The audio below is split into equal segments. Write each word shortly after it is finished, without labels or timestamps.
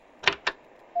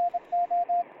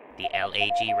The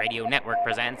LAG Radio Network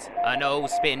presents a No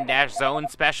Spin Dash Zone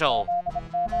special.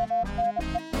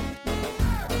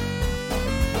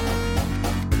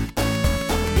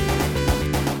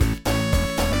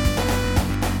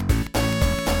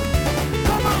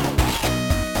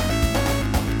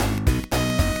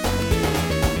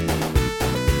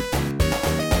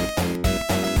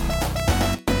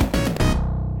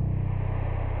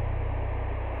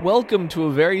 Welcome to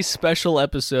a very special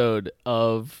episode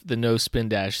of the No Spin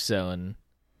Dash Zone.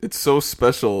 It's so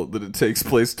special that it takes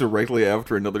place directly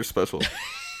after another special.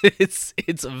 It's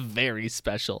very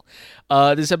special.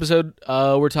 This episode,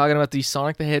 we're talking about the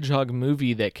Sonic the Hedgehog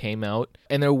movie that came out,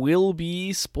 and there will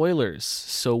be spoilers,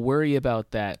 so worry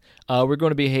about that. We're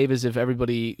going to behave as if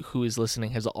everybody who is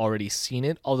listening has already seen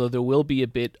it, although there will be a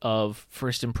bit of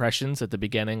first impressions at the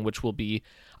beginning, which will be,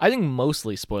 I think,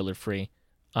 mostly spoiler-free.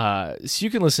 So you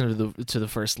can listen to the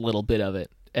first little bit of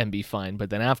it and be fine, but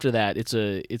then after that, it's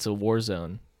a war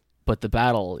zone. But the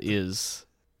battle is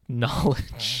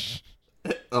knowledge.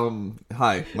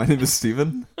 Hi, my name is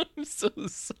Steven. I'm so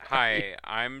sorry. Hi,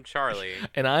 I'm Charlie.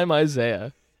 And I'm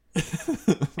Isaiah.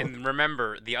 And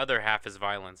remember, the other half is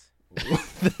violence.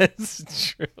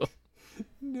 That's true.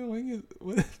 Knowing is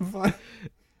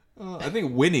I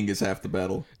think winning is half the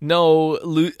battle. No,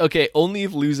 okay, only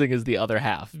if losing is the other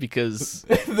half, because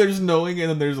there's knowing and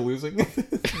then there's losing.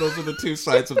 Those are the two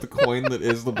sides of the coin that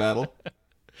is the battle.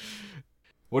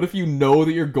 What if you know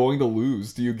that you're going to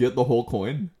lose? Do you get the whole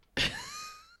coin?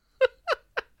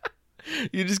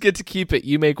 You just get to keep it.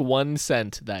 You make 1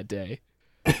 cent that day.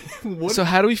 What? So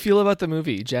how do we feel about the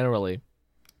movie, generally?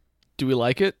 Do we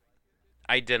like it?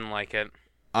 I didn't like it.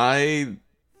 I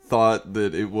thought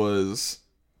that it was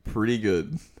pretty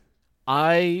good.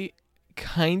 I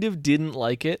kind of didn't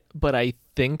like it, but I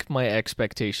think my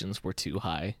expectations were too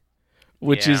high.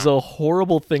 Which is a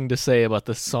horrible thing to say about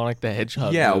the Sonic the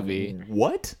Hedgehog movie.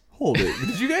 What? Hold it.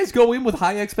 Did you guys go in with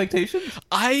high expectations?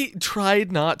 I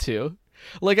tried not to.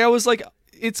 Like, I was like,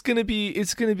 it's gonna be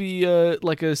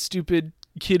like a stupid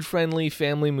kid-friendly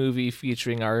family movie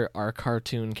featuring our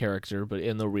cartoon character, but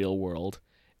in the real world.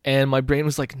 And my brain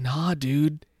was like, nah,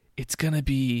 dude, it's gonna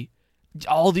be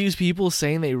all these people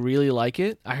saying they really like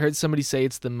it. I heard somebody say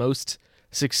it's the most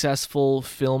successful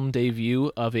film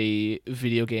debut of a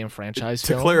video game franchise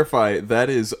film. To clarify, that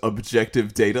is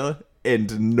objective data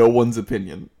and no one's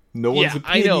opinion. No one's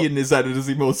opinion is that it is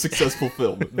the most successful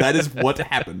film. That is what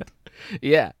happened.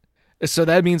 Yeah. So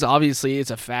that means obviously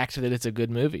it's a fact that it's a good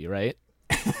movie, right?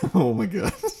 Oh my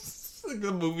god.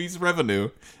 The movie's revenue.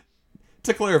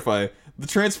 To clarify, the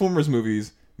Transformers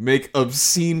movies make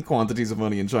obscene quantities of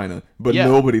money in China, but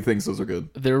nobody thinks those are good.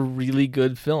 They're really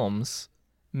good films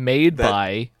made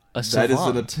by a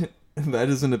savant. That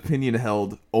is an opinion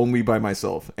held only by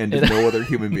myself and no other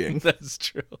human being. That's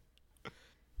true.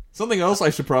 Something else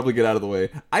I should probably get out of the way.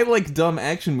 I like dumb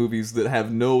action movies that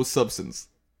have no substance.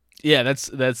 Yeah,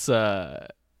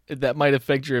 that might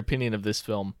affect your opinion of this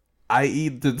film. I.e.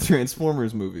 the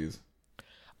Transformers movies.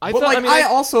 I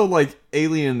also like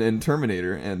Alien and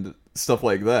Terminator and stuff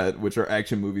like that, which are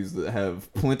action movies that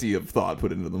have plenty of thought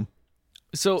put into them.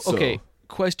 So okay,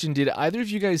 question, did either of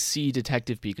you guys see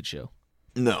Detective Pikachu?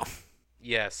 No.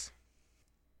 Yes.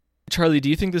 Charlie, do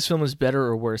you think this film is better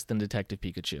or worse than Detective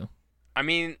Pikachu? I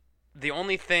mean, the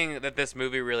only thing that this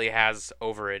movie really has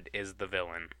over it is the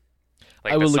villain.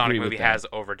 Like, the Sonic movie has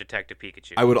over Detective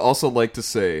Pikachu. I would also like to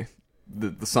say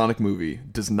that the Sonic movie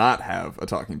does not have a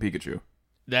talking Pikachu.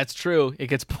 That's true. It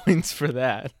gets points for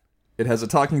that. It has a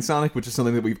talking Sonic, which is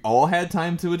something that we've all had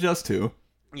time to adjust to.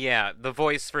 Yeah, the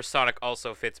voice for Sonic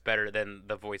also fits better than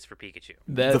the voice for Pikachu.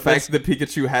 The fact that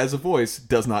Pikachu has a voice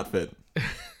does not fit.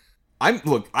 I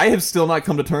have still not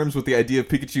come to terms with the idea of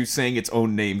Pikachu saying its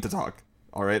own name to talk.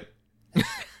 All right?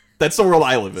 That's the world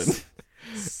I live in.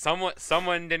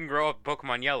 Someone didn't grow up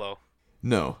Pokemon Yellow.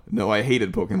 No, I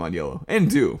hated Pokemon Yellow. And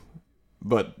do.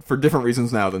 But for different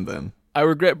reasons now than then. I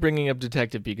regret bringing up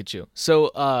Detective Pikachu.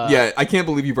 So, yeah, I can't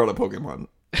believe you brought up Pokemon.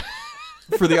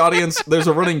 For the audience, there's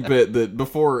a running bit that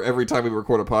before every time we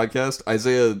record a podcast,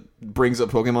 Isaiah brings up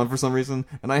Pokemon for some reason,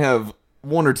 and I have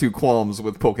 1 or 2 qualms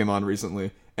with Pokemon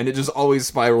recently, and it just always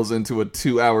spirals into a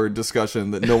 2-hour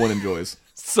discussion that no one enjoys.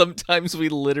 Sometimes we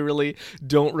literally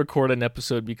don't record an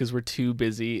episode because we're too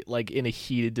busy, like, in a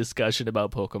heated discussion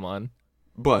about Pokemon.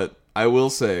 But I will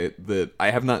say that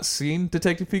I have not seen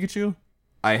Detective Pikachu.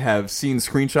 I have seen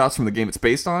screenshots from the game it's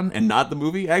based on, and not the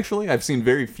movie, actually. I've seen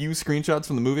very few screenshots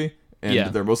from the movie,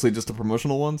 and they're mostly just the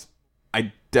promotional ones.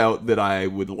 I doubt that I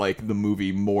would like the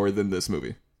movie more than this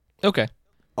movie. Okay.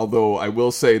 Although I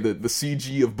will say that the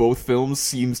CG of both films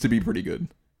seems to be pretty good.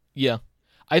 Yeah.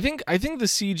 I think the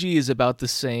CG is about the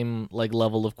same like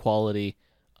level of quality.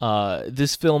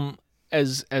 This film,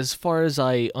 as far as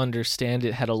I understand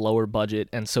it, had a lower budget,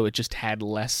 and so it just had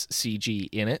less CG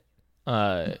in it.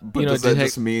 But does that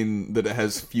just mean that it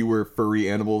has fewer furry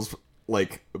animals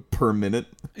like per minute?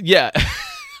 Yeah,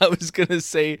 I was gonna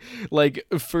say like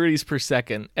furries per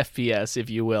second, FPS, if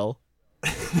you will.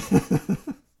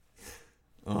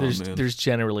 There's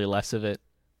generally less of it.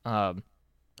 But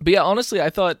yeah, honestly, I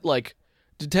thought like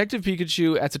Detective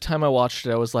Pikachu, at the time I watched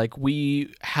it, I was like,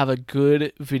 we have a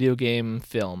good video game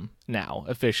film now,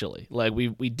 officially. Like we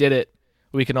did it.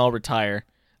 We can all retire.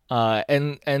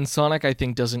 And Sonic, I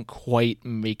think, doesn't quite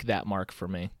make that mark for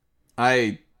me.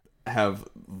 I have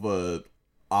the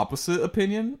opposite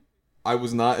opinion. I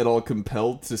was not at all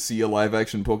compelled to see a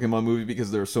live-action Pokemon movie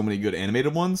because there are so many good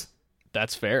animated ones.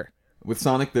 That's fair. With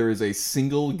Sonic, there is a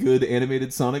single good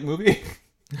animated Sonic movie.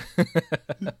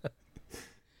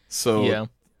 So, yeah.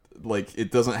 Like,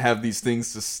 it doesn't have these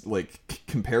things to, like,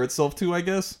 compare itself to, I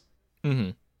guess. Mm-hmm.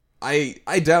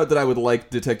 I doubt that I would like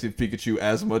Detective Pikachu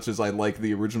as much as I like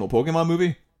the original Pokemon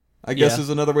movie, I guess is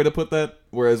another way to put that.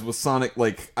 Whereas with Sonic,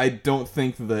 like, I don't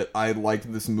think that I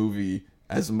liked this movie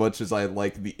as much as I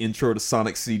like the intro to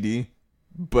Sonic CD.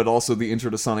 But also the intro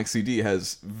to Sonic CD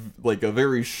has, like, a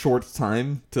very short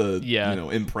time to,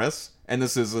 impress. And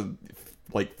this is a,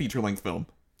 like, feature-length film.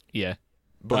 Yeah.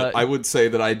 But I would say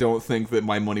that I don't think that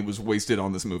my money was wasted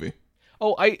on this movie.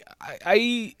 Oh,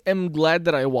 I am glad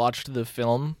that I watched the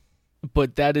film,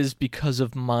 but that is because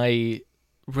of my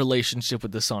relationship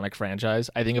with the Sonic franchise.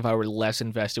 I think if I were less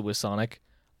invested with Sonic,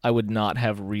 I would not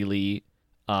have really...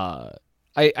 I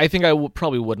think I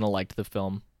probably wouldn't have liked the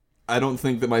film. I don't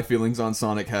think that my feelings on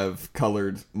Sonic have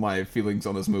colored my feelings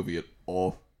on this movie at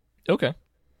all. Okay.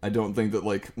 I don't think that,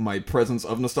 like, my presence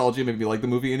of nostalgia made me like the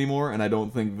movie anymore, and I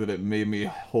don't think that it made me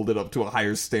hold it up to a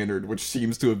higher standard, which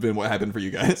seems to have been what happened for you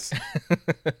guys.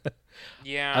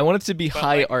 Yeah. I want it to be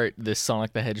high art, this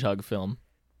Sonic the Hedgehog film.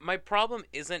 My problem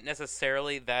isn't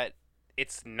necessarily that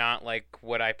it's not, like,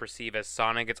 what I perceive as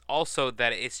Sonic. It's also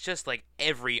that it's just like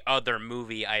every other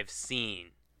movie I've seen.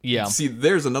 Yeah. See,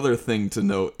 there's another thing to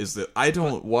note, is that I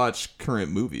don't watch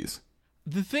current movies.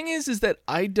 The thing is that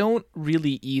I don't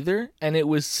really either, and it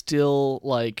was still,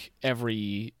 like,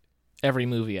 every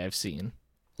movie I've seen.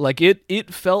 Like,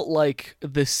 it felt like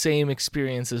the same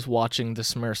experience as watching the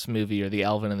Smurfs movie or the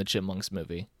Alvin and the Chipmunks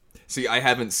movie. See, I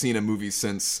haven't seen a movie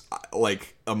since,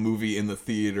 like, a movie in the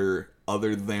theater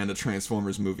other than a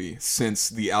Transformers movie since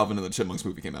the Alvin and the Chipmunks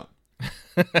movie came out.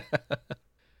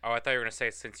 Oh, I thought you were going to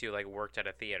say since you, like, worked at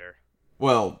a theater.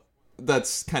 Well,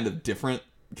 that's kind of different,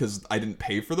 because I didn't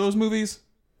pay for those movies,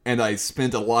 and I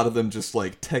spent a lot of them just,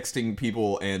 like, texting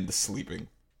people and sleeping.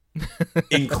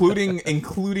 including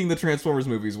the Transformers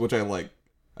movies, which I like.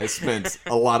 I spent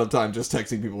a lot of time just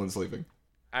texting people and sleeping.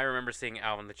 I remember seeing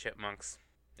Alvin the Chipmunks.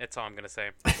 That's all I'm going to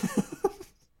say.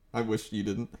 I wish you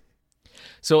didn't.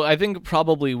 So I think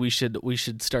probably we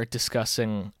should start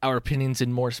discussing our opinions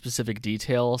in more specific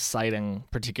detail, citing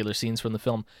particular scenes from the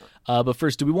film. But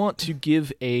first, do we want to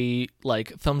give a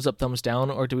like thumbs up, thumbs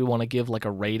down, or do we want to give like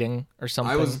a rating or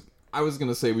something? I was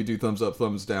gonna say we do thumbs up,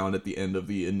 thumbs down at the end of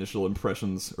the initial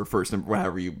impressions, or first,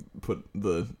 however you put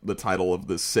the title of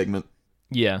this segment.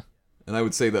 Yeah. And I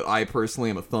would say that I personally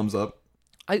am a thumbs up.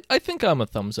 I think I'm a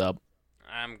thumbs up.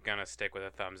 I'm gonna stick with a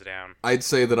thumbs down. I'd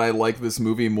say that I like this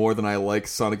movie more than I like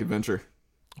Sonic Adventure.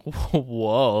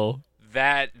 Whoa.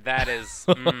 That is...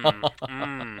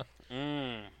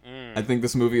 I think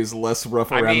this movie is less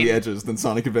rough around the edges than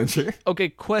Sonic Adventure. Okay,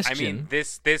 question. I mean,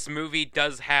 this movie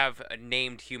does have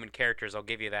named human characters, I'll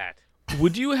give you that.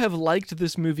 Would you have liked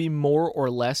this movie more or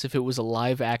less if it was a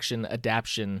live-action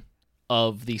adaptation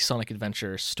of the Sonic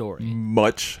Adventure story?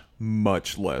 Much,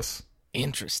 much less.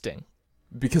 Interesting.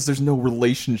 Because there's no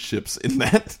relationships in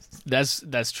that.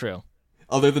 That's true.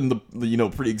 Other than the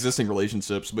pre-existing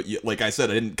relationships, but like I said,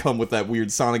 I didn't come with that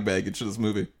weird Sonic baggage to this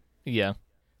movie. Yeah.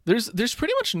 There's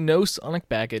pretty much no Sonic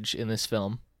baggage in this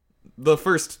film. The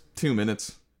first 2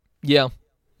 minutes. Yeah.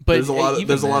 But there's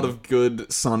a lot of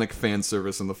good Sonic fan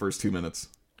service in the first 2 minutes.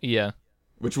 Yeah.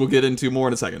 Which we'll get into more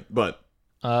in a second, but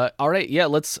all right, yeah,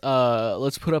 let's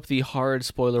put up the hard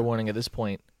spoiler warning at this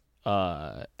point.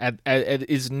 It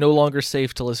is no longer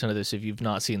safe to listen to this if you've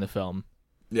not seen the film.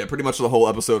 Yeah, pretty much the whole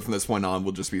episode from this point on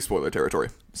will just be spoiler territory.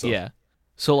 So. Yeah.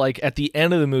 So, like, at the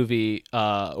end of the movie,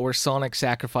 where Sonic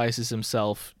sacrifices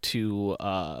himself to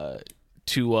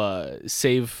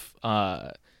save...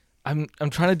 I'm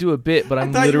trying to do a bit, but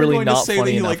I'm literally not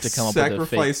funny enough to come up with a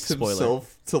fake spoiler. Sacrificed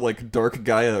himself to, like, Dark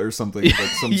Gaia or something, like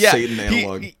some Satan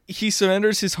analog. He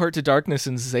surrenders his heart to darkness,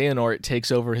 and Xehanort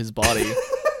takes over his body.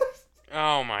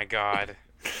 Oh, my God.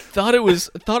 thought it was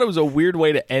a weird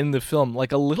way to end the film,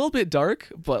 like a little bit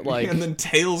dark, but like. And then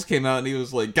Tails came out and he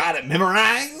was like, "Got it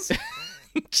memorized."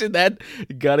 That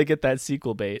gotta get that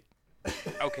sequel bait.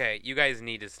 Okay, you guys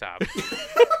need to stop.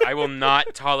 I will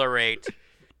not tolerate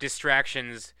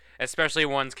distractions, especially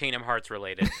ones Kingdom Hearts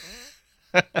related.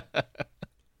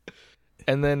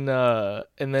 And then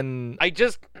I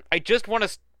just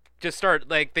want to start,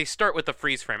 like, they start with the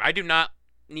freeze frame. I do not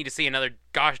need to see another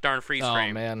gosh darn freeze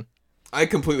frame. Oh man. I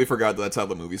completely forgot that's how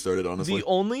the movie started, honestly.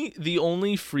 The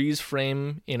only freeze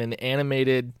frame in an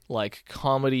animated like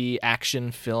comedy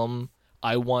action film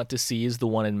I want to see is the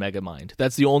one in Megamind.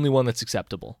 That's the only one that's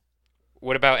acceptable.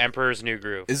 What about Emperor's New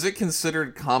Groove? Is it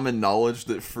considered common knowledge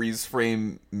that freeze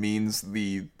frame means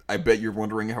the "I bet you're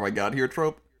wondering how I got here"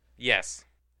 trope? Yes.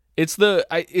 It's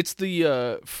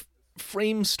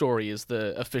frame story is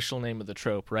the official name of the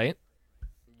trope, right?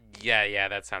 Yeah,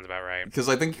 that sounds about right. Because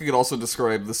I think you could also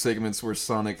describe the segments where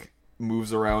Sonic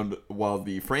moves around while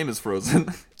the frame is frozen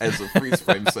as a freeze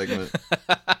frame segment.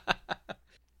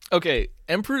 Okay,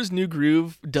 Emperor's New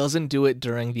Groove doesn't do it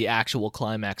during the actual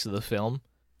climax of the film.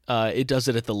 It does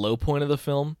it at the low point of the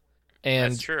film.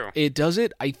 And That's true. It does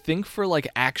it, I think, for like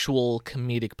actual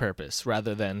comedic purpose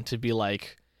rather than to be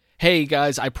like, hey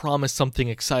guys, I promise something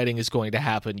exciting is going to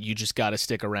happen. You just got to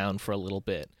stick around for a little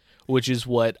bit, which is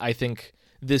what I think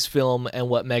this film and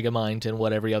what Megamind and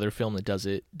what every other film that does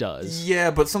it does.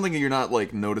 Yeah, but something that you're not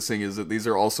like noticing is that these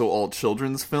are also all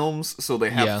children's films, so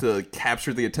they have to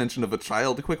capture the attention of a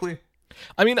child quickly.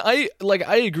 I mean, I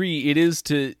agree.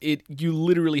 You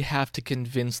literally have to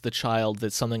convince the child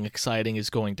that something exciting is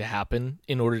going to happen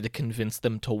in order to convince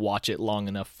them to watch it long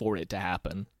enough for it to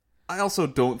happen. I also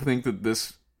don't think that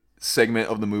this segment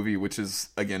of the movie, which is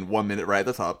again 1 minute right at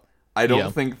the top, I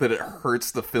don't think that it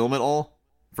hurts the film at all.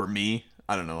 For me,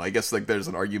 I don't know. I guess like there's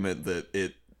an argument that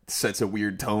it sets a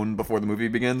weird tone before the movie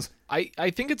begins. I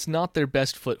think it's not their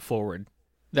best foot forward.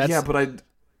 Yeah, but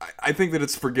I think that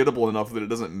it's forgettable enough that it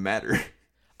doesn't matter.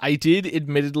 I did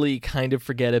admittedly kind of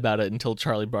forget about it until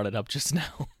Charlie brought it up just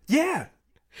now. Yeah.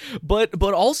 But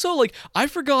also, like, I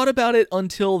forgot about it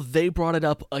until they brought it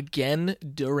up again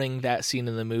during that scene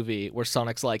in the movie where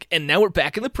Sonic's like, and now we're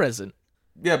back in the present.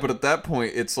 Yeah, but at that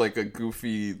point, it's like a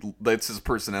goofy, that's his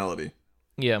personality.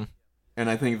 Yeah. And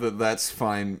I think that that's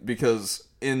fine, because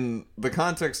in the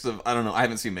context of, I don't know, I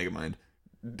haven't seen Megamind.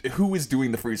 Who is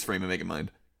doing the freeze frame in Megamind?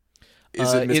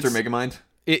 Is it Mr. Megamind?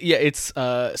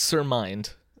 It's Sir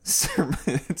Mind. Sir,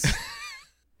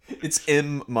 it's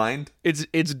M Mind?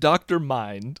 It's Dr.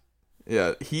 Mind.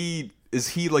 Yeah, is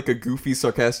he like a goofy,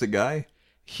 sarcastic guy?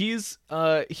 He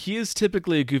is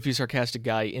typically a goofy, sarcastic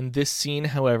guy. In this scene,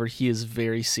 however, he is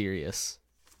very serious.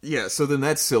 Yeah, so then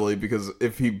that's silly, because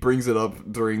if he brings it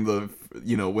up during the,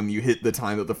 when you hit the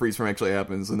time that the freeze frame actually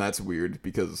happens, then that's weird,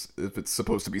 because if it's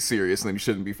supposed to be serious, then you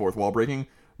shouldn't be fourth wall breaking.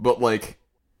 But, like,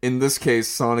 in this case,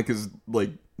 Sonic is,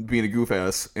 like, being a goof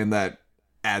ass, and that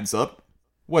adds up.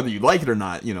 Whether you like it or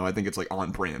not, I think it's, like, on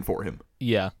brand for him.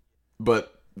 Yeah.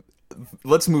 But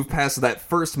let's move past that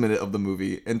first minute of the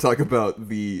movie and talk about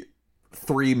the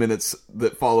 3 minutes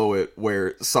that follow it,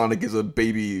 where Sonic is a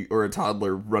baby or a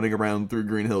toddler running around through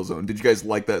Green Hill Zone. Did you guys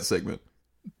like that segment?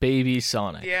 Baby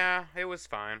Sonic. Yeah, it was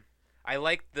fine. I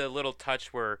liked the little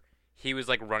touch where he was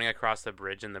like running across the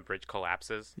bridge and the bridge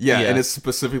collapses. Yeah, and it's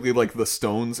specifically like the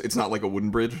stones. It's not like a wooden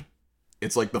bridge.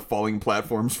 It's like the falling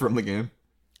platforms from the game.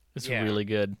 It's really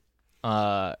good.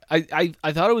 I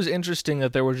thought it was interesting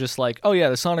that they were just like, oh yeah,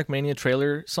 the Sonic Mania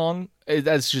trailer song,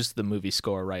 that's just the movie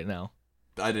score right now.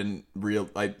 I didn't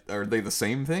are they the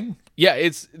same thing? Yeah,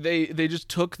 it's they just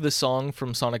took the song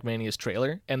from Sonic Mania's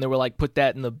trailer and they were like, put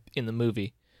that in the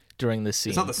movie during this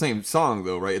scene. It's not the same song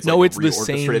though, right? It's no, like it's the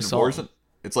same song.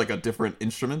 It's like a different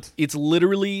instrument. It's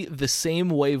literally the same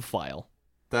wave file.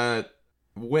 That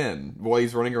while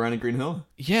he's running around in Green Hill?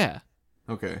 Yeah.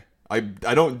 Okay. I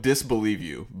don't disbelieve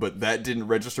you, but that didn't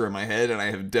register in my head, and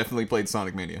I have definitely played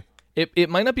Sonic Mania. It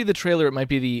might not be the trailer, it might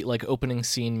be the like opening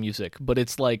scene music, but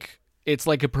it's like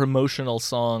a promotional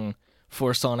song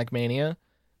for Sonic Mania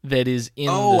that is in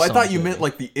I thought you meant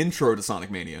like the intro to Sonic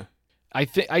Mania.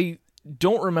 I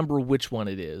don't remember which one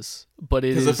it is, but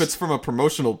it is. Because if it's from a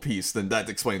promotional piece, then that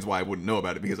explains why I wouldn't know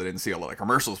about it, because I didn't see a lot of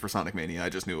commercials for Sonic Mania. I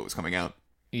just knew it was coming out.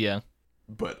 Yeah.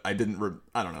 But I didn't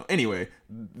I don't know. Anyway,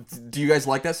 do you guys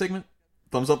like that segment?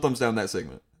 Thumbs up, thumbs down that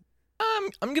segment. I'm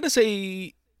going to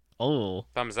say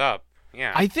thumbs up.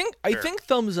 Yeah. I think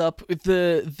thumbs up. If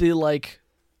the like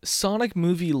Sonic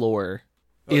movie lore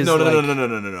is No.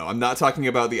 I'm not talking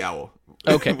about the owl.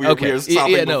 Okay. We are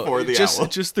stopping before the owl.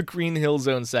 Just the Green Hill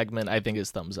Zone segment I think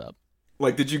is thumbs up.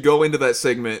 Like, did you go into that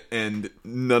segment and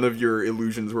none of your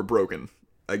illusions were broken?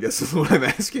 I guess is what I'm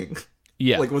asking.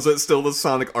 Yeah. Like, was it still the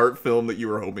Sonic art film that you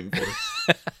were hoping for?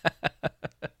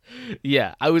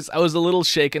 Yeah, I was a little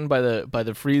shaken by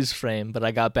the freeze frame, but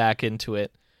I got back into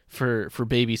it for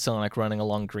Baby Sonic running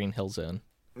along Green Hill Zone.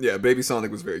 Yeah, Baby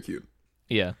Sonic was very cute.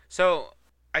 Yeah. So,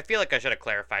 I feel like I should have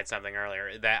clarified something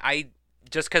earlier. That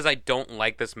just because I don't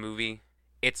like this movie,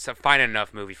 it's a fine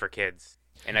enough movie for kids.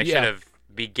 And I should have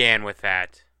began with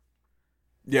that.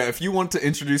 Yeah, if you want to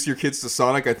introduce your kids to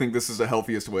Sonic, I think this is the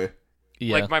healthiest way.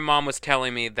 Yeah. Like, my mom was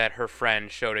telling me that her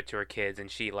friend showed it to her kids,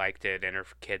 and she liked it, and her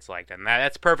kids liked it. And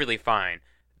that's perfectly fine.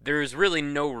 There's really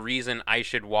no reason I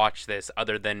should watch this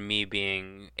other than me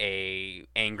being a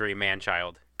angry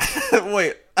man-child.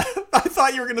 Wait, I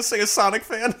thought you were going to say a Sonic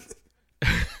fan.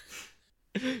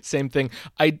 Same thing.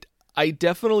 I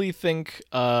definitely think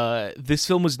this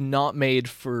film was not made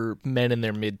for men in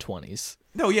their mid-20s.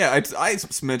 No, yeah, I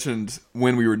mentioned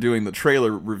when we were doing the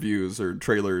trailer reviews or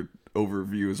trailer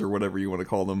overviews or whatever you want to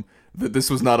call them, that this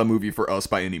was not a movie for us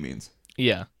by any means.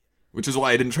 Yeah. Which is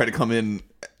why I didn't try to come in,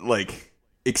 like,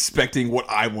 expecting what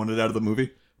I wanted out of the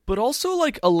movie. But also,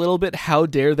 like, a little bit, how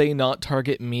dare they not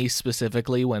target me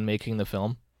specifically when making the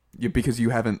film? Yeah, because you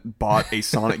haven't bought a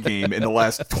Sonic game in the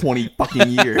last 20 fucking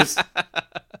years.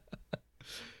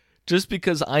 Just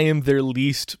because I am their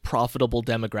least profitable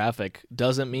demographic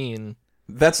doesn't mean...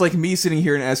 That's like me sitting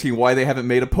here and asking why they haven't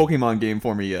made a Pokemon game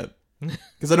for me yet.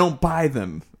 Because I don't buy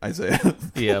them, Isaiah.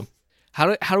 Yeah.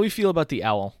 How do we feel about the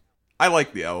owl? I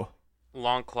like the owl.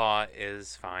 Longclaw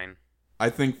is fine. I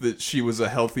think that she was a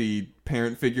healthy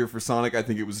parent figure for Sonic. I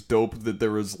think it was dope that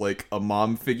there was, like, a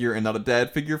mom figure and not a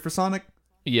dad figure for Sonic.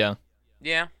 Yeah.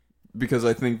 Yeah. Because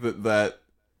I think that,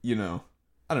 you know,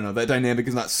 I don't know, that dynamic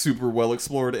is not super well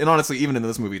explored. And honestly, even in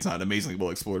this movie, it's not amazingly well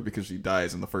explored because she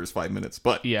dies in the first 5 minutes.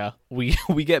 But yeah, we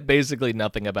get basically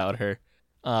nothing about her.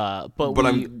 But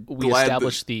we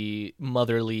established the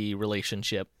motherly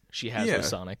relationship she has with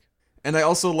Sonic. And I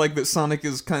also like that Sonic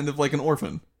is kind of like an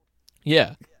orphan.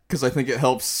 Yeah. Because I think it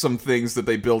helps some things that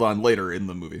they build on later in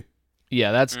the movie.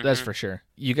 Yeah, that's for sure.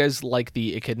 You guys like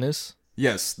the echidnas?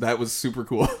 Yes, that was super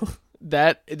cool.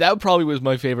 That probably was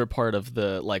my favorite part of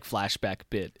the, like, flashback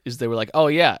bit, is they were like, oh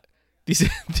yeah,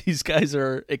 these guys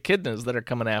are echidnas that are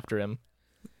coming after him.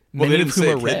 Well, Many they of didn't whom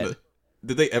say are echidna. red.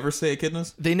 Did they ever say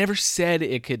echidnas? They never said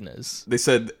echidnas. They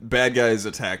said bad guys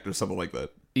attacked or something like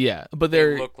that. Yeah, but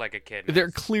They look like echidnas.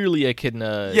 they're clearly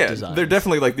echidna Yeah, designs. they're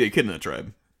definitely like the echidna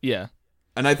tribe. Yeah.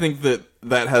 And I think that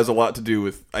has a lot to do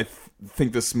with, I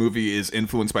think this movie is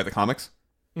influenced by the comics.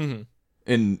 Mm-hmm.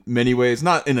 In many ways.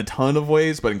 Not in a ton of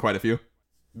ways, but in quite a few.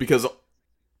 Because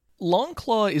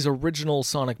Longclaw is original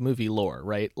Sonic movie lore,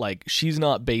 right? Like, she's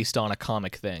not based on a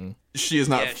comic thing. she is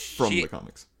not Yeah, from the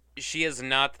comics. She is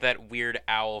not that weird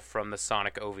owl from the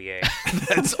Sonic OVA.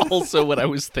 That's also what I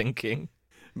was thinking.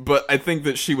 But I think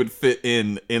that she would fit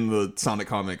in the Sonic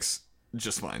comics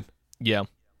just fine. Yeah.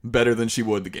 Better than she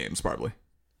would the games, probably.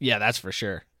 Yeah, that's for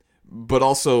sure. But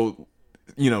also,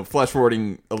 you know, flash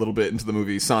forwarding a little bit into the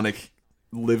movie, Sonic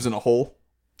lives in a hole.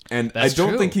 And That's I don't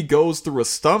true. think he goes through a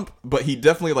stump, but he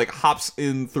definitely, like, hops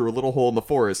in through a little hole in the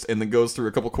forest and then goes through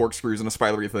a couple corkscrews and a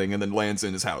spidery thing and then lands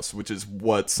in his house, which is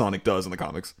what Sonic does in the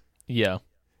comics. Yeah.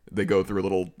 They go through a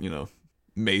little, you know,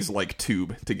 maze-like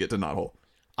tube to get to Knothole.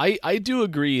 I do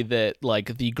agree that,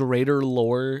 like, the greater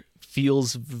lore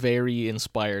feels very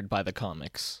inspired by the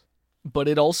comics. But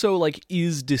it also, like,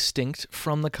 is distinct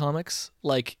from the comics.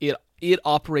 Like, it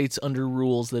operates under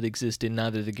rules that exist in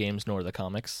neither the games nor the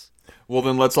comics. Well,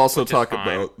 then let's also Which is talk fine.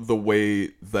 about the way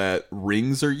that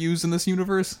rings are used in this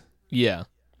universe. Yeah.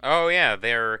 Oh yeah,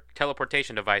 they're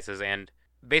teleportation devices and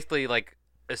basically like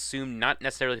assumed not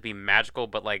necessarily to be magical,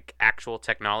 but like actual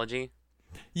technology.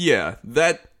 Yeah,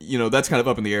 that, you know, that's kind of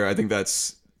up in the air. I think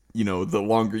that's, you know, the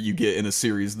longer you get in a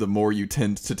series, the more you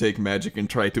tend to take magic and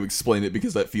try to explain it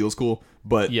because that feels cool.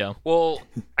 But Yeah. Well,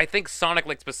 I think Sonic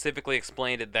like specifically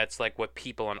explained it. That's like what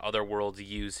people on other worlds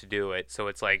use to do it. So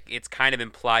it's like it's kind of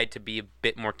implied to be a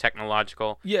bit more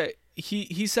technological. Yeah,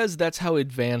 he says that's how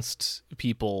advanced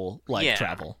people, like, Yeah.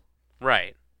 travel.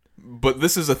 Right. But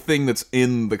this is a thing that's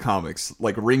in the comics.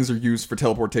 Like, rings are used for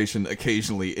teleportation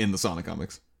occasionally in the Sonic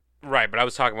comics. Right, but I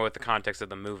was talking about the context of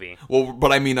the movie. Well,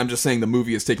 but I mean, I'm just saying the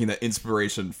movie is taking that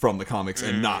inspiration from the comics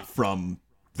and not from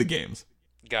the games.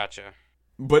 Gotcha.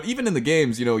 But even in the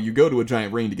games, you know, you go to a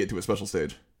giant ring to get to a special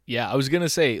stage. Yeah, I was gonna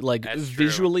say, like, That's true.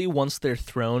 visually, once they're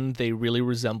thrown, they really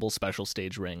resemble special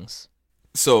stage rings.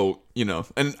 So, you know,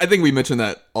 and I think we mentioned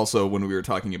that also when we were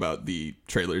talking about the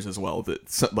trailers as well,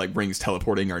 that, like, rings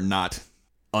teleporting are not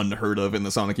unheard of in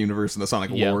the Sonic universe and the Sonic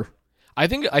Yeah. lore. I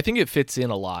think it fits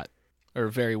in a lot, or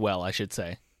very well, I should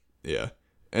say. Yeah.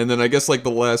 And then I guess like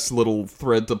the last little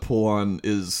thread to pull on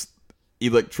is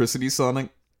Electricity Sonic.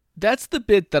 That's the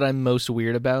bit that I'm most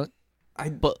weird about. I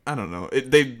don't know.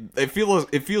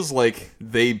 It feels like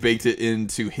they baked it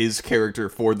into his character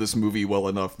for this movie well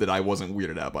enough that I wasn't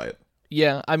weirded out by it.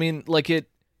 Yeah, I mean, like it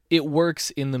works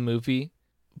in the movie,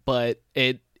 but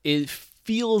it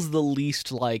feels the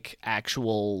least like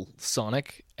actual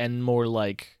Sonic and more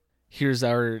like here's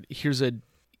a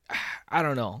I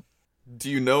don't know. Do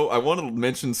you know, I want to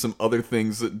mention some other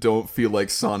things that don't feel like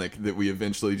Sonic that we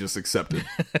eventually just accepted.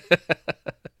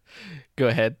 Go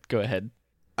ahead.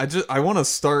 I want to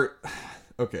start...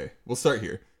 Okay, we'll start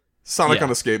here. Sonic on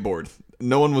a skateboard.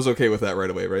 No one was okay with that right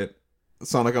away, right?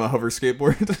 Sonic on a hover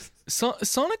skateboard?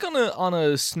 Sonic on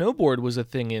a snowboard was a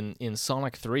thing in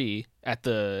Sonic 3 at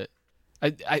the...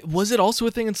 was it also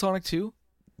a thing in Sonic 2?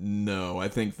 No, I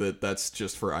think that's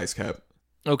just for Ice Cap.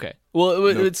 Okay. Well,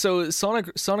 Nope. so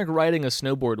Sonic riding a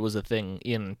snowboard was a thing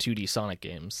in 2D Sonic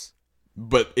games.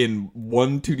 But in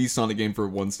one 2D Sonic game for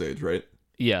one stage, right?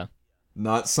 Yeah.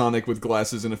 Not Sonic with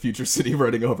glasses in a future city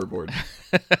riding a hoverboard.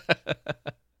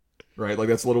 Right? Like,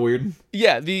 that's a little weird.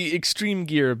 Yeah, the extreme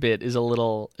gear bit is a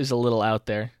little out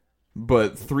there.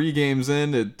 But 3 games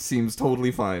in, it seems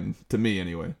totally fine. To me,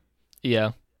 anyway.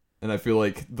 Yeah. And I feel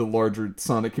like the larger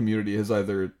Sonic community has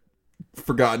either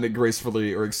forgotten it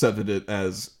gracefully or accepted it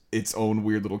as its own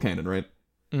weird little canon, right?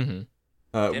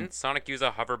 Mm-hmm. Didn't Sonic use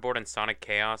a hoverboard in Sonic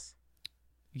Chaos?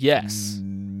 Yes.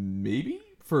 Maybe?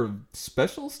 For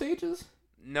special stages?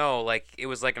 No, like it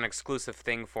was like an exclusive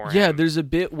thing for him. Yeah, there's a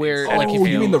bit where Oh, like Oh, if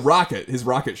you mean the rocket? His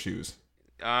rocket shoes.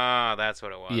 Ah, that's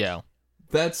what it was. Yeah.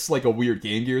 That's like a weird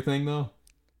Game Gear thing, though.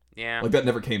 Yeah. Like, that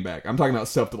never came back. I'm talking about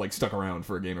stuff that, like, stuck around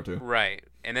for a game or two. Right.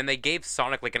 And then they gave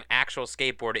Sonic like an actual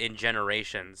skateboard in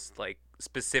Generations, like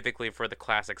specifically for the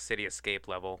classic City Escape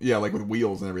level. Yeah, like with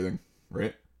wheels and everything,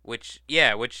 right? Which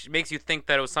makes you think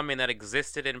that it was something that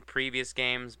existed in previous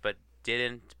games but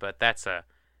didn't. But that's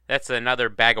another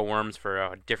bag of worms for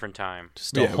a different time.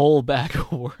 Just a whole bag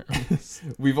of worms.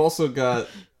 We've also got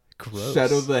Gross.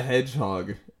 Shadow the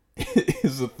Hedgehog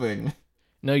is a thing.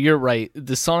 No, you're right.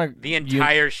 The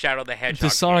entire Shadow the Hedgehog. The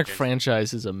Sonic tangent.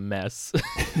 franchise is a mess.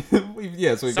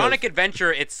 Yeah, so Sonic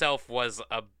Adventure itself was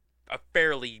a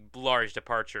fairly large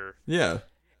departure. Yeah.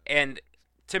 And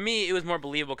to me, it was more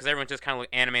believable because everyone's just kind of like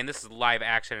anime, and this is live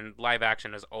action, and live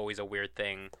action is always a weird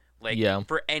thing. Like,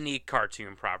 for any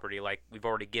cartoon property, like, we've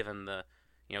already given the,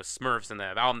 Smurfs and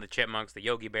the Alvin the Chipmunks, the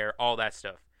Yogi Bear, all that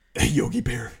stuff. Yogi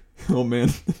Bear. Oh,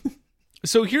 man.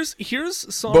 So here's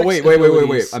Sonic's But wait.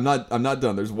 abilities. I'm not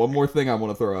done. There's one more thing I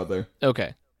want to throw out there.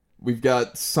 Okay. We've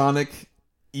got Sonic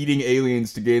eating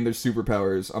aliens to gain their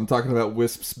superpowers. I'm talking about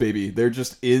Wisps, baby.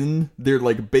 They're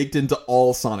like baked into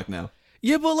all Sonic now.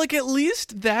 Yeah, but like at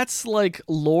least that's like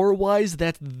lore-wise,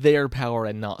 that's their power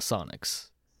and not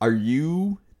Sonic's. Are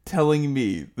you telling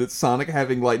me that Sonic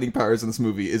having lightning powers in this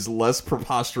movie is less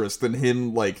preposterous than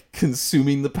him, like,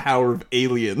 consuming the power of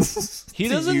aliens? He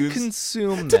doesn't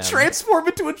consume to them. transform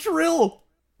into a drill.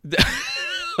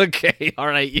 Okay, all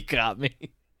right, you got me.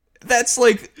 That's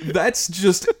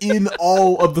just in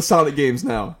all of the Sonic games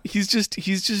now. He's just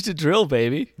a drill,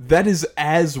 baby. That is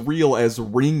as real as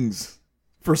rings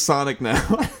for Sonic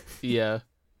now. Yeah.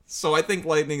 So I think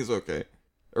lightning is okay.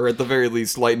 Or at the very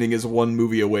least, lightning is one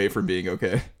movie away from being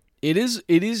okay. It is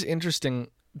interesting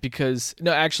because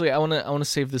no, actually I want to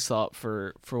save this thought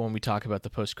for when we talk about the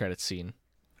post-credits scene.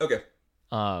 Okay.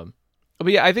 But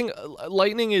yeah, I think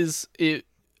lightning it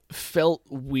felt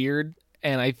weird,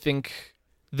 and I think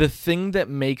the thing that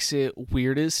makes it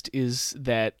weirdest is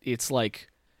that it's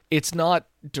not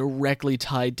directly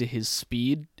tied to his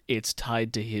speed, it's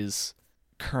tied to his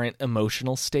current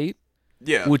emotional state.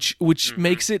 Yeah. Which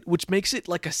makes it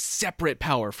like a separate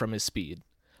power from his speed.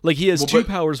 Like he has two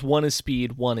powers, one is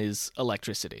speed, one is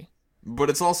electricity. But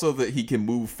it's also that he can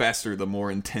move faster the more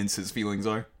intense his feelings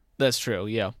are. That's true,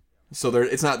 yeah. So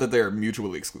it's not that they're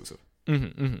mutually exclusive.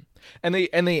 Mm-hmm, mm-hmm.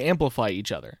 And they amplify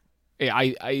each other.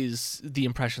 I is the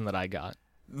impression that I got.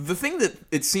 The thing that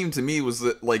it seemed to me was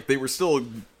that, like, they were still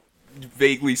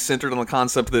vaguely centered on the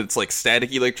concept that it's like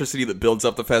static electricity that builds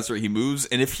up the faster he moves,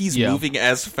 and if he's moving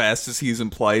as fast as he's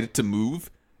implied to move,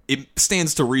 it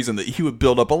stands to reason that he would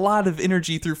build up a lot of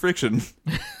energy through friction.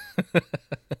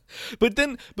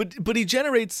 But he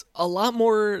generates a lot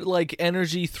more like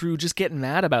energy through just getting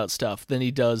mad about stuff than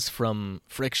he does from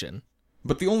friction.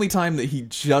 But the only time that he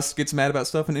just gets mad about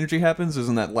stuff and energy happens is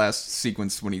in that last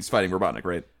sequence when he's fighting Robotnik,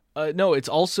 right? No, it's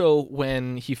also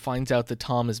when he finds out that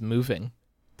Tom is moving.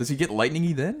 Does he get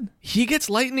lightningy then? He gets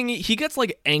lightningy. He gets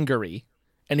like angry,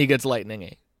 and he gets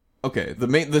lightningy. Okay,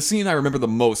 the scene I remember the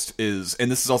most is, and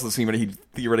this is also the scene where he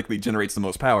theoretically generates the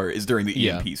most power, is during the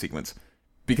EMP sequence.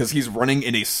 Because he's running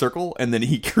in a circle, and then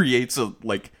he creates a,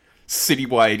 like,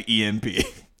 citywide EMP.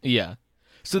 Yeah.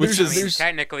 So there's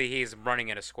technically he's running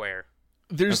in a square.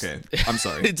 Okay, I'm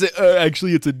sorry.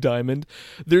 Actually, it's a diamond.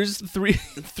 There's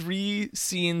three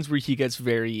scenes where he gets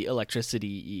very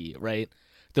electricity-y, right?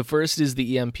 The first is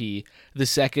the EMP. The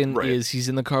second is he's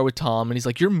in the car with Tom, and he's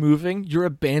like, "You're moving. You're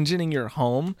abandoning your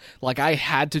home. Like I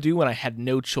had to do when I had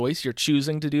no choice. You're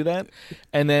choosing to do that."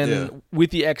 And then with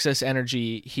the excess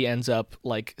energy, he ends up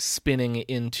like spinning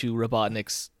into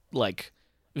Robotnik's like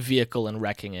vehicle and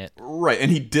wrecking it. Right, and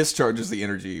he discharges the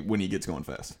energy when he gets going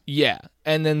fast. Yeah,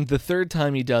 and then the third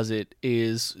time he does it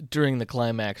is during the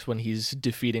climax when he's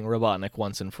defeating Robotnik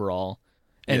once and for all.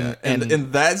 And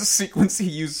in that sequence, he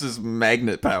uses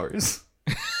magnet powers.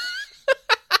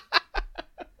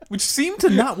 Which seem to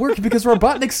not work because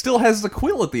Robotnik still has the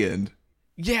quill at the end.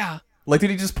 Yeah. Like, did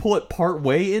he just pull it part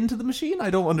way into the machine? I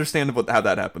don't understand how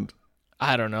that happened.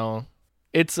 I don't know.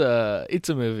 It's a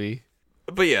movie.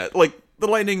 But yeah, like, the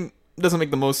lightning doesn't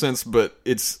make the most sense, but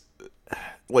it's,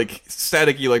 like,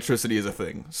 static electricity is a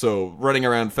thing. So running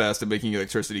around fast and making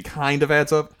electricity kind of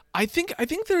adds up. I think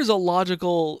there's a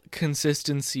logical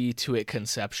consistency to it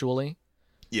conceptually.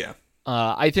 Yeah.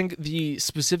 I think the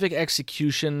specific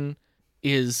execution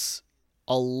is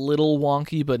a little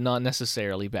wonky, but not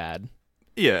necessarily bad.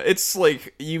 Yeah, it's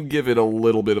like you give it a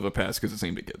little bit of a pass because it's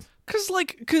aimed at kids.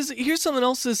 Because here's something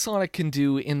else that Sonic can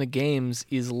do in the games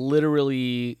is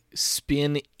literally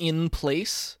spin in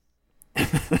place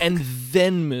and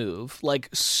then move. Like,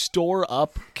 store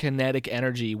up kinetic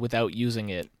energy without using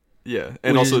it. Yeah,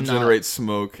 and also generate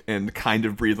smoke and kind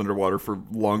of breathe underwater for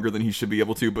longer than he should be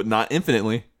able to, but not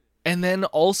infinitely. And then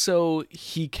also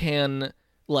he can,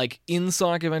 like, in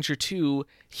Sonic Adventure 2,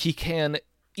 he can,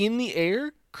 in the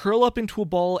air, curl up into a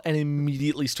ball and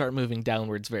immediately start moving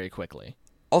downwards very quickly.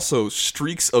 Also,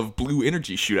 streaks of blue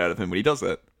energy shoot out of him when he does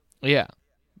that. Yeah.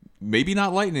 Maybe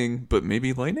not lightning, but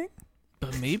maybe lightning?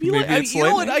 But maybe it's you lightning?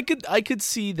 know what? I could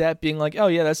see that being like, oh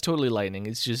yeah, that's totally lightning.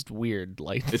 It's just weird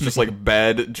lightning. It's just like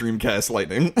bad Dreamcast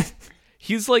lightning.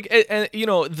 He's like, and you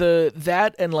know,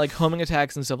 that and like homing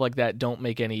attacks and stuff like that don't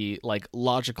make any like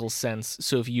logical sense.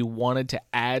 So if you wanted to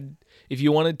add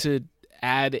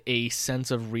a sense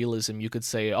of realism, you could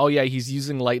say, oh yeah, he's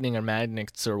using lightning or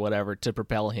magnets or whatever to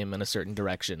propel him in a certain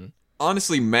direction.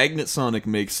 Honestly, Magnet Sonic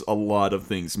makes a lot of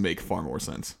things make far more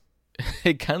sense.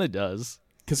 It kind of does.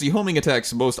 Because he homing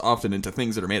attacks most often into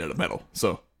things that are made out of metal,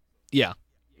 so... Yeah.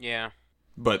 Yeah.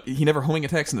 But he never homing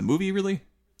attacks in the movie, really?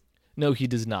 No, he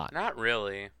does not. Not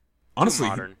really. Honestly,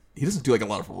 he doesn't do like a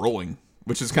lot of rolling,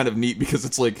 which is kind of neat because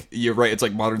it's like, you're right, it's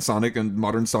like Modern Sonic, and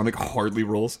Modern Sonic hardly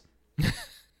rolls.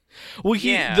 Well,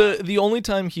 the only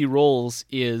time he rolls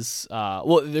is...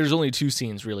 there's only two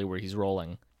scenes, really, where he's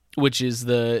rolling, which is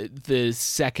the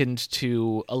second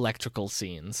two electrical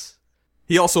scenes.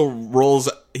 He also rolls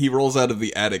out of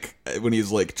the attic when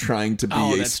he's like trying to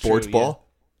be a sports ball.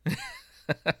 Yeah.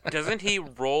 Doesn't he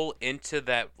roll into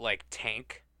that like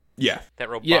tank? Yeah. That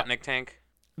Robotnik tank?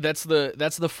 That's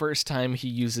the first time he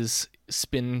uses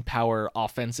spin power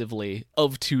offensively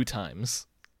of 2 times.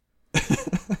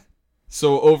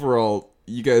 So overall,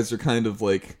 you guys are kind of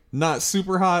like not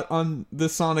super hot on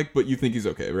this Sonic, but you think he's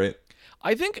okay, right?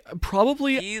 I think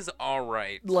probably he's all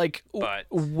right. Like, but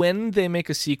when they make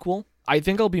a sequel, I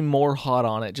think I'll be more hot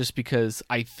on it just because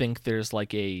I think there's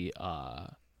like a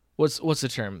what's the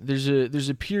term? There's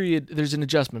a period. There's an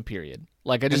adjustment period.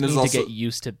 Like I just need to get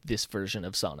used to this version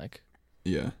of Sonic.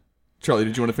 Yeah, Charlie,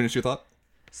 did you want to finish your thought?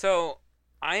 So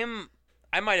I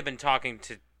might have been talking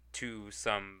to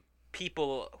some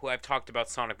people who I've talked about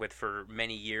Sonic with for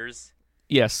many years.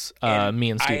 Yes,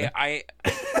 me and Steven. I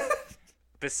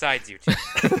besides you two,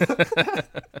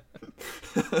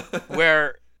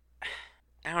 where.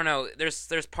 I don't know.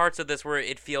 There's parts of this where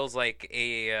it feels like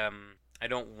a I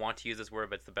don't want to use this word,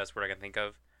 but it's the best word I can think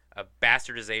of. A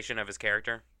bastardization of his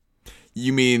character.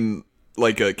 You mean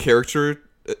like a caricature?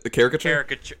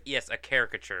 Caricature. Yes, a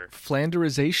caricature.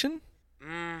 Flanderization?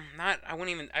 I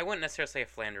wouldn't necessarily say a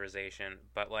flanderization,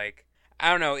 but like I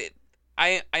don't know.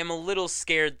 I'm a little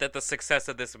scared that the success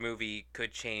of this movie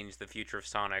could change the future of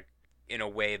Sonic in a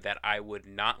way that I would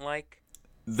not like.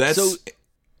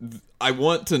 I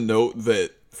want to note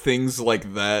that things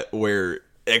like that, where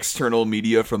external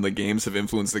media from the games have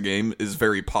influenced the game, is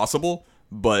very possible,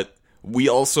 but we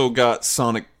also got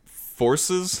Sonic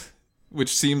Forces,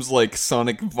 which seems like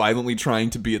Sonic violently trying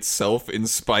to be itself in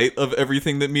spite of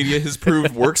everything that media has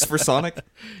proved works for Sonic.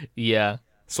 Yeah.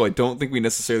 So I don't think we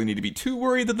necessarily need to be too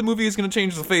worried that the movie is going to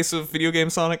change the face of video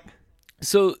game Sonic.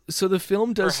 So the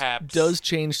film Perhaps. does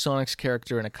change Sonic's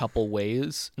character in a couple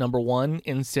ways. Number one,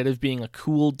 instead of being a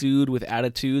cool dude with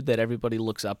attitude that everybody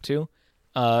looks up to,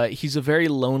 he's a very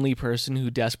lonely person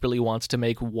who desperately wants to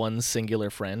make one singular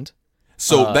friend.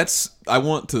 So I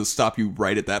want to stop you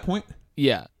right at that point.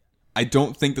 Yeah. I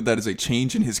don't think that is a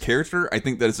change in his character. I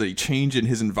think that is a change in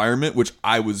his environment, which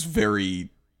I was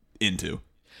very into.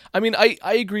 I mean, I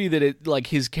agree that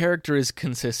his character is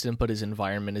consistent, but his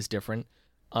environment is different.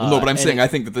 No, but I'm saying I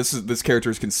think that this character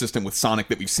is consistent with Sonic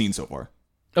that we've seen so far.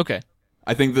 Okay.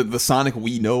 I think that the Sonic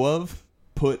we know of,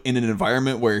 put in an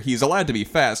environment where he's allowed to be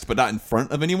fast, but not in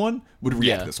front of anyone, would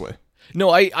react this way. No,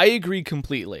 I agree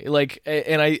completely.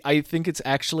 And I think it's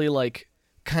actually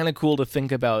kind of cool to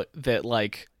think about that.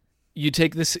 You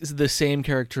take the same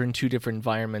character in two different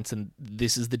environments, and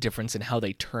this is the difference in how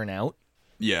they turn out.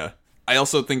 Yeah. I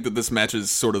also think that this matches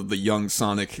sort of the young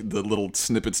Sonic, the little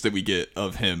snippets that we get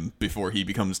of him before he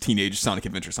becomes teenage Sonic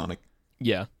Adventure Sonic.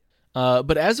 Yeah.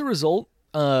 But as a result,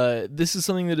 this is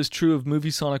something that is true of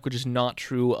movie Sonic, which is not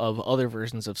true of other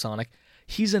versions of Sonic.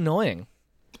 He's annoying.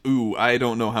 Ooh, I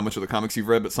don't know how much of the comics you've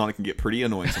read, but Sonic can get pretty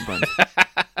annoying sometimes.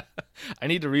 I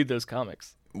need to read those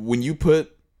comics. When you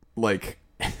put,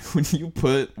 when you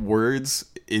put words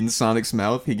in Sonic's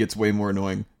mouth, he gets way more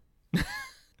annoying.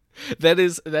 That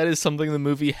is something the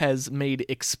movie has made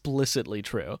explicitly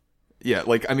true. Yeah,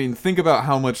 think about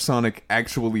how much Sonic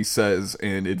actually says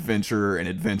in Adventure and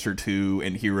Adventure 2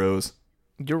 and Heroes.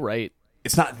 You're right.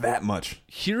 It's not that much.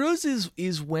 Heroes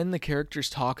is when the characters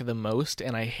talk the most,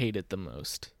 and I hate it the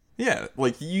most. Yeah,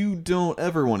 you don't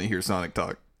ever want to hear Sonic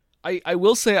talk. I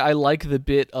will say I like the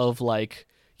bit of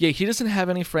he doesn't have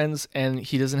any friends and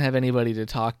he doesn't have anybody to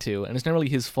talk to, and it's not really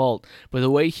his fault, but the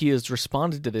way he has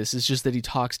responded to this is just that he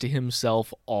talks to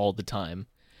himself all the time.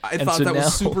 I thought that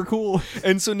was super cool.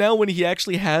 And so now when he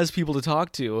actually has people to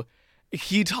talk to,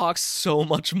 he talks so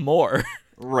much more.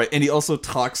 Right, and he also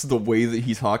talks the way that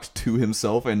he talked to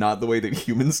himself and not the way that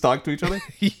humans talk to each other.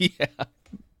 Yeah.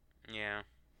 Yeah.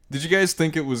 Did you guys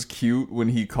think it was cute when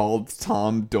he called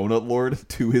Tom Donut Lord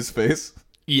to his face?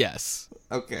 Yes.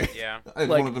 Okay. Yeah. I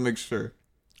wanted to make sure.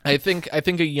 I think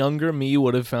a younger me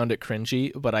would have found it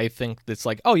cringy, but I think it's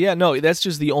oh yeah, no, that's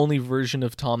just the only version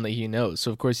of Tom that he knows.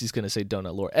 So of course he's going to say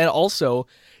Donut Lord. And also,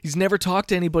 he's never talked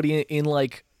to anybody in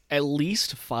at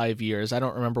least 5 years. I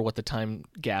don't remember what the time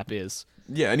gap is.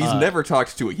 Yeah, and he's never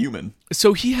talked to a human.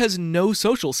 So he has no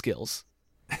social skills,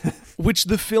 which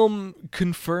the film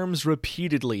confirms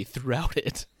repeatedly throughout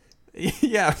it.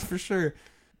 Yeah, for sure.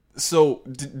 So,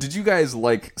 did you guys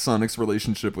like Sonic's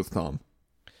relationship with Tom?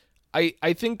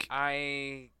 I think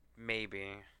maybe.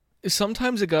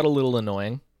 Sometimes it got a little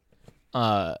annoying.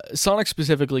 Sonic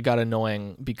specifically got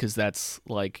annoying because that's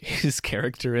his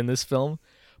character in this film.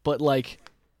 But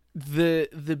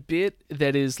the bit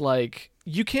that is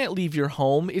you can't leave your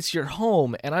home, it's your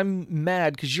home, and I'm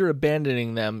mad because you're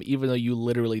abandoning them even though you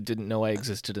literally didn't know I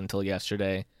existed until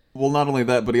yesterday. Well, not only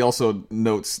that, but he also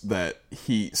notes that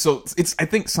I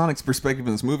think Sonic's perspective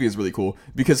in this movie is really cool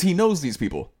because he knows these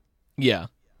people. Yeah.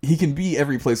 He can be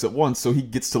every place at once, so he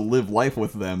gets to live life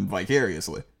with them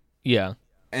vicariously. Yeah.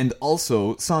 And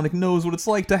also, Sonic knows what it's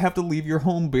like to have to leave your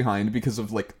home behind because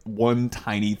of, one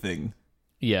tiny thing.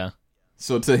 Yeah.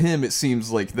 So to him, it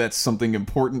seems like that's something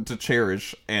important to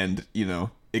cherish, and,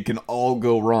 it can all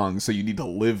go wrong, so you need to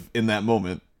live in that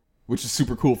moment, which is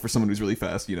super cool for someone who's really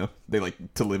fast, They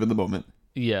like to live in the moment.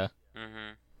 Yeah.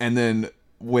 Mm-hmm. And then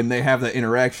when they have that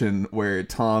interaction where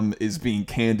Tom is being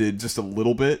candid just a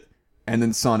little bit, and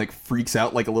then Sonic freaks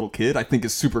out like a little kid, I think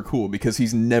is super cool because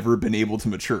he's never been able to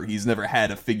mature. He's never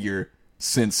had a figure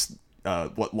since,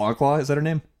 Longclaw? Is that her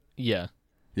name? Yeah.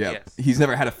 Yeah. Yes. He's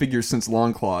never had a figure since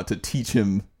Longclaw to teach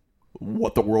him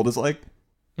what the world is like.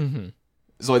 Mm-hmm.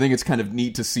 So I think it's kind of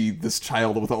neat to see this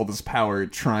child with all this power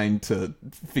trying to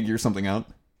figure something out.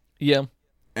 Yeah.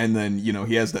 And then,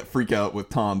 he has that freak out with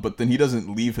Tom, but then he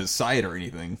doesn't leave his side or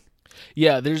anything.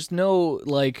 Yeah, there's no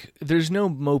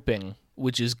moping,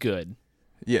 which is good.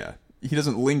 Yeah, he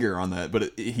doesn't linger on that,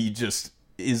 but he just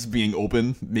is being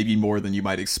open, maybe more than you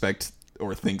might expect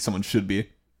or think someone should be.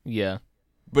 Yeah.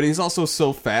 But he's also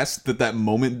so fast that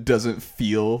moment doesn't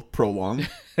feel prolonged.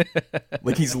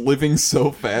 He's living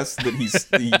so fast that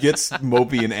he gets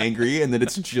mopey and angry, and then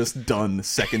it's just done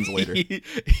seconds later.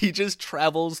 He just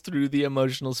travels through the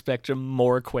emotional spectrum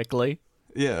more quickly.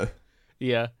 Yeah.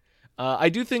 Yeah. I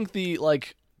do think the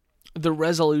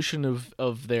resolution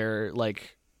of their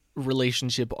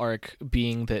relationship arc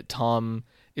being that Tom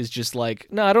is just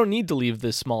no, I don't need to leave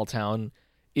this small town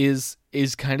is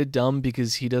kind of dumb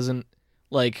because he doesn't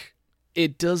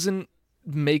it doesn't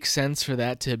make sense for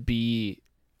that to be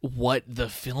what the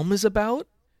film is about.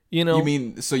 You know, You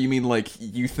mean like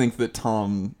you think that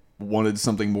Tom wanted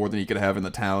something more than he could have in the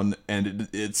town, and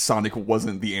Sonic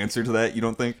wasn't the answer to that? You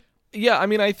don't think? yeah, I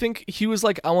mean, I think he was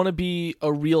like, I want to be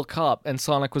a real cop, and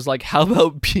Sonic was like, how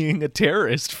about being a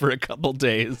terrorist for a couple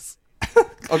days?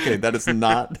 Okay, that is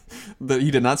not.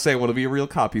 He did not say I want to be a real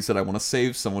cop. He said I want to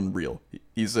save someone real.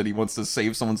 He said he wants to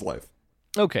save someone's life.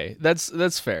 Okay,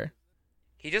 that's fair.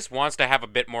 He just wants to have a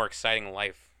bit more exciting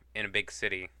life in a big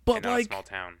city But, and not like, a small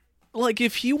town. Like,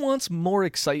 if he wants more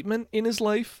excitement in his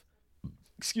life,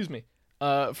 excuse me,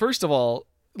 first of all,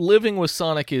 living with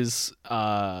Sonic is Going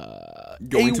a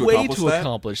to way accomplish to that?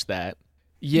 accomplish that.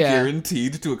 Yeah.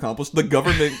 Guaranteed to accomplish. The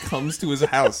government comes to his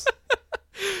house.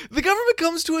 The government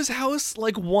comes to his house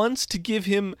like once to give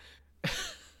him An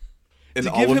to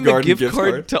give Olive him Garden a gift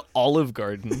card to Olive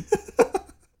Garden.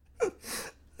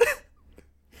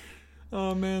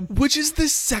 Oh man. Which is the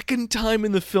second time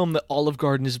in the film that Olive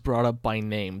Garden is brought up by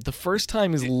name. The first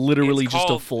time is literally just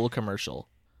a full commercial.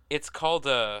 It's called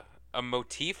a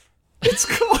motif. It's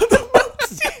called a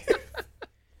motif.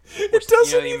 It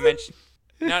doesn't You mentioned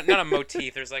not a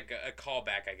motif. There's like a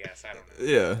callback, I guess. I don't know.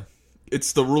 Yeah.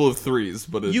 It's the rule of threes,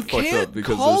 but it's You fucked can't up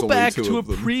because call there's only back two to a of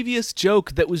them. previous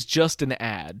joke that was just an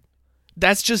ad.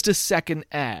 That's just a second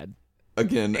ad.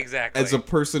 Again, Exactly. as a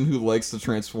person who likes the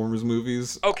Transformers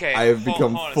movies, Okay, I have hold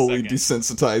become on a fully second.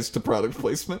 desensitized to product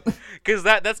placement. Because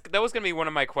that was gonna be one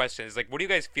of my questions. Like, what do you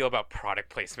guys feel about product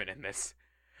placement in this?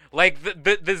 Like the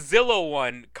Zillow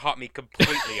one caught me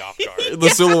completely off guard. The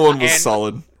Zillow one was And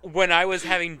solid. When I was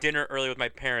having dinner earlier with my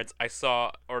parents, I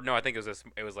saw, or no, I think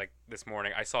it was like this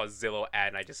morning. I saw a Zillow ad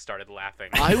and I just started laughing.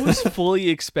 I was fully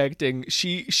expecting.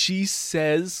 She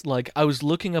says, like, I was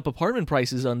looking up apartment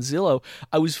prices on Zillow.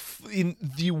 I was in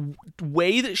the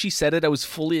way that she said it. I was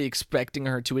fully expecting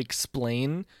her to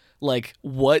explain like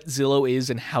what Zillow is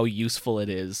and how useful it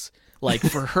is. Like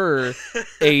for her,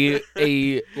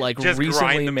 a like just recently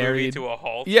grind the movie married to a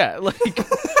halt. Yeah, like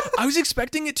I was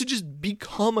expecting it to just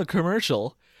become a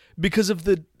commercial because of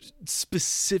the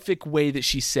specific way that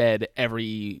she said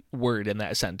every word in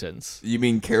that sentence. You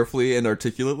mean carefully and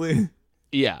articulately?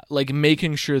 Yeah, like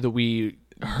making sure that we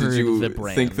heard Did you the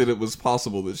brand. think that it was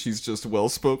possible that she's just well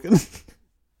spoken?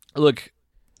 Look,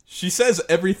 She says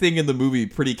everything in the movie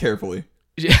pretty carefully.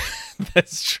 yeah,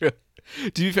 that's true.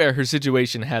 To be fair, her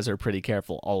situation has her pretty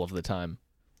careful all of the time.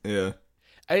 Yeah.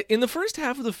 In the first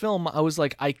half of the film, I was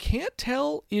like, I can't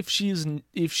tell if she's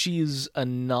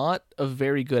not a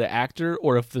very good actor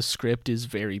or if the script is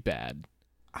very bad.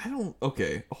 I don't.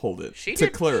 Okay, hold it. She to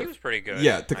did. clar- She was pretty good.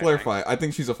 Yeah, to I clarify, I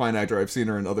think she's a fine actor. I've seen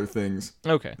her in other things.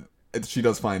 Okay. She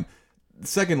does fine.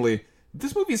 Secondly,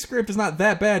 this movie's script is not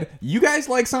that bad. You guys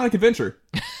like Sonic Adventure.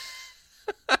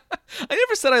 I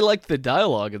never said I liked the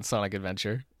dialogue in Sonic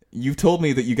Adventure. You've told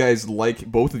me that you guys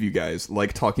both of you guys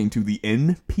like talking to the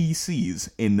NPCs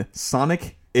in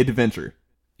Sonic Adventure.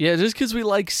 Yeah, just because we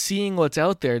like seeing what's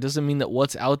out there doesn't mean that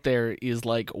what's out there is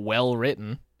like well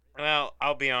written. Well,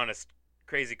 I'll be honest.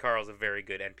 Crazy Carl's a very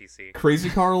good NPC. Crazy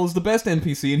Carl is the best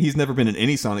NPC, and he's never been in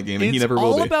any Sonic game, and he never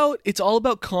will be. It's all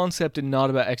about concept and not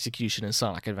about execution in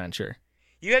Sonic Adventure.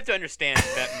 You have to understand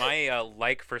that my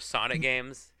like for Sonic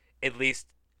games, at least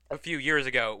a few years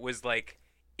ago, was like,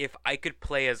 if I could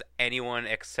play as anyone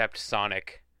except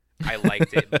Sonic, I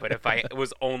liked it. But if I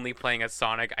was only playing as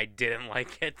Sonic, I didn't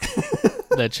like it.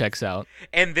 That checks out.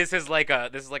 And this is like a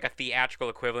theatrical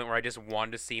equivalent where I just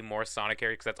wanted to see more Sonic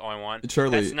characters because that's all I want.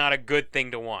 Charlie, that's not a good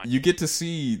thing to want. You get to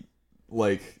see,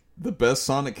 like, the best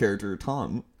Sonic character,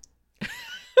 Tom.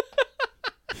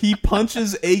 He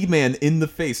punches Eggman in the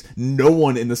face. No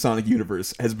one in the Sonic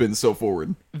universe has been so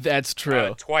forward. That's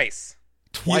true. Twice.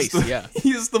 Twice, yeah.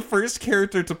 He is the first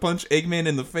character to punch Eggman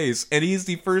in the face, and he's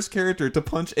the first character to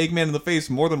punch Eggman in the face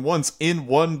more than once in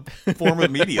one form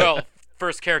of media. Well,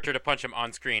 first character to punch him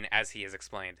on screen, as he has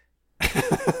explained.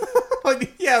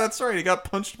 Yeah, that's right. He got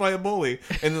punched by a bully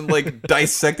and then, like,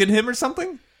 dissected him or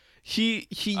something? He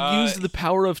used the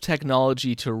power of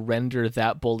technology to render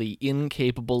that bully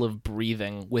incapable of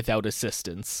breathing without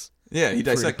assistance. Yeah, he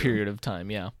for a dissected him. period of time,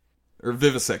 yeah. Or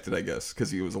vivisected, I guess, because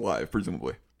he was alive,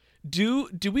 presumably. Do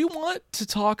we want to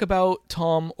talk about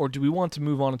Tom, or do we want to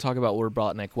move on and talk about Lord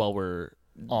Robotnik while we're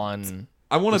on?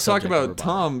 I want the to talk subject of about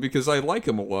Tom because I like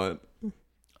him a lot.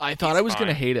 I thought He's I was going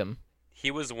to fine. hate him.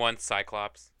 He was once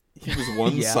Cyclops. He was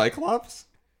one Yeah. Cyclops?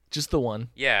 Just the one.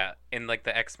 Yeah, in like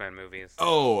the X-Men movies.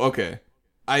 Oh, okay.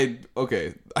 I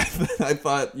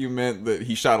thought you meant that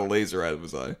he shot a laser out of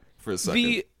his eye for a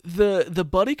second. The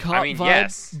buddy cop vibe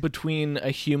yes. between a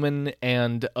human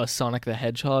and a Sonic the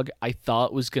Hedgehog I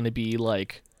thought was going to be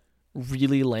like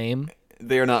really lame.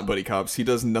 They are not buddy cops. He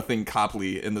does nothing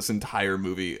coply in this entire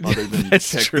movie other than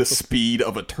check true. the speed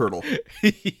of a turtle.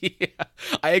 Yeah.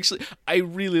 I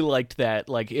really liked that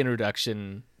like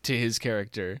introduction to his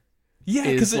character. Yeah,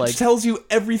 because it like, tells you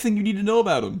everything you need to know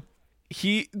about him.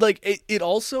 He like it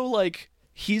also like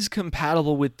he's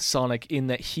compatible with Sonic in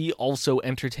that he also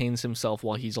entertains himself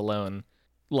while he's alone,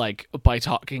 like by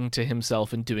talking to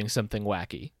himself and doing something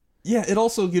wacky. Yeah, it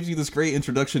also gives you this great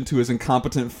introduction to his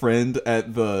incompetent friend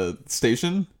at the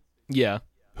station. Yeah.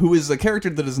 Who is a character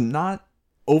that is not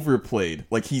overplayed.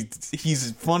 Like,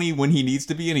 he's funny when he needs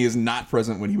to be, and he is not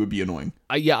present when he would be annoying.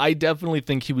 I definitely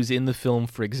think he was in the film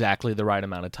for exactly the right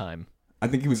amount of time. I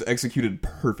think he was executed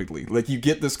perfectly. Like, you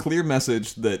get this clear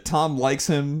message that Tom likes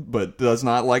him, but does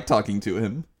not like talking to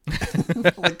him.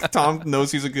 Like, Tom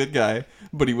knows he's a good guy,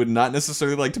 but he would not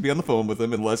necessarily like to be on the phone with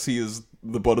him unless he is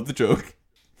the butt of the joke.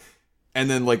 And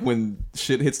then, like, when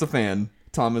shit hits the fan,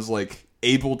 Tom is, like,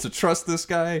 able to trust this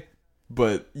guy,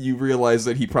 but you realize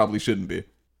that he probably shouldn't be.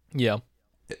 Yeah.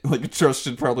 Like, trust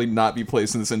should probably not be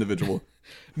placed in this individual.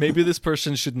 Maybe this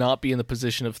person should not be in the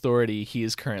position of authority he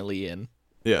is currently in.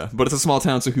 Yeah, but it's a small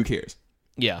town, so who cares?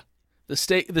 Yeah. The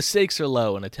stakes are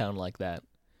low in a town like that.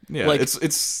 Yeah, like,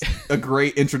 it's a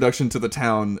great introduction to the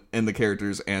town and the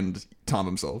characters and Tom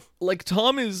himself. Like,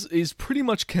 Tom is pretty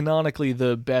much canonically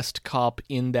the best cop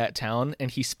in that town, and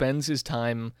he spends his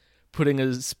time putting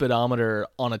a speedometer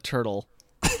on a turtle.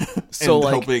 So, and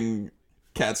like, helping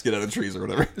cats get out of trees or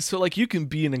whatever. So, like, you can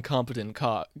be an incompetent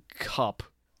cop.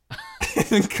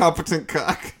 Incompetent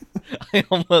cock. I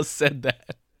almost said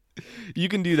that. You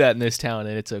can do that in this town,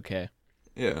 and it's okay.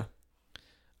 Yeah.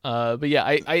 But yeah,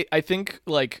 I think,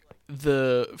 like,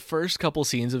 the first couple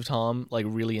scenes of Tom, like,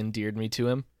 really endeared me to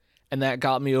him, and that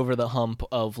got me over the hump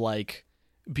of, like,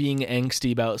 being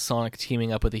angsty about Sonic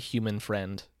teaming up with a human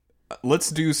friend. Let's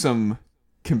do some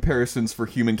comparisons for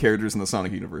human characters in the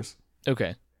Sonic universe.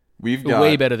 Okay. We've got...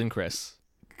 Way better than Chris.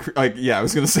 Yeah, I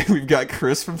was going to say we've got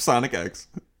Chris from Sonic X.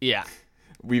 Yeah.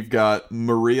 We've got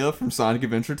Maria from Sonic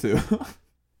Adventure 2.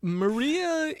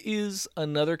 Maria is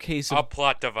another case of... A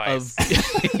plot device.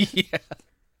 Yeah.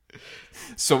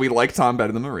 So we like Tom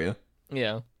better than Maria.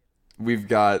 Yeah. We've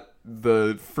got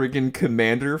the friggin'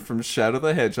 commander from Shadow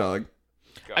the Hedgehog.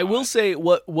 God. I will say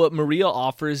what Maria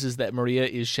offers is that Maria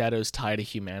is Shadow's tie to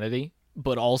humanity,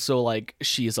 but also, like,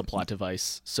 she is a plot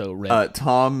device, so...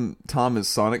 Tom is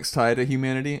Sonic's tie to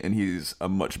humanity, and he's a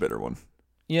much better one.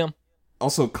 Yeah.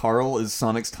 Also, Carl is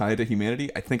Sonic's tie to humanity.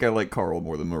 I think I like Carl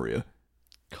more than Maria.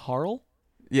 Carl?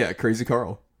 Yeah, Crazy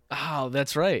Carl. Oh,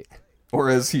 that's right. Or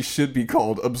as he should be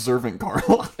called, Observant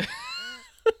Carl.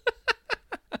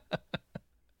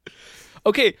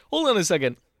 Okay, hold on a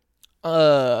second.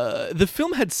 The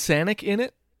film had Sonic in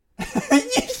it? Yeah,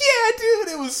 dude,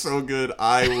 it was so good.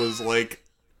 I was like,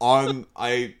 oh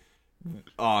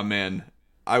man,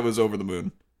 I was over the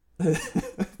moon.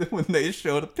 When they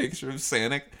showed a picture of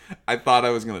Sonic, I thought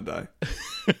I was gonna die.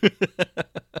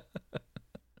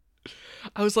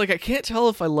 I was like, I can't tell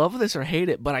if I love this or hate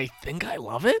it, but I think I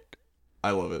love it.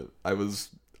 I love it. I was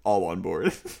all on board.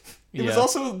 It was Yeah.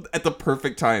 also at the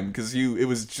perfect time because it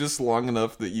was just long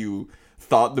enough that you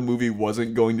thought the movie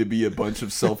wasn't going to be a bunch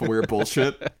of self-aware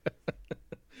bullshit,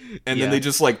 and Yeah. then they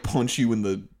just like punch you in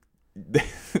the.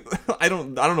 I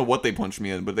don't know what they punched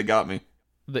me in, but they got me.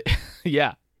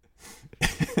 Yeah.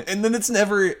 And then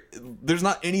there's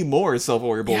not any more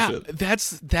self-aware bullshit. Yeah,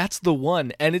 that's the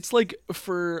one, and it's like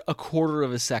for a quarter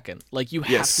of a second. Like you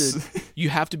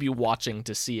have to be watching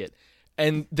to see it,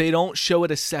 and they don't show it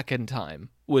a second time,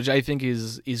 which I think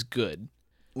is good.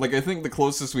 Like, I think the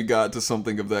closest we got to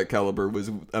something of that caliber was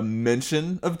a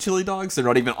mention of chili dogs. They're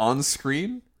not even on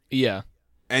screen. Yeah.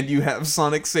 And you have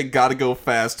Sonic say "gotta go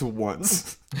fast"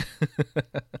 once.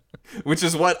 Which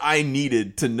is what I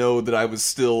needed to know that I was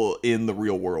still in the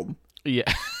real world.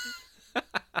 Yeah.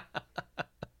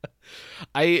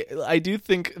 I do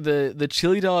think the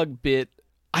chili dog bit,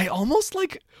 I almost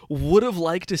like would have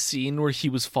liked a scene where he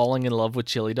was falling in love with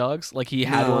chili dogs. Like he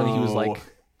had one, he was like,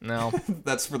 no.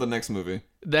 That's for the next movie.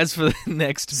 That's for the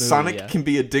next movie. Sonic yeah. can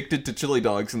be addicted to chili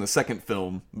dogs in the second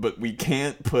film, but we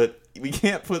can't put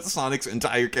Sonic's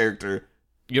entire character.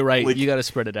 You're right. Like, you got to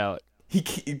spread it out.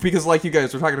 Because like you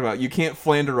guys were talking about, you can't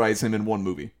Flanderize him in one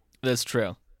movie. That's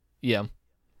true. Yeah.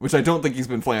 Which I don't think he's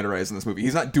been Flanderized in this movie.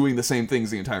 He's not doing the same things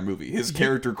the entire movie. His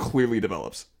character clearly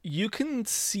develops. You can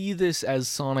see this as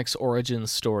Sonic's origin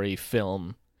story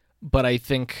film, but I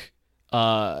think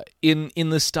in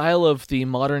the style of the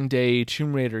modern day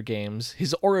Tomb Raider games,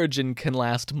 his origin can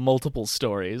last multiple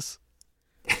stories.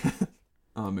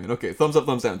 Oh man, okay. Thumbs up,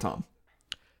 thumbs down, Tom.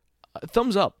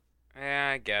 Thumbs up.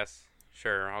 Yeah, I guess.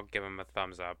 Sure, I'll give him a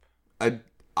thumbs up.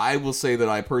 I will say that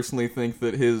I personally think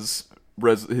that his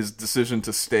decision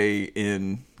to stay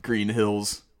in Green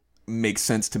Hills makes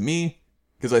sense to me,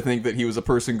 because I think that he was a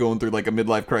person going through like a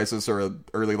midlife crisis or a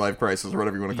early life crisis or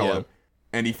whatever you want to call it,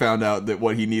 and he found out that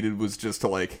what he needed was just to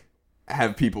like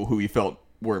have people who he felt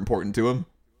were important to him.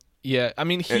 Yeah, I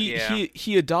mean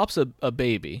he adopts a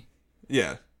baby.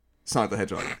 Yeah, Sonic the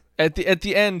Hedgehog. At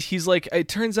the end, he's like, it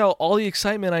turns out all the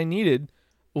excitement I needed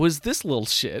was this little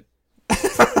shit.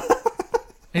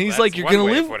 And he's like, you're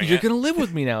gonna live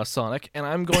with me now, Sonic, and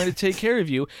I'm going to take care of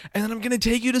you, and then I'm gonna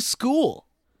take you to school.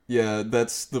 Yeah,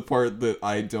 that's the part that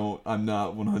I'm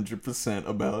not 100%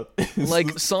 about.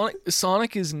 Like,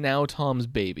 Sonic is now Tom's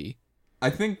baby. I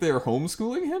think they're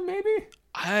homeschooling him, maybe?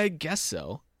 I guess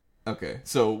so. Okay,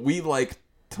 so we like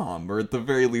Tom, or at the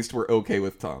very least, we're okay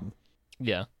with Tom.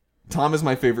 Yeah. Tom is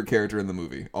my favorite character in the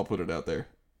movie. I'll put it out there.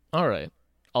 All right.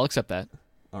 I'll accept that.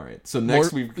 All right, so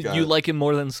next we've got... You like him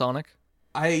more than Sonic?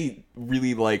 I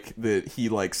really like that he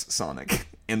likes Sonic,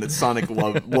 and that Sonic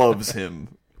loves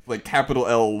him. Like, capital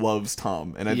L loves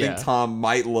Tom, and I think Tom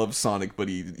might love Sonic, but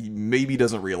he maybe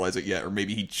doesn't realize it yet, or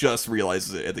maybe he just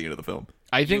realizes it at the end of the film.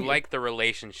 I think you like the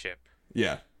relationship.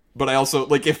 Yeah, but I also,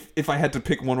 like, if I had to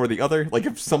pick one or the other, like,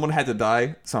 if someone had to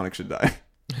die, Sonic should die.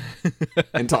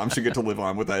 And Tom should get to live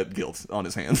on with that guilt on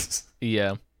his hands.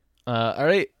 Yeah. All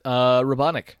right,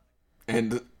 Robotnik.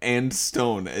 And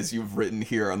Stone, as you've written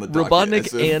here on the docket.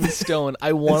 Robotnik and Stone.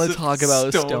 I want to talk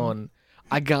about Stone.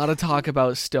 I gotta talk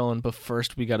about Stone, but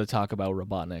first we gotta talk about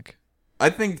Robotnik. I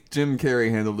think Jim Carrey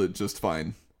handled it just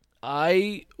fine.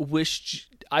 I wish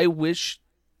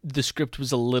the script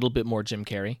was a little bit more Jim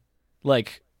Carrey.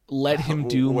 Like, let him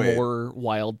do more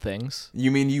wild things.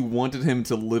 You mean you wanted him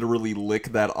to literally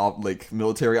lick that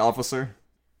military officer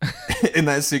in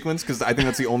that sequence? Because I think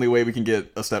that's the only way we can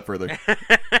get a step further.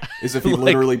 Is if he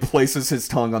literally places his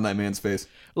tongue on that man's face.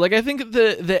 Like, I think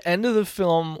the end of the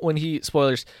film, when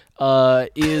spoilers,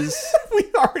 is... We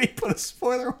already put a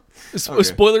spoiler. Okay.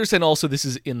 Spoilers, and also this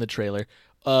is in the trailer.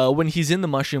 When he's in the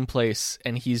mushroom place,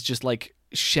 and he's just, like,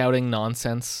 shouting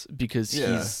nonsense because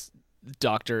he's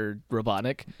Dr.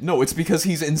 Robotnik. No, it's because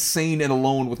he's insane and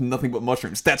alone with nothing but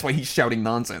mushrooms. That's why he's shouting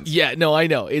nonsense. Yeah, no, I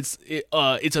know. It's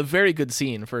a very good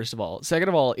scene, first of all. Second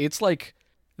of all, it's like,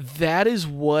 that is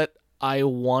what I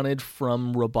wanted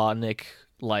from Robotnik,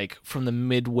 like, from the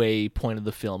midway point of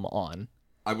the film on.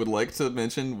 I would like to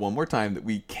mention one more time that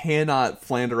we cannot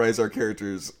Flanderize our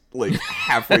characters, like,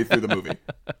 halfway through the movie.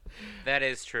 That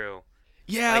is true.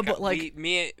 Yeah, but, like...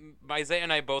 Isaiah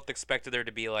and I both expected there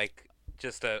to be, like,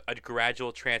 just a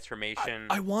gradual transformation.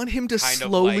 I want him to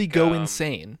slowly go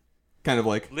insane. Kind of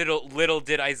like... Little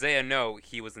did Isaiah know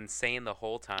he was insane the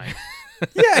whole time.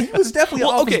 Yeah, he was definitely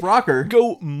off his rocker.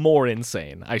 Go more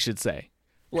insane, I should say.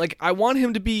 Like, I want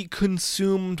him to be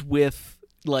consumed with,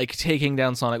 like, taking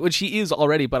down Sonic, which he is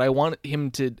already, but I want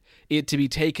him to be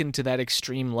taken to that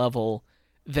extreme level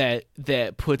that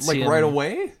puts him... Like, right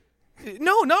away?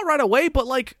 No, not right away, but,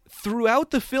 like,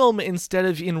 throughout the film instead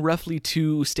of in roughly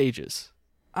 2 stages.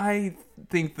 I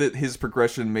think that his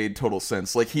progression made total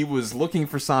sense. Like, he was looking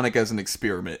for Sonic as an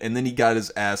experiment, and then he got his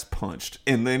ass punched.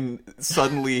 And then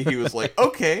suddenly he was like,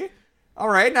 okay, all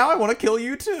right, now I want to kill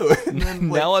you too. And then,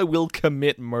 like, now I will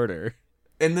commit murder.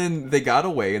 And then they got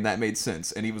away, and that made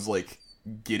sense. And he was, like,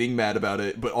 getting mad about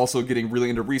it, but also getting really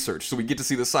into research. So we get to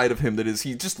see the side of him that is,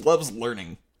 he just loves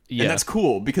learning. Yeah. And that's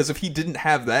cool, because if he didn't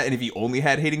have that, and if he only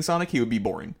had hating Sonic, he would be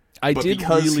boring.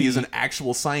 Because he is an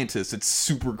actual scientist, it's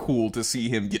super cool to see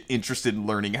him get interested in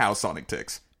learning how Sonic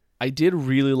ticks. I did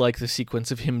really like the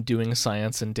sequence of him doing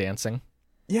science and dancing.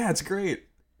 Yeah, it's great.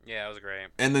 Yeah, it was great.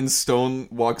 And then Stone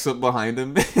walks up behind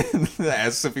him and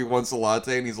asks if he wants a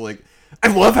latte, and he's like, I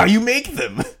love how you make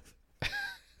them!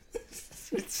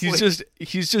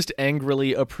 He's just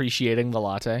angrily appreciating the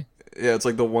latte. Yeah, it's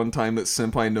like the one time that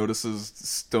Senpai notices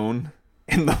Stone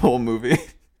in the whole movie.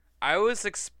 I was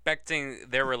expecting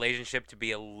their relationship to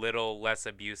be a little less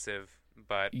abusive,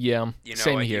 but yeah, you know,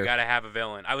 same like, here. You gotta have a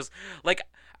villain. I was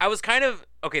kind of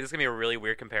okay. This is gonna be a really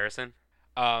weird comparison.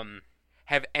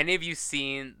 Have any of you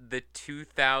seen the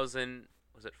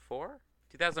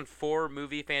 2004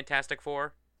 movie Fantastic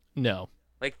Four? No.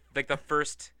 Like the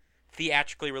first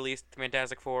theatrically released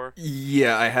Fantastic Four?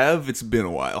 Yeah, I have. It's been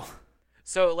a while.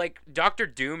 So, like, Dr.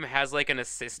 Doom has, like, an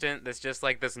assistant that's just,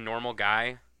 like, this normal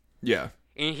guy. Yeah.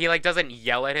 And he, like, doesn't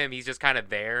yell at him. He's just kind of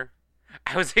there.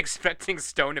 I was expecting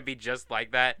Stone to be just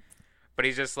like that. But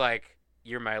he's just like,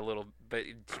 you're my little... But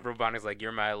Robotnik's like,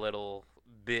 you're my little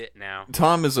bit now.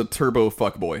 Tom is a turbo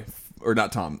fuckboy. Or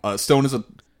not Tom. Stone is a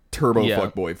turbo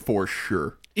fuckboy for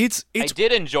sure. I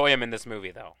did enjoy him in this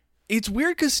movie, though. It's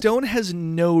weird because Stone has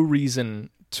no reason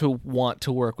to want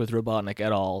to work with Robotnik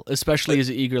at all, especially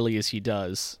as eagerly as he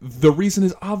does. The reason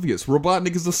is obvious.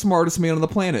 Robotnik is the smartest man on the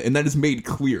planet, and that is made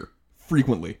clear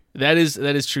frequently. That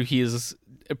is true. He is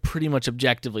pretty much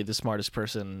objectively the smartest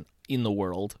person in the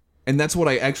world. And that's what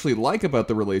I actually like about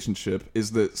the relationship,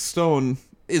 is that Stone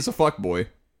is a fuckboy,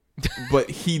 but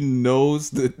he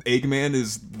knows that Eggman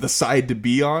is the side to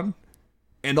be on.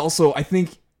 And also, I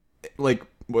think,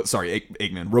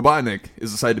 Eggman. Robotnik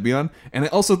is the side to be on. And I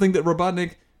also think that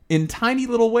Robotnik, in tiny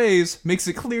little ways, makes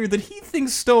it clear that he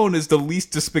thinks Stone is the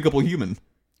least despicable human.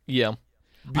 Yeah.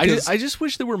 Because I just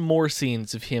wish there were more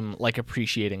scenes of him, like,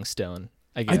 appreciating Stone,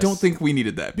 I guess. I don't think we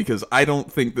needed that, because I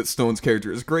don't think that Stone's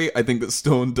character is great. I think that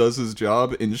Stone does his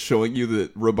job in showing you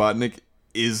that Robotnik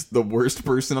is the worst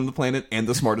person on the planet and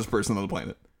the smartest person on the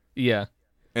planet. Yeah.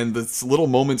 And the little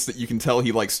moments that you can tell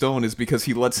he likes Stone is because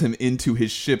he lets him into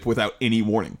his ship without any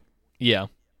warning. Yeah.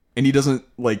 And he doesn't,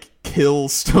 kill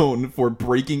Stone for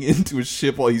breaking into his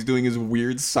ship while he's doing his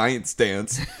weird science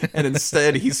dance. And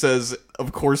instead, he says,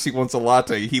 of course he wants a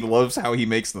latte. He loves how he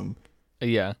makes them.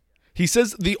 Yeah. He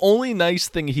says the only nice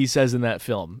thing he says in that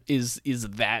film is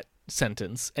that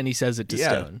sentence, and he says it to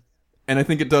Stone. And I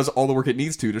think it does all the work it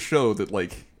needs to show that,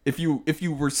 if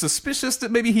you were suspicious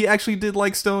that maybe he actually did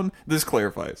like Stone, this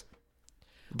clarifies.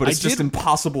 But it's just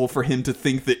impossible for him to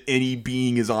think that any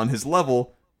being is on his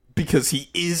level, because he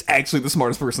is actually the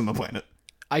smartest person on the planet.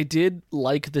 I did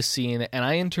like the scene, and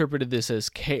I interpreted this as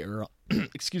care.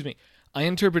 Excuse me. I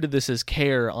interpreted this as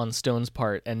care on Stone's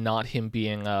part, and not him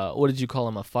being, what did you call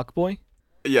him, a fuckboy?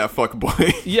 Yeah,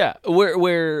 fuckboy. Yeah,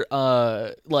 where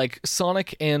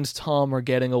Sonic and Tom are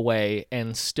getting away,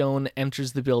 and Stone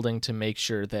enters the building to make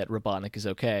sure that Robotnik is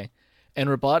okay. And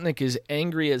Robotnik is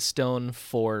angry at Stone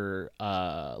for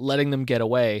letting them get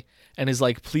away, and is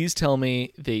like, please tell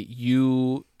me that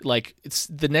you, it's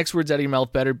the next words out of your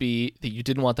mouth better be that you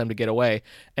didn't want them to get away.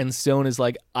 And Stone is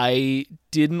like, I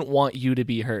didn't want you to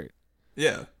be hurt.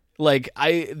 Yeah.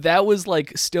 That was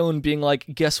like Stone being like,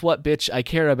 guess what, bitch, I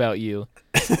care about you.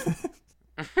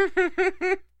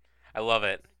 I love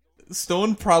it.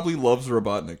 Stone probably loves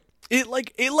Robotnik.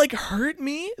 It hurt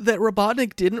me that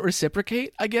Robotnik didn't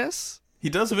reciprocate, I guess. He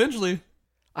does eventually.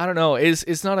 I don't know.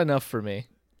 It's not enough for me.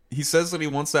 He says that he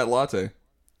wants that latte.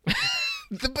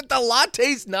 But the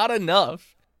latte's not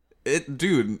enough.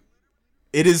 Dude,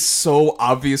 it is so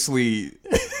obviously...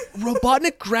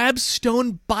 Robotnik grabs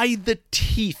Stone by the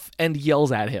teeth and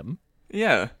yells at him.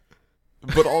 Yeah.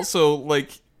 But also,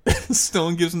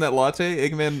 Stone gives him that latte,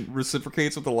 Eggman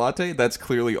reciprocates with the latte. That's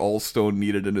clearly all Stone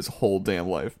needed in his whole damn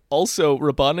life. Also,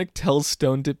 Robotnik tells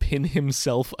Stone to pin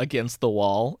himself against the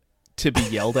wall to be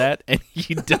yelled at, and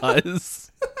he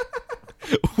does.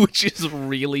 Which is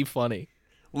really funny.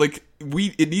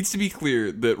 It needs to be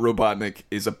clear that Robotnik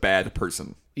is a bad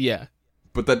person. Yeah.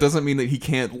 But that doesn't mean that he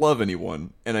can't love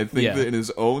anyone. And I think that in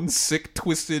his own sick,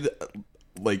 twisted,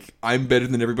 I'm better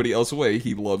than everybody else way,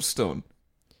 he loves Stone.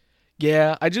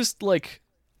 Yeah, I just,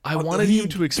 I wanted him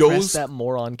to express that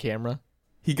more on camera.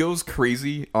 He goes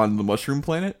crazy on the Mushroom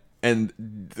Planet, and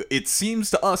it seems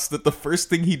to us that the first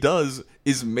thing he does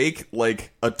is make,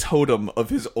 a totem of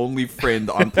his only friend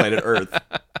on planet Earth.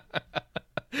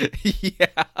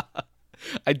 Yeah.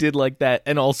 I did like that,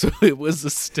 and also it was a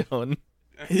stone.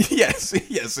 Yes,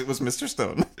 it was Mr.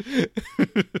 Stone.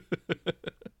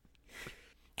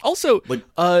 Also,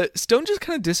 Stone just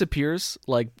kind of disappears,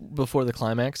 before the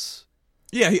climax.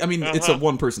 Yeah, it's a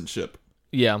one-person ship.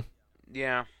 Yeah.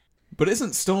 Yeah. But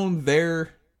isn't Stone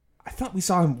there? I thought we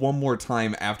saw him one more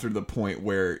time after the point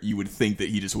where you would think that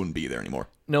he just wouldn't be there anymore.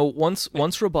 No, once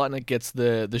Robotnik gets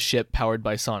the ship powered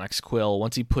by Sonic's quill,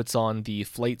 once he puts on the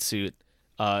flight suit,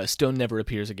 Stone never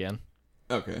appears again.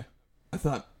 Okay. I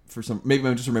thought maybe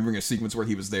I'm just remembering a sequence where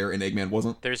he was there and Eggman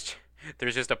wasn't. There's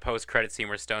just a post-credit scene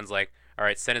where Stone's like, all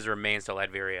right, send his remains to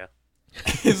Latveria.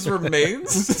 His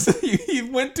remains? He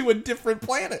went to a different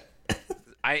planet.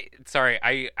 I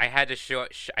had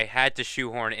to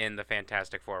shoehorn in the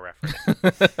Fantastic Four reference.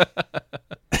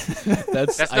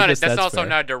 That's also fair.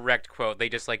 not a direct quote. They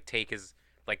just take his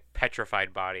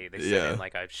petrified body. They set in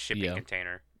a shipping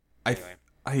container.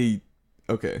 Anyway.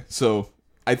 Okay, so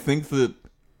I think that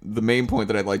the main point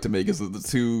that I'd like to make is that the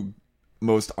two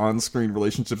most on-screen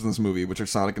relationships in this movie, which are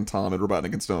Sonic and Tom and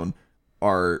Robotnik and Stone,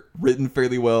 are written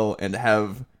fairly well and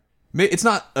have... It's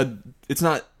not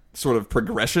sort of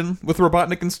progression with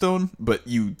Robotnik and Stone, but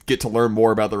you get to learn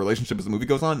more about the relationship as the movie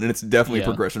goes on, and it's definitely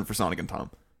progression for Sonic and Tom.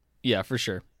 Yeah, for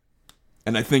sure.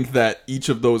 And I think that each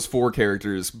of those four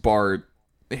characters,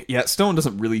 Stone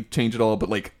doesn't really change at all,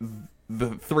 but the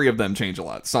three of them change a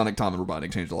lot. Sonic, Tom, and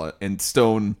Robotnik change a lot, and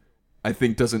Stone, I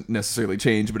think, doesn't necessarily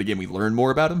change, but again, we learn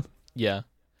more about him. Yeah.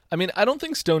 I mean, I don't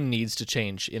think Stone needs to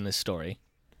change in this story.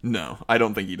 No, I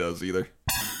don't think he does either.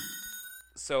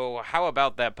 So how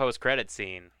about that post-credit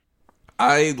scene?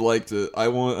 I liked it. I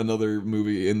want another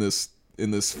movie in this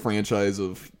franchise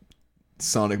of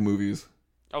Sonic movies.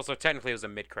 Also, technically, it was a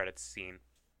mid-credits scene.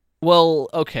 Well,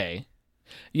 okay.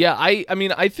 Yeah, I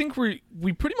mean, I think we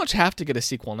pretty much have to get a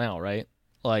sequel now, right?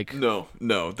 Like, No.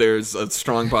 There's a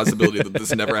strong possibility that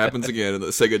this never happens again, and that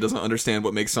Sega doesn't understand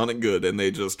what makes Sonic good, and they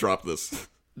just drop this.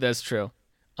 that's true.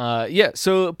 Yeah,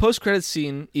 so post-credits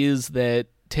scene is that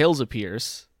Tails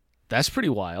appears. That's pretty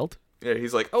wild. Yeah,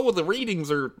 he's like, oh, the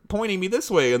readings are pointing me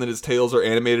this way, and then his tails are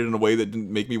animated in a way that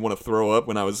didn't make me want to throw up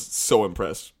when I was so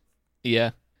impressed.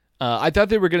 Yeah. I thought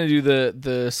they were going to do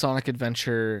the Sonic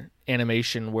Adventure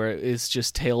animation where it's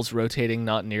just Tails rotating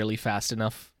not nearly fast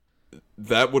enough.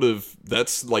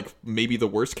 That's like maybe the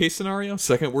worst case scenario.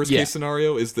 Second worst case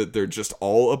scenario is that they're just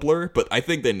all a blur, but I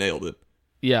think they nailed it.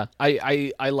 Yeah,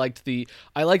 I liked the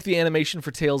animation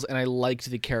for Tails, and I liked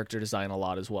the character design a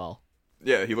lot as well.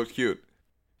 Yeah, he looked cute.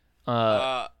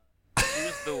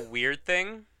 Here's the weird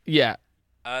thing. Yeah.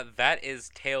 That is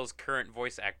Tails' current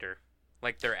voice actor.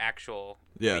 Like, their actual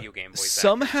video game voice actor.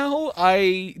 Somehow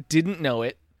I didn't know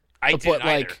it. I didn't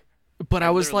either. But I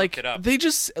was literally like, looked it up.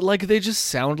 they just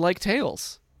sound like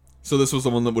Tails. So this was the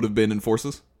one that would have been in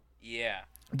Forces? Yeah.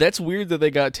 That's weird that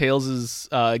they got Tails'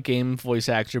 game voice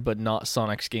actor, but not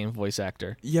Sonic's game voice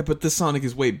actor. Yeah, but this Sonic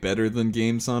is way better than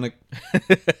game Sonic.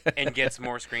 And gets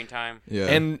more screen time. Yeah.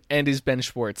 And is Ben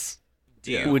Schwartz,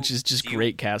 which is just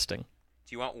great casting.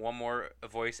 Do you want one more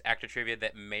voice actor trivia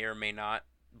that may or may not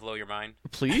blow your mind?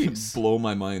 Please. Blow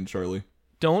my mind, Charlie.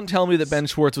 Don't tell me that Ben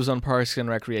Schwartz was on Parks and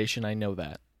Recreation. I know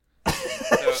that.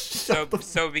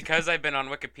 So because I've been on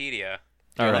Wikipedia,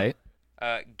 All right.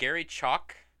 Gary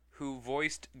Chalk, who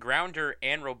voiced Grounder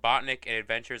and Robotnik in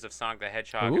Adventures of Sonic the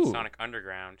Hedgehog Ooh. and Sonic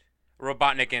Underground.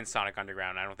 Robotnik in Sonic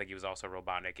Underground. I don't think he was also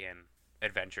Robotnik in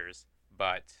Adventures,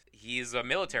 but he's a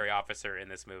military officer in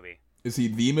this movie. Is he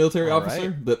the military All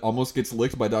officer right. that almost gets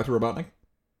licked by Dr. Robotnik?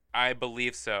 I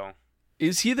believe so.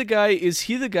 Is he the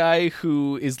guy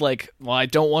who is like, well, I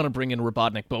don't want to bring in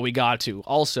Robotnik, but we got to.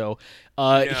 Also,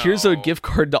 here's a No. gift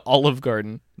card to Olive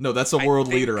Garden. No, that's a world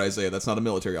leader, Isaiah. That's not a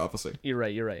military officer. You're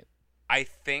right. I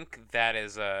think that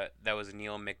was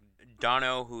Neil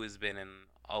McDonough, who has been in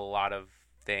a lot of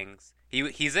things.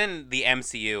 He's in the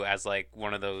MCU as like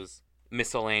one of those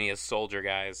miscellaneous soldier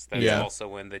guys that's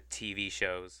also in the TV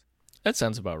shows. That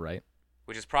sounds about right.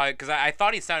 Which is probably because I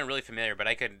thought he sounded really familiar, but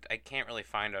I can't really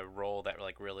find a role that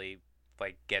like really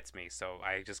like gets me. So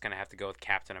I just gonna have to go with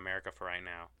Captain America for right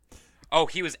now. Oh,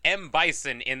 he was M.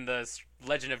 Bison in the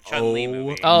Legend of Chun-Li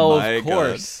movie. Oh, My of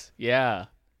course. God. Yeah.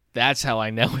 That's how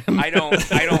I know him. I don't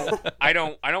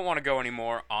want to go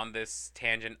anymore on this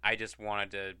tangent. I just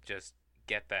wanted to just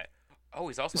get that. Oh,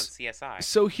 he's also in CSI.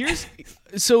 So here's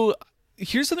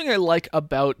something I like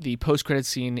about the post-credit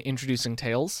scene introducing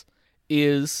Tails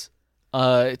is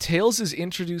Tails is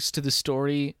introduced to the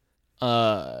story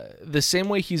the same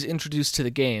way he's introduced to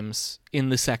the games in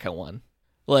the second one.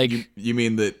 Like You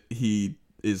mean that he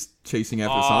is chasing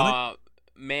after Sonic?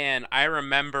 Man, I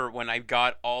remember when I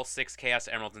got all 6 Chaos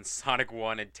Emeralds in Sonic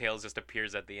 1 and Tails just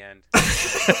appears at the end.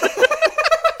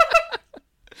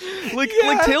 like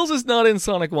Tails is not in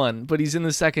Sonic 1, but he's in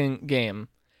the second game.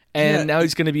 And now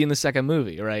he's going to be in the second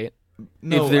movie, right?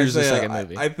 No, if there's Isaiah, a second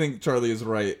movie. I think Charlie is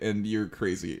right, and you're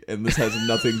crazy. And this has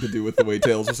nothing to do with the way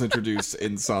Tails was introduced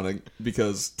in Sonic,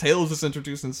 because Tails was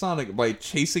introduced in Sonic by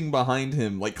chasing behind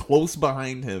him, like close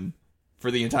behind him, for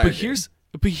the entire game.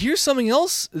 But here's something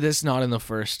else that's not in the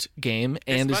first game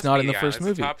and is not in the first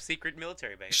movie. Top secret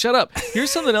military base. Shut up.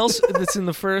 Here's something else that's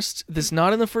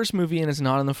not in the first movie and is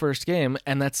not in the first game,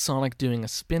 and that's Sonic doing a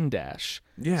spin dash.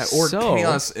 Yeah, or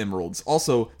Chaos Emeralds.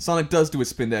 Also, Sonic does do a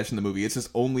spin dash in the movie. It's just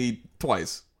only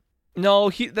twice. No,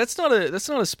 that's not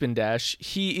a spin dash.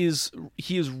 He is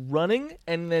running,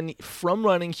 and then from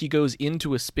running he goes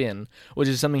into a spin, which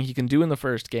is something he can do in the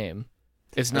first game.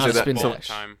 It's not a spin dash.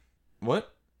 Time.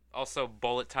 What? Also,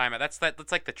 bullet time. That's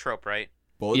like the trope, right?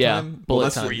 Bullet time?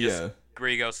 Bullet time. Where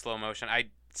you go slow motion. I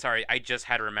just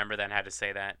had to remember that and had to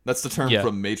say that. That's the term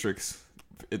from Matrix.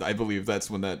 I believe that's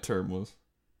when that term was.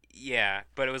 Yeah,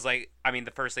 but it was like, I mean,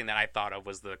 the first thing that I thought of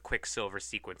was the Quicksilver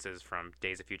sequences from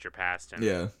Days of Future Past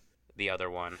and the other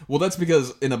one. Well, that's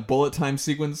because in a bullet time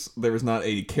sequence, there is not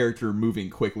a character moving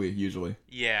quickly, usually.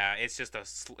 Yeah, it's just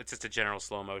a general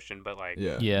slow motion, but like...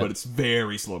 Yeah, but it's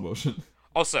very slow motion.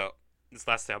 Also... This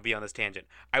last thing, I'll be on this tangent.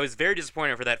 I was very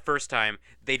disappointed for that first time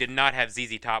they did not have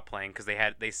ZZ Top playing because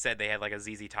they said they had like a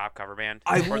ZZ Top cover band.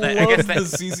 I love the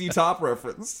ZZ Top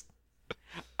reference.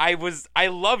 I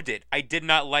loved it. I did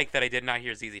not like that I did not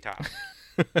hear ZZ Top.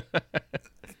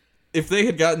 If they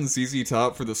had gotten ZZ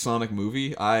Top for the Sonic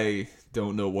movie, I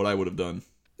don't know what I would have done.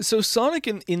 So Sonic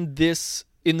in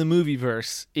the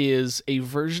movieverse is a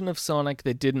version of Sonic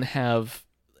that didn't have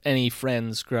any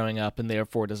friends growing up and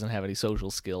therefore doesn't have any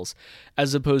social skills,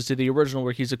 as opposed to the original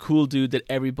where he's a cool dude that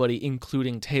everybody,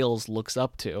 including Tails, looks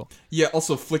up to. Yeah,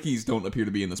 also Flickies don't appear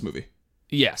to be in this movie.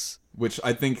 Yes. Which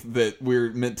I think that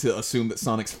we're meant to assume that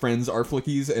Sonic's friends are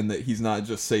Flickies and that he's not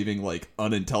just saving, like,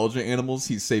 unintelligent animals,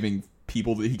 he's saving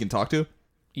people that he can talk to.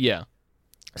 Yeah.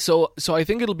 So I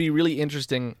think it'll be really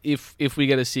interesting if we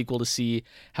get a sequel to see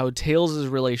how Tails'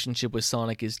 relationship with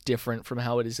Sonic is different from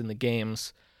how it is in the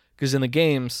games. Because in the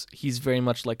games, he's very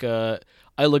much like I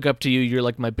look up to you, you're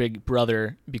like my big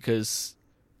brother because,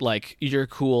 like, you're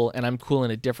cool and I'm cool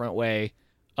in a different way.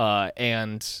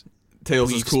 And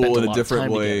Tails is cool in a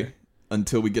different way together.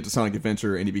 Until we get to Sonic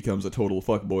Adventure and he becomes a total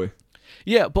fuckboy.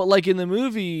 Yeah, but like in the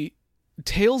movie,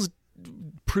 Tails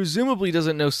presumably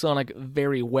doesn't know Sonic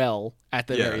very well at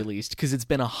the very least, because it's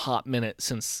been a hot minute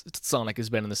since Sonic has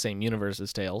been in the same universe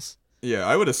as Tails. Yeah,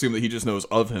 I would assume that he just knows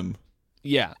of him.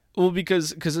 Yeah, well,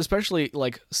 because especially,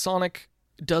 like, Sonic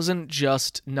doesn't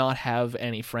just not have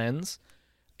any friends.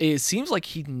 It seems like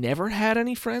he never had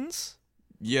any friends.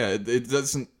 Yeah, it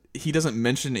doesn't. He doesn't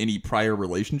mention any prior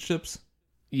relationships.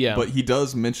 Yeah. But he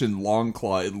does mention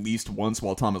Longclaw at least once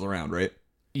while Tom is around, right?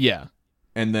 Yeah.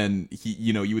 And then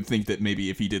you would think that maybe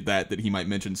if he did that he might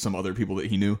mention some other people that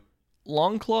he knew.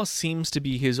 Longclaw seems to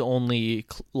be his only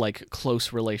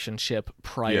close relationship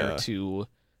prior to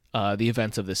the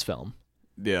events of this film.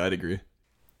 Yeah, I'd agree.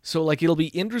 So it'll be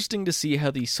interesting to see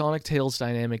how the Sonic Tails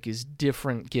dynamic is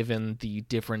different given the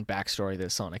different backstory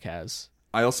that Sonic has.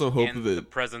 I also hope and that the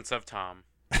presence of Tom.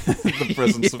 the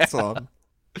presence of Tom.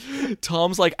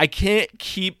 Tom's like, I can't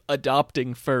keep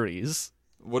adopting furries.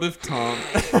 What if Tom?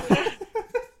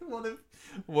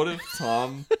 What if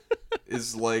Tom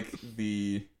is like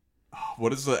the?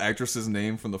 What is the actress's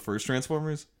name from the first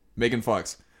Transformers? Megan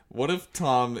Fox. What if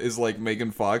Tom is like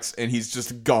Megan Fox and he's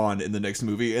just gone in the next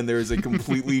movie and there is a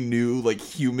completely new, like,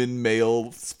 human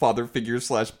male father figure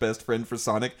 / best friend for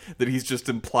Sonic that he's just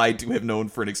implied to have known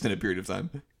for an extended period of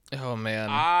time? Oh man.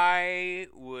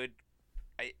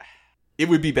 It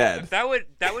would be bad.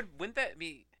 Wouldn't that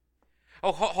be?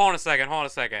 Oh, hold on a second.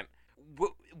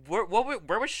 Where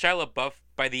was Shia LaBeouf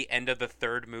by the end of the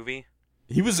third movie?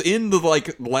 He was in the,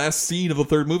 like, last scene of the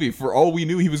third movie. For all we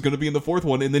knew, he was going to be in the fourth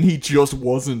one, and then he just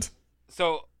wasn't.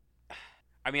 So,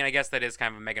 I mean, I guess that is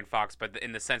kind of a Megan Fox, but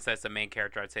in the sense that it's the main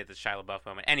character, I'd say it's the Shia LaBeouf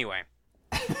moment. Anyway.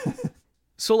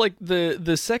 So, like,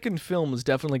 the second film is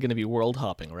definitely going to be world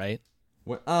hopping, right?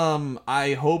 What,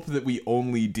 I hope that we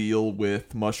only deal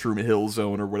with Mushroom Hill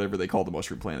Zone or whatever they call the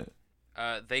Mushroom Planet.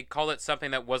 They called it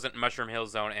something that wasn't Mushroom Hill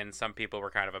Zone, and some people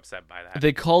were kind of upset by that.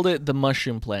 They called it the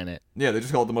Mushroom Planet. Yeah, they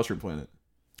just called it the Mushroom Planet.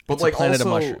 But It's like a planet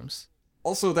also, of mushrooms.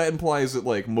 Also, that implies that,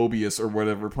 like, Mobius or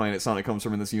whatever planet Sonic comes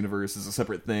from in this universe is a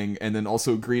separate thing, and then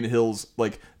also Green Hills,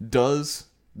 like, does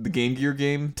the Game Gear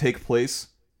game take place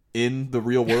in the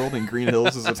real world, and Green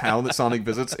Hills is a town that Sonic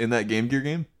visits in that Game Gear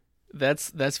game? That's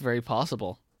very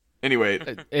possible. Anyway,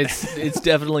 It's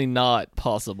definitely not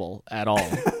possible at all.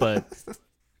 But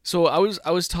so I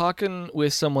was talking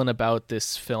with someone about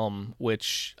this film,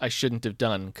 which I shouldn't have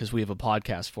done because we have a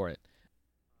podcast for it.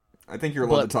 I think you're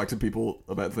allowed to talk to people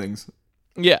about things.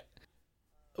 Yeah,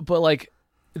 but like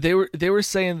they were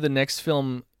saying the next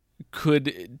film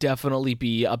could definitely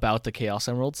be about the Chaos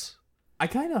Emeralds. I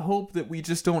kind of hope that we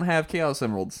just don't have Chaos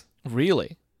Emeralds.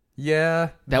 Really? Yeah,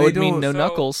 that would mean no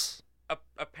Knuckles.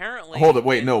 Apparently, hold it.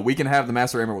 Wait, no, we can have the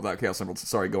Master Emerald without Chaos Emeralds.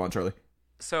 Sorry, go on, Charlie.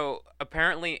 So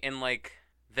apparently, in like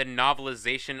the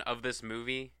novelization of this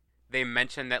movie, they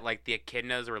mentioned that like the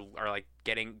echidnas are like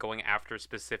going after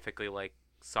specifically like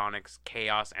Sonic's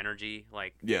chaos energy.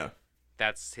 Like, yeah,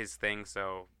 that's his thing.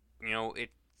 So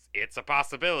it's a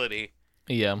possibility.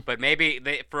 Yeah, but maybe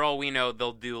for all we know,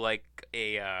 they'll do like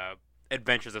a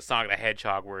Adventures of Sonic the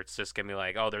Hedgehog, where it's just gonna be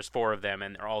like, oh, there's 4 of them,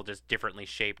 and they're all just differently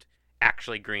shaped,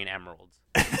 actually green emeralds.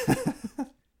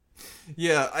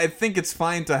 Yeah, I think it's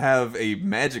fine to have a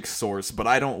magic source, but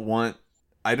I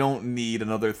don't need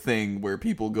another thing where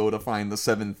people go to find the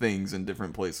 7 things in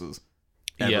different places.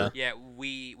 Ever. Yeah,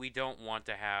 we don't want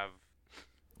to have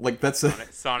like that's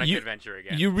Sonic Adventure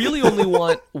again. You really only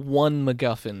want one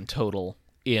MacGuffin total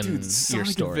in your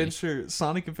story.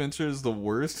 Sonic Adventure is the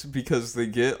worst because they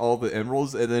get all the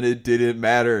emeralds and then it didn't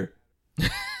matter.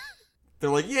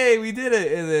 They're like, "Yay, we did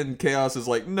it!" And then Chaos is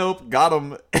like, "Nope, got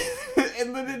him."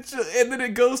 and then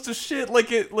it goes to shit. Like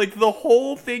the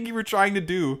whole thing you were trying to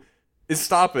do is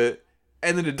stop it,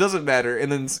 and then it doesn't matter,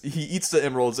 and then he eats the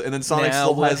emeralds, and then Sonic Now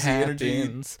still what has the energy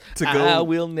happens? to I go.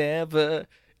 will never,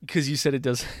 because you said it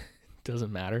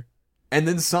doesn't matter. And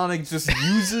then Sonic just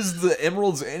uses the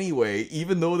emeralds anyway,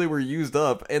 even though they were used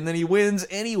up, and then he wins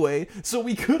anyway. So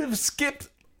we could have skipped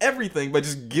everything by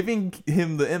just giving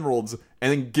him the emeralds,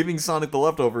 and then giving Sonic the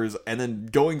leftovers, and then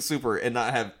going super, and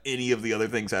not have any of the other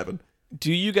things happen.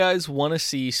 Do you guys want to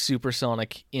see Super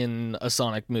Sonic in a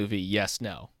Sonic movie? Yes,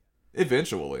 no.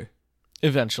 Eventually.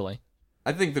 Eventually.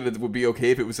 I think that it would be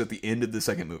okay if it was at the end of the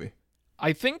second movie.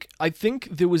 I think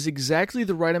there was exactly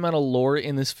the right amount of lore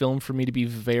in this film for me to be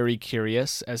very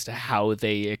curious as to how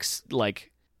they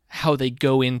how they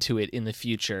go into it in the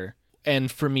future, and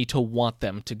for me to want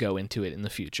them to go into it in the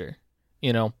future.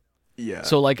 You know? Yeah.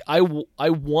 So like I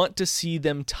want to see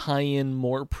them tie in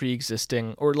more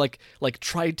pre-existing, or like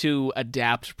try to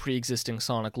adapt pre-existing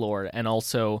Sonic lore, and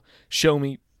also show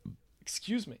me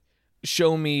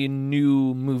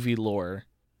new movie lore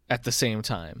at the same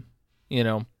time, you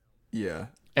know? Yeah.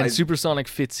 And Super Sonic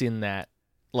fits in that.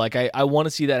 Like, I want to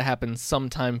see that happen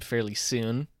sometime fairly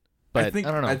soon, but I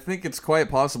don't know. I think it's quite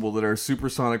possible that our Super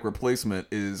Sonic replacement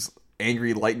is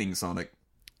Angry Lightning Sonic.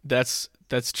 That's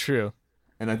true.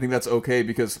 And I think that's okay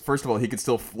because, first of all, he could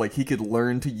still, he could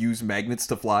learn to use magnets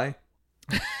to fly.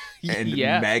 And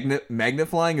yeah. magnet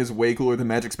flying is way cooler than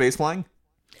magic space flying.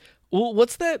 Well,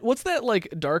 what's that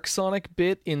like Dark Sonic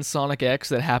bit in Sonic X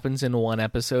that happens in one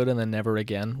episode and then never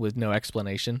again with no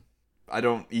explanation? I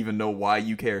don't even know why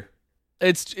you care.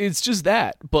 It's just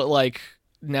that, but like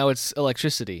now it's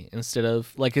electricity instead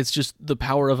of it's just the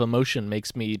power of emotion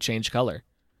makes me change color.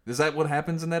 Is that what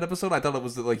happens in that episode? I thought it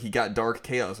was that he got dark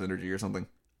chaos energy or something.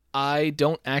 I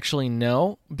don't actually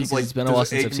know because it's been a while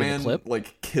since I've seen the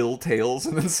clip. Kill Tails,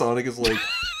 and then Sonic is like,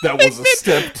 "That was a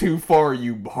step too far,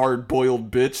 you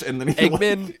hard-boiled bitch." And then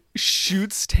Eggman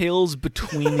shoots Tails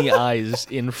between the eyes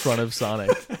in front of Sonic.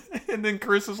 And then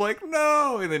Chris is like,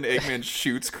 "No!" And then Eggman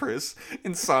shoots Chris,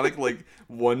 and Sonic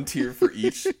one tear for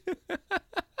each.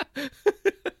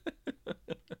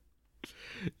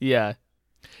 Yeah.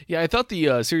 I thought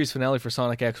the series finale for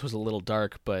Sonic X was a little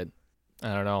dark, but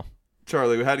I don't know.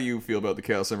 Charlie, how do you feel about the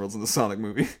Chaos Emeralds in the Sonic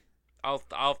movie? I'll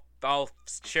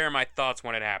share my thoughts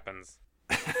when it happens.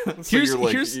 So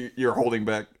you're holding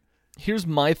back. Here's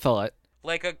my thought.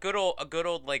 Like a good old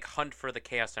hunt for the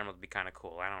Chaos Emerald would be kind of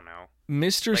cool. I don't know.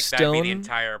 Mr. Stone. That'd be the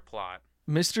entire plot.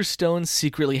 Mr. Stone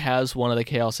secretly has one of the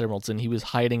Chaos Emeralds, and he was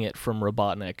hiding it from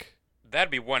Robotnik.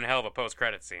 That'd be one hell of a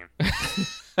post-credit scene.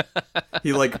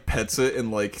 He pets it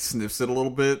and sniffs it a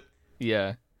little bit.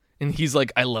 Yeah, and he's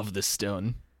like, "I love this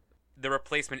stone." The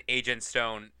replacement Agent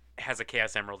Stone has a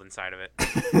Chaos Emerald inside of it.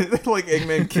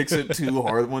 Eggman kicks it too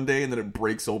hard one day and then it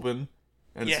breaks open.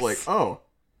 And yes. It's oh,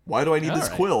 why do I need this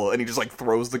right. quill? And he just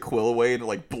throws the quill away and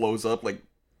it blows up like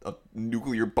a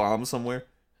nuclear bomb somewhere.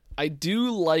 I do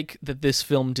like that this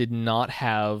film did not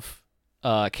have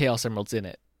Chaos Emeralds in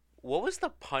it. What was the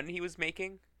pun he was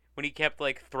making when he kept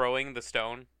throwing the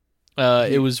stone?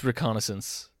 It was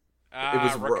reconnaissance. It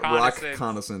was rock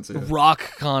reconnaissance. Yeah. Rock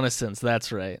reconnaissance,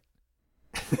 that's right.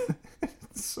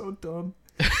 It's so dumb.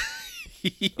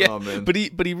 Yeah, oh man. But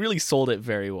he really sold it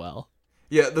very well.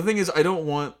 Yeah, the thing is I don't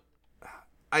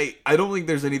think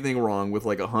there's anything wrong with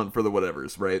a hunt for the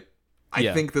whatevers, right?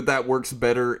 I think that works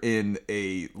better in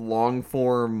a long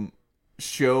form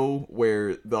show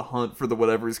where the hunt for the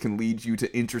whatevers can lead you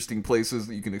to interesting places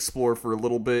that you can explore for a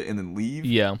little bit and then leave.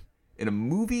 Yeah. In a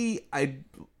movie, I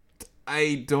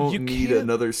don't need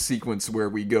another sequence where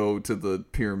we go to the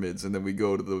pyramids and then we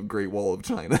go to the Great Wall of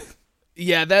China.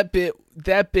 Yeah, that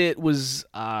bit was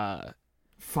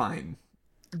fine.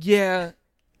 Yeah.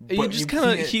 But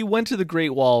he went to the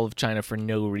Great Wall of China for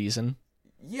no reason.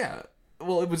 Yeah.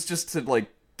 Well, it was just to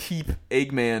keep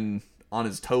Eggman on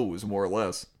his toes, more or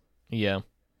less. Yeah.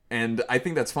 And I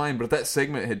think that's fine, but if that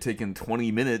segment had taken 20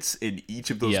 minutes in each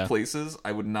of those places,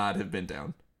 I would not have been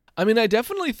down. I mean, I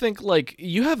definitely think,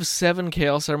 you have 7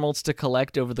 Chaos Emeralds to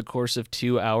collect over the course of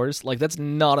 2 hours. That's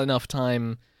not enough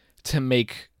time to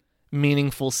make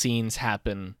meaningful scenes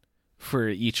happen for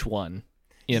each one,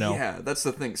 you know? Yeah, that's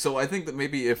the thing. So I think that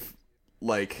maybe if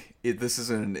this is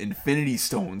an Infinity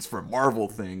Stones for Marvel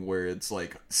thing where it's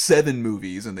 7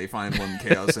 movies and they find one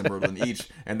Chaos Emerald in each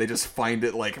and they just find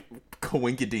it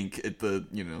coinkydink at the,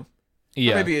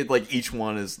 Yeah. Or maybe each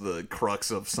one is the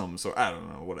crux of some sort. I don't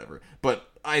know, whatever. But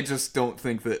I just don't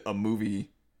think that a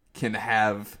movie can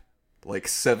have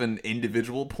 7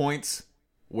 individual points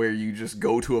where you just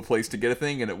go to a place to get a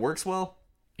thing and it works well.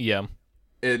 Yeah.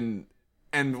 And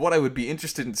what I would be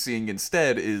interested in seeing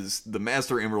instead is the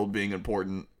Master Emerald being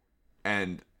important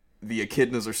and the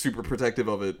echidnas are super protective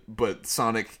of it, but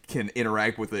Sonic can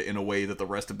interact with it in a way that the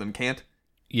rest of them can't.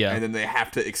 Yeah. And then they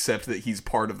have to accept that he's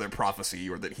part of their prophecy,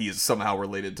 or that he is somehow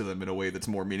related to them in a way that's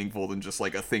more meaningful than just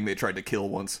like a thing they tried to kill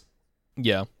once.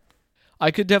 Yeah.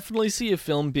 I could definitely see a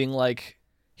film being like,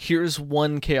 here's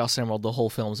one Chaos Emerald, the whole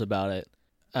film's about it.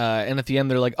 And at the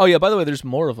end they're like, oh yeah, by the way, there's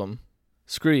more of them.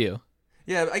 Screw you.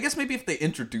 Yeah, I guess maybe if they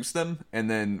introduce them, and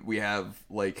then we have,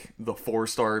 like, the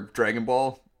 4-star Dragon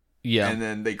Ball, Yeah. and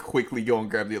then they quickly go and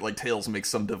grab the, like, Tails makes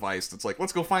some device that's like,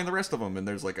 let's go find the rest of them, and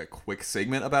there's, like, a quick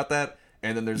segment about that,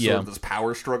 and then there's sort of this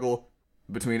power struggle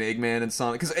between Eggman and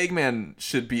Sonic, because Eggman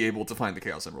should be able to find the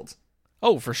Chaos Emeralds.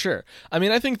 Oh, for sure. I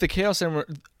mean, I think the Chaos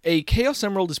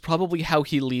Emerald is probably how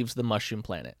he leaves the Mushroom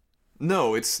Planet.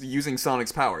 No, it's using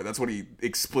Sonic's power. That's what he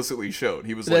explicitly showed.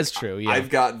 He was like, That's true, yeah.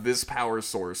 I've got this power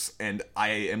source, and I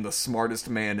am the smartest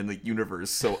man in the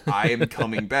universe, so I am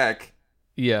coming back.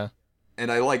 Yeah.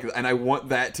 And I want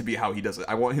that to be how he does it.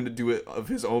 I want him to do it of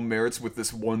his own merits with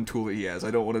this one tool that he has.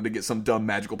 I don't want him to get some dumb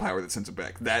magical power that sends him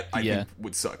back. That, I think,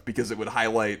 would suck, because it would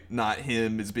highlight not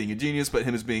him as being a genius, but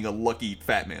him as being a lucky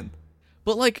fat man.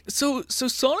 But, like, so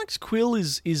Sonic's quill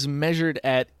is measured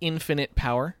at infinite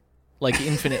power? Like,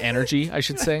 infinite energy, I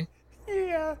should say.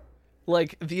 Yeah.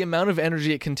 Like, the amount of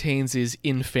energy it contains is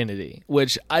infinity,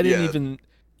 which I didn't even,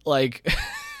 like,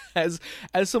 as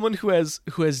someone who has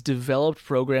developed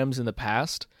programs in the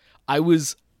past, I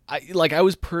was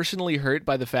personally hurt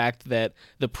by the fact that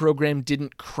the program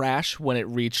didn't crash when it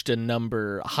reached a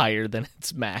number higher than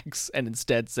its max, and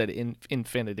instead said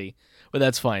infinity. But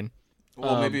that's fine.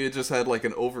 Well, maybe it just had, like,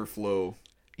 an overflow.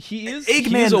 He's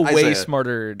Eggman, a way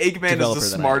smarter Eggman developer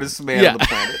is the than smartest man on the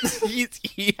planet.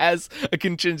 he has a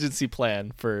contingency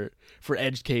plan for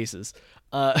edge cases.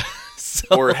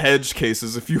 Or hedge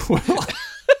cases, if you will.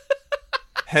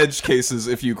 Hedge cases,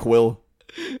 if you quill.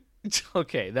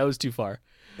 Okay, that was too far.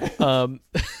 But,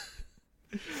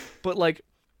 like,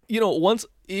 you know, once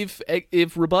if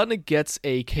Robotnik gets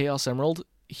a Chaos Emerald,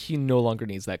 he no longer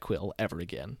needs that quill ever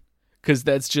again. Because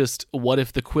that's just what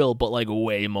if the quill, but, like,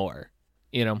 way more.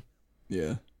 You know?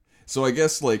 Yeah. So I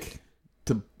guess, like,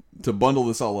 to bundle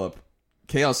this all up,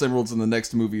 Chaos Emeralds in the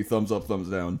next movie, thumbs up, thumbs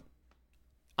down.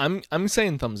 I'm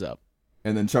saying thumbs up.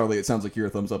 And then Charlie, it sounds like you're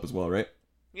a thumbs up as well, right?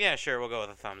 Yeah, sure, we'll go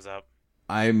with a thumbs up.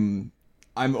 I'm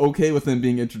okay with them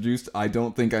being introduced. I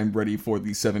don't think I'm ready for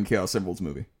the 7 Chaos Emeralds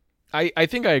movie. I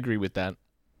think I agree with that.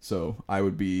 So I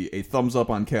would be a thumbs up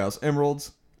on Chaos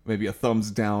Emeralds, maybe a thumbs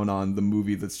down on the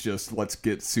movie that's just, let's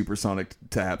get Supersonic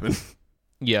to happen.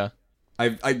 Yeah.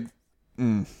 I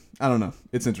don't know.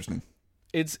 It's interesting.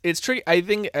 It's tricky. I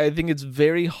think it's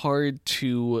very hard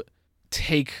to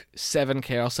take 7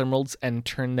 Chaos Emeralds and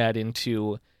turn that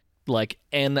into, like,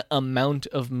 an amount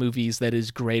of movies that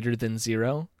is greater than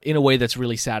 0 in a way that's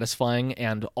really satisfying,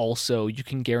 and also you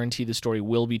can guarantee the story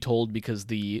will be told because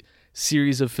the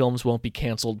series of films won't be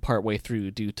canceled partway through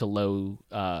due to low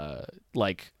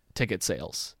like ticket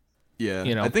sales. Yeah,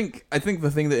 you know? I think the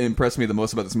thing that impressed me the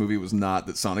most about this movie was not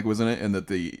that Sonic was in it and that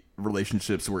the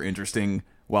relationships were interesting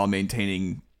while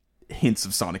maintaining hints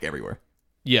of Sonic everywhere.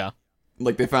 Yeah.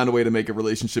 Like, they found a way to make a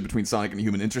relationship between Sonic and a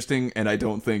human interesting, and I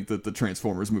don't think that the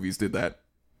Transformers movies did that.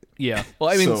 Yeah. Well,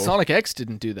 I mean, So- Sonic X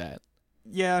didn't do that.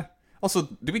 Yeah. Also,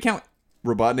 do we count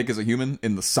Robotnik as a human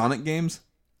in the Sonic games?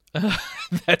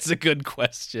 That's a good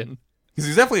question. Because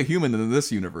he's definitely a human in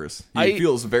this universe. He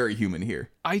feels very human here.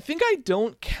 I think I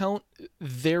don't count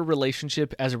their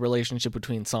relationship as a relationship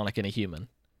between Sonic and a human.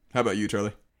 How about you,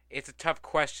 Charlie? It's a tough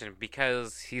question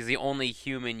because he's the only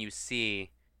human you see,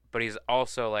 but he's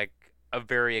also, like, a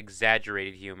very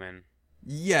exaggerated human.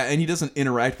 Yeah, and he doesn't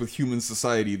interact with human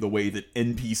society the way that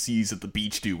NPCs at the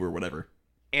beach do or whatever.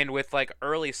 And with, like,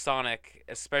 early Sonic,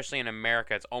 especially in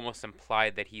America, it's almost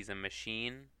implied that he's a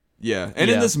machine. Yeah, and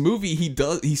in this movie,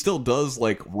 he still does,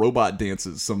 like, robot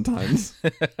dances sometimes.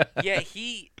 Yeah,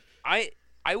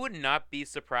 I would not be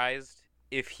surprised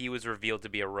if he was revealed to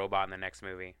be a robot in the next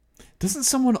movie. Doesn't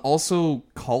someone also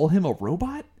call him a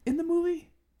robot in the movie?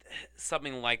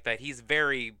 Something like that. He's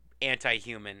very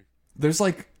anti-human. There's,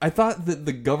 like, I thought that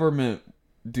the government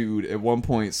dude at one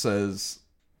point says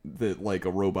that, like,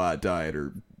 a robot died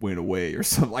or went away or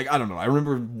something. Like, I don't know. I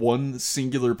remember one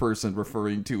singular person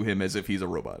referring to him as if he's a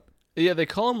robot. Yeah, they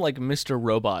call him, like, Mr.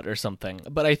 Robot or something.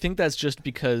 But I think that's just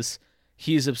because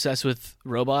he's obsessed with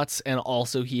robots, and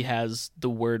also he has the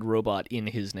word robot in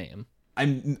his name.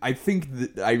 I think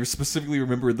that I specifically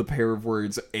remember the pair of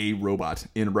words "a robot"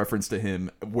 in reference to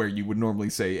him, where you would normally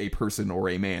say a person or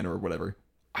a man or whatever.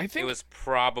 I think it was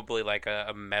probably like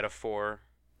a metaphor.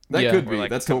 That Yeah. could Or be. like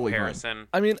That's a totally fine. comparison.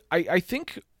 I mean, I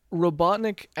think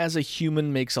Robotnik as a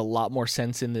human makes a lot more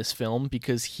sense in this film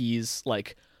because he's,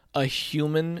 like, a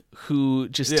human who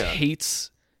just Yeah.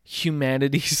 hates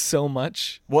humanity so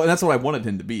much. Well, and that's what I wanted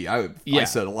him to be. I Yeah.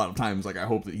 said a lot of times, like, I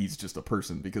hope that he's just a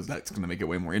person because that's going to make it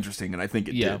way more interesting, and I think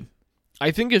it Yeah. did.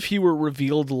 I think if he were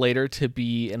revealed later to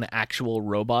be an actual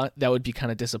robot, that would be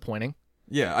kind of disappointing.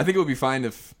 Yeah, I think it would be fine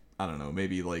if, I don't know,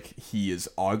 maybe, like, he is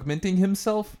augmenting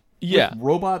himself Yeah. with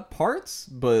robot parts,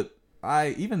 but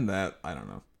even that, I don't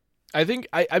know. I think,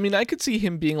 I mean, I could see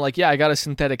him being like, yeah, I got a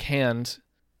synthetic hand,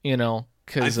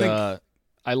 because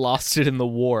I lost it in the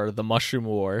war, the Mushroom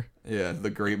War. Yeah, the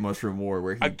Great Mushroom War,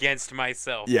 where he, Against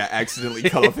myself. yeah, accidentally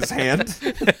cut off his hand.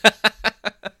 And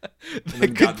then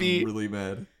That got could be really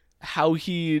mad. how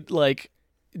he,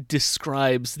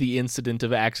 describes the incident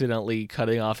of accidentally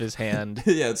cutting off his hand,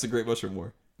 Yeah, it's the Great Mushroom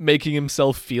War. making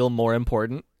himself feel more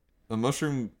important. The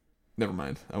mushroom... Never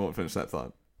mind. I won't finish that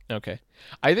thought. Okay.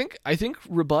 I think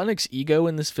Robotnik's ego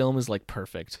in this film is,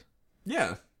 perfect.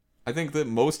 Yeah. I think that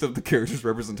most of the characters'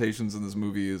 representations in this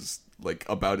movie is,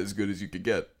 about as good as you could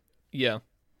get. Yeah.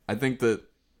 I think that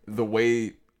the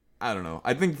way... I don't know.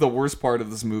 I think the worst part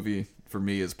of this movie, for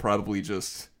me, is probably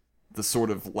just the sort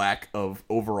of lack of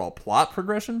overall plot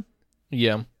progression.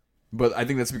 Yeah. But I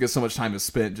think that's because so much time is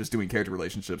spent just doing character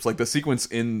relationships. Like, the sequence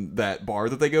in that bar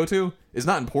that they go to is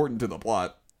not important to the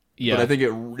plot. Yeah. But I think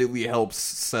it really helps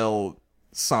sell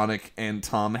Sonic and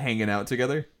Tom hanging out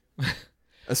together.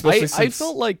 Especially since... I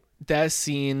felt like that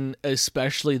scene,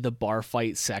 especially the bar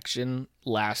fight section,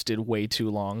 lasted way too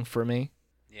long for me.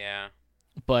 Yeah.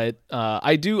 But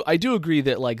I do agree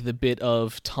that the bit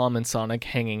of Tom and Sonic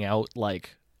hanging out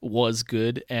was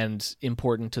good and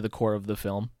important to the core of the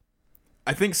film.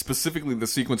 I think specifically the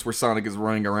sequence where Sonic is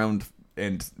running around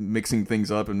and mixing things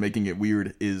up and making it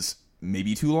weird is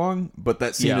maybe too long, but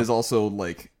that scene is also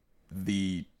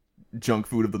the junk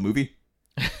food of the movie.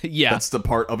 Yeah. That's the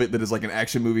part of it that is an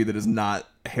action movie that is not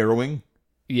harrowing.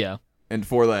 Yeah. And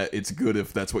for that, it's good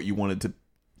if that's what you wanted to,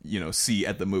 see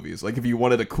at the movies. If you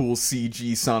wanted a cool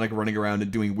CG Sonic running around and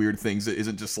doing weird things that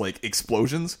isn't just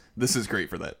explosions, this is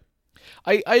great for that.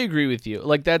 I agree with you.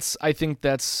 I think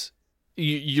that's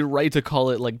you're right to call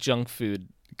it junk food,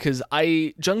 because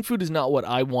junk food is not what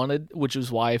I wanted, which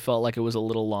is why I felt like it was a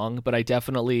little long, but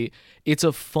it's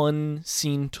a fun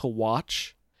scene to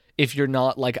watch if you're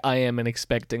not like I am and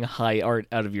expecting high art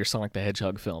out of your Sonic the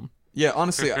Hedgehog film. Yeah,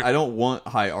 honestly, I don't want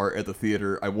high art at the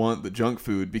theater. I want the junk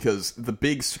food because the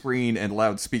big screen and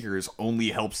loud speakers only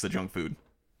helps the junk food.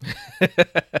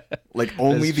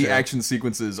 Only the action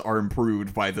sequences are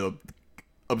improved by the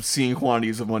obscene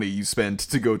quantities of money you spend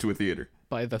to go to a theater.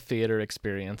 By the theater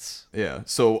experience. Yeah,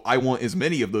 so I want as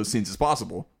many of those scenes as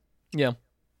possible. Yeah,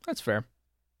 that's fair.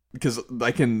 Because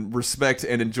I can respect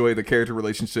and enjoy the character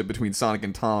relationship between Sonic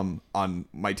and Tom on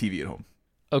my TV at home.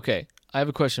 Okay, I have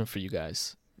a question for you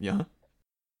guys. Yeah?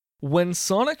 When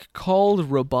Sonic called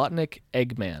Robotnik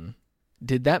Eggman,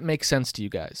 did that make sense to you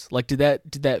guys? Did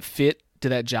that fit? Did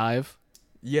that jive?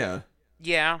 Yeah.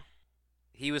 Yeah.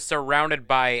 He was surrounded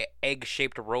by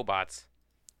egg-shaped robots.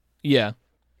 Yeah.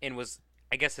 And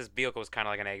I guess his vehicle was kind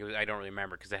of like an egg. I don't really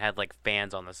remember because it had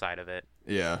fans on the side of it.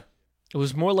 Yeah. It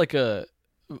was more like a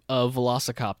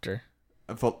velocicopter.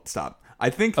 Stop.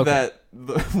 I think that...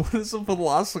 what does a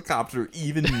velocicopter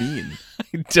even mean?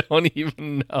 I don't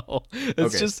even know.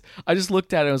 It's just... I just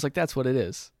looked at it and I was like, that's what it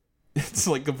is. It's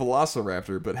like a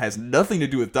velociraptor, but has nothing to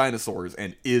do with dinosaurs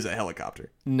and is a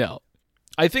helicopter. No.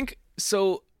 I think...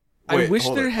 So... Wait, I wish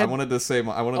hold there it. had... I wanted to say...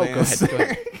 I wanted to go answer.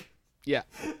 ahead. Yeah.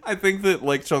 I think that,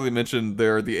 like Charlie mentioned,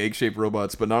 there are the egg-shaped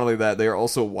robots, but not only that, they are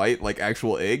also white, like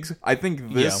actual eggs. I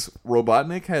think this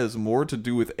Robotnik has more to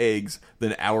do with eggs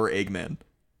than our Eggman.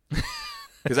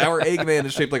 Because our Eggman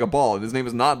is shaped like a ball, and his name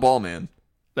is not Ballman.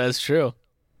 That's true.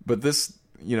 But this,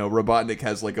 Robotnik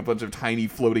has, a bunch of tiny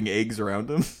floating eggs around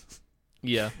him.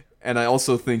 Yeah. And I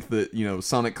also think that,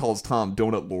 Sonic calls Tom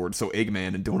Donut Lord, so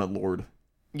Eggman and Donut Lord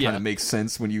kind of makes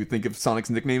sense when you think of Sonic's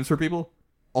nicknames for people.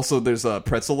 Also, there's a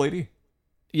Pretzel Lady.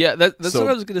 Yeah, that's what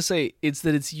I was going to say. It's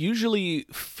that it's usually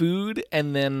food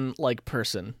and then,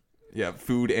 person. Yeah,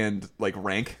 food and,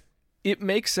 rank. It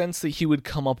makes sense that he would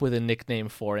come up with a nickname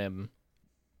for him.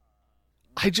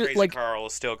 I just, Crazy Carl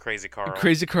is still Crazy Carl.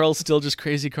 Crazy Carl's still just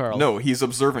Crazy Carl. No, he's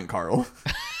Observant Carl.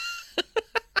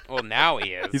 Well, now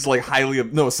he is. He's highly...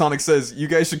 No, Sonic says, you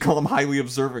guys should call him Highly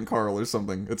Observant Carl or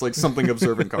something. It's something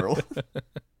Observant Carl.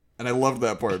 And I love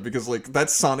that part because,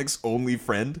 that's Sonic's only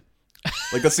friend.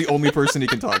 That's the only person he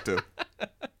can talk to.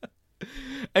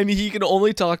 And he can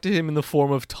only talk to him in the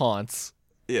form of taunts.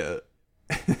 Yeah.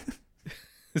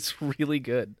 It's really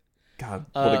good. God,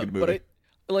 what a good movie.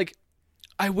 But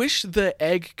I wish the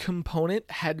egg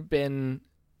component had been,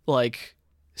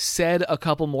 said a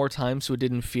couple more times so it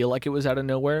didn't feel like it was out of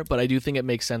nowhere, but I do think it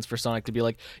makes sense for Sonic to be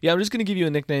like, yeah, I'm just going to give you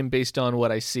a nickname based on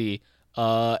what I see.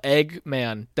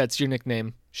 Eggman, that's your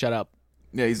nickname. Shut up.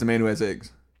 Yeah, he's the man who has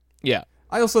eggs. Yeah.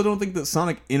 I also don't think that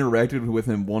Sonic interacted with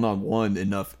him one-on-one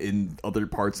enough in other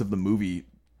parts of the movie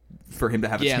for him to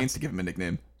have a chance to give him a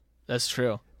nickname. That's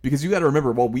true. Because you got to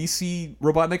remember, while we see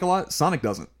Robotnik a lot, Sonic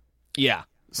doesn't. Yeah.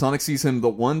 Sonic sees him the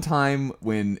one time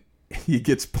when he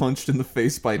gets punched in the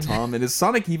face by Tom. And is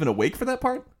Sonic even awake for that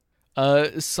part?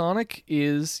 Sonic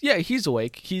is... Yeah, he's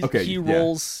awake. He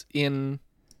rolls in...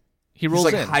 He rolls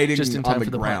like in hiding just in time on the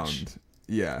for the ground. punch.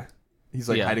 Yeah. He's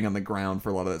like hiding on the ground for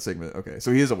a lot of that segment. Okay,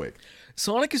 so he is awake.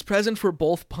 Sonic is present for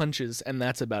both punches, and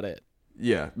that's about it.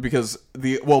 Yeah, because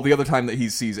the other time that he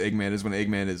sees Eggman is when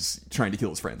Eggman is trying to kill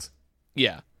his friends.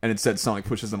 Yeah. And instead Sonic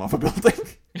pushes them off a building.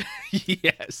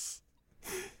 Yes.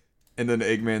 And then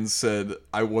Eggman said,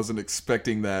 I wasn't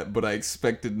expecting that, but I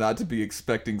expected not to be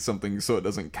expecting something so it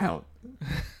doesn't count.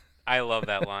 I love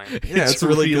that line. Yeah, it's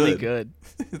really good.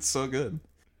 It's so good.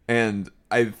 And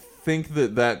I think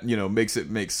that makes it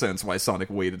make sense why Sonic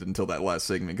waited until that last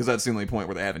segment, because that's the only point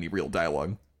where they have any real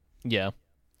dialogue. Yeah.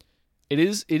 It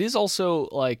is also,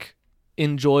 like,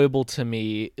 enjoyable to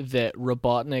me that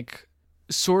Robotnik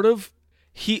sort of,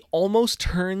 he almost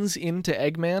turns into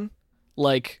Eggman.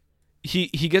 Like, he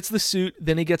gets the suit,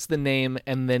 then he gets the name,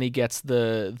 and then he gets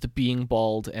the being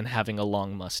bald and having a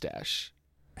long mustache.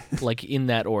 Like, in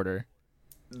that order.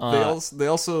 They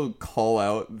also call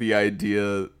out the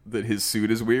idea that his suit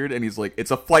is weird, and he's like,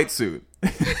 it's a flight suit.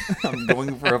 I'm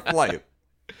going for a flight.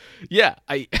 Yeah,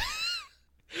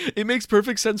 it makes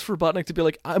perfect sense for Robotnik to be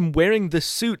like, I'm wearing the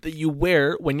suit that you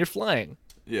wear when you're flying.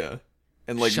 Yeah.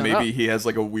 And like Shut maybe up. he has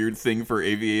like a weird thing for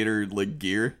aviator like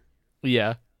gear.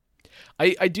 Yeah.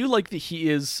 I do like that he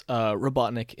is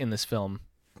Robotnik in this film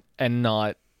and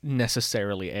not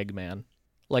necessarily Eggman.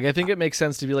 Like, I think it makes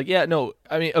sense to be like, yeah, no,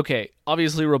 I mean, okay,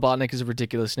 obviously Robotnik is a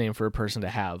ridiculous name for a person to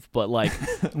have, but like,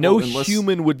 no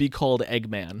human would be called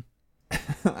Eggman.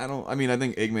 I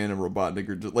think Eggman and Robotnik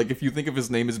are just, like, if you think of his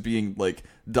name as being like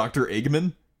Dr.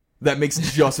 Eggman, that makes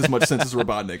just as much sense as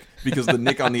Robotnik, because the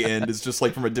Nick on the end is just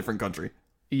like from a different country.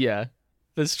 Yeah,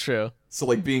 that's true. So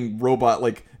like being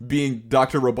being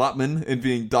Dr. Robotman and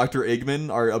being Dr.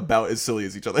 Eggman are about as silly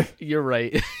as each other. You're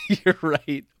right. You're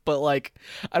right. But like,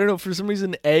 I don't know, for some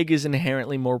reason, egg is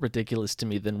inherently more ridiculous to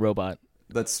me than robot.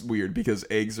 That's weird, because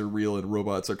eggs are real and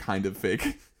robots are kind of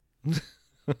fake.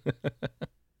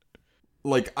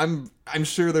 Like, I'm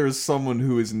sure there's someone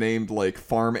who is named like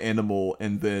Farm Animal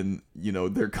and then,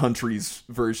 their country's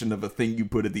version of a thing you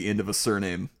put at the end of a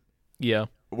surname. Yeah.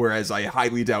 Whereas I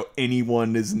highly doubt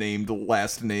anyone is named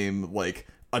last name like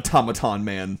Automaton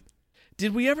Man.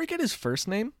 Did we ever get his first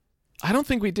name? I don't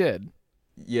think we did.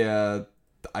 Yeah,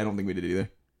 I don't think we did either.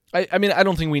 I mean, I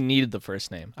don't think we needed the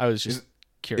first name. I was just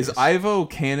curious. Is Ivo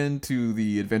canon to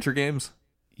the adventure games?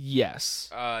 Yes.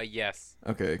 Yes.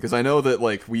 Okay, because I know that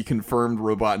like we confirmed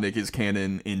Robotnik is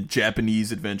canon in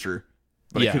Japanese Adventure,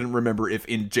 but I couldn't remember if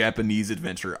in Japanese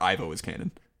Adventure Ivo is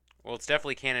canon. Well, it's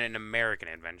definitely canon in American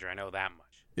Adventure. I know that much.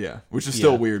 Yeah, which is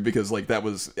still weird because like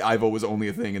Ivo was only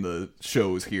a thing in the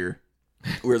shows here,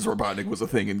 whereas Robotnik was a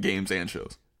thing in games and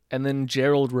shows. And then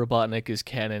Gerald Robotnik is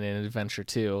canon in Adventure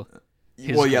 2.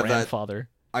 His grandfather.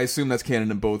 I assume that's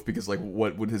canon in both because like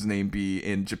what would his name be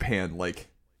in Japan? Like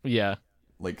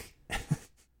like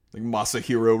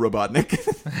Masahiro Robotnik.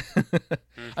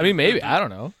 I mean, maybe, I don't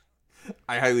know.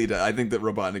 I think that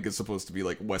Robotnik is supposed to be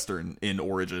like Western in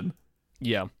origin.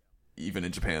 Yeah. Even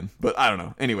in Japan, but I don't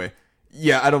know. Anyway,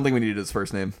 yeah, I don't think we needed his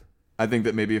first name. I think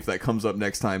that maybe if that comes up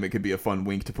next time, it could be a fun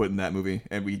wink to put in that movie,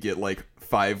 and we get like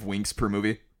 5 winks per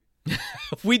movie.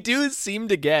 We do seem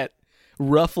to get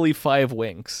roughly 5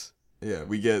 winks. Yeah,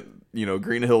 we get,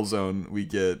 Green Hill Zone, we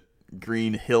get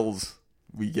Green Hills,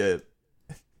 we get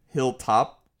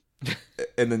Hilltop,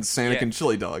 and then Sonic and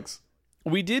Chili Dogs.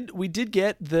 We did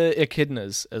get the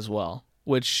echidnas as well,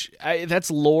 which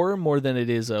that's lore more than it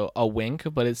is a wink,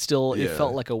 but it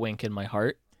felt like a wink in my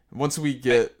heart. Once we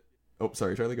get... Oh,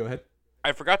 sorry, Charlie, go ahead.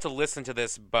 I forgot to listen to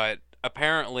this, but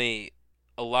apparently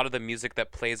a lot of the music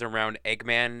that plays around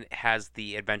Eggman has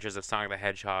the Adventures of Sonic the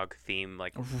Hedgehog theme,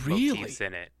 like, motifs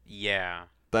in it. Yeah.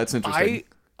 That's interesting.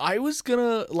 I was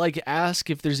gonna, ask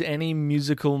if there's any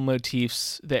musical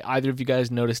motifs that either of you guys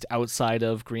noticed outside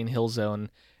of Green Hill Zone,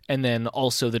 and then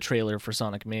also the trailer for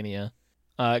Sonic Mania.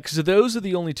 Because those are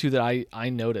the only 2 that I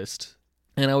noticed.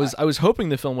 And I was hoping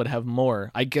the film would have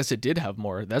more. I guess it did have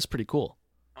more. That's pretty cool.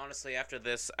 Honestly, after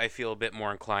this, I feel a bit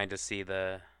more inclined to see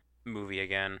the movie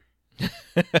again.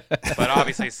 But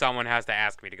obviously, someone has to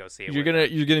ask me to go see it.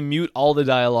 You're gonna mute all the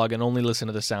dialogue and only listen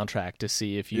to the soundtrack to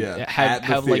see if you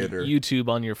have like YouTube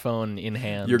on your phone in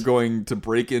hand. You're going to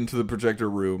break into the projector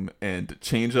room and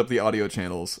change up the audio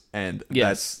channels, and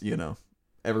that's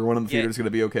everyone in the theater is gonna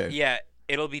be okay. Yeah,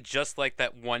 it'll be just like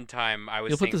that one time I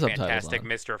was seeing Fantastic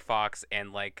Mr. Fox,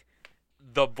 and like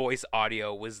the voice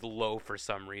audio was low for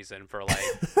some reason for like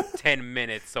 10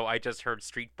 minutes, so I just heard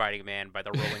Street Fighting Man by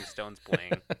the Rolling Stones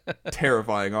playing.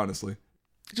 Terrifying, honestly.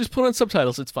 Just put on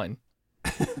subtitles, it's fine.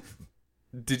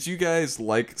 Did you guys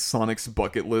like Sonic's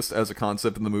bucket list as a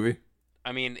concept in the movie?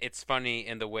 I mean, it's funny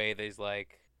in the way that he's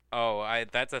like,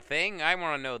 that's a thing? I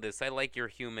want to know this. I like your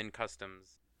human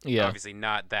customs. Yeah. Obviously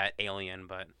not that alien,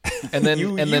 but... And then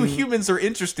you humans are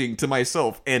interesting to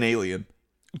myself, an alien.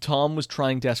 Tom was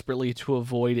trying desperately to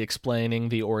avoid explaining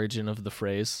the origin of the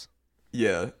phrase.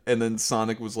 Yeah, and then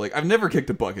Sonic was like, I've never kicked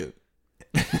a bucket.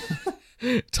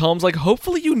 Tom's like,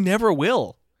 hopefully you never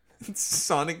will.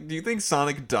 Sonic, do you think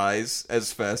Sonic dies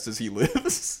as fast as he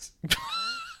lives?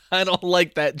 I don't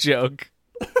like that joke.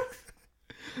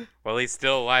 Well, he's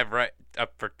still alive right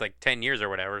up for like 10 years or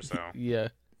whatever, so... Yeah.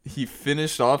 He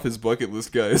finished off his bucket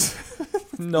list, guys.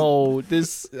 No.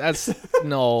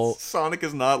 Sonic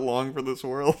is not long for this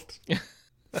world.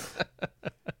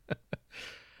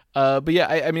 But yeah,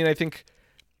 I mean, I think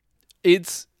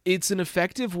it's an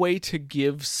effective way to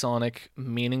give Sonic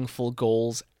meaningful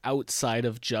goals outside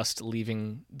of just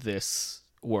leaving this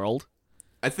world.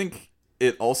 I think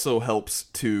it also helps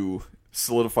to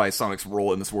solidify Sonic's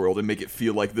role in this world and make it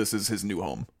feel like this is his new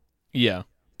home. Yeah.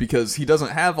 Because he doesn't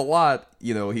have a lot,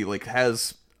 he like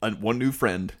has one new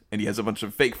friend, and he has a bunch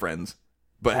of fake friends.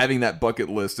 But having that bucket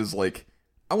list is like,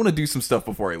 I want to do some stuff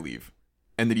before I leave.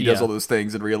 And then he does all those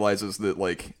things and realizes that,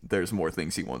 like, there's more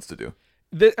things he wants to do.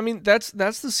 I mean, that's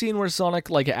the scene where Sonic,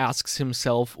 like, asks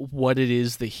himself what it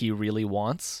is that he really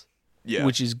wants. Yeah.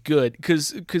 Which is good,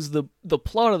 because the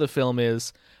plot of the film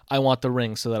is, I want the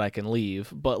ring so that I can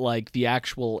leave. But, like, the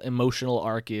actual emotional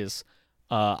arc is,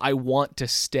 I want to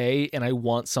stay, and I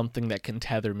want something that can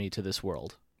tether me to this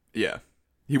world. Yeah.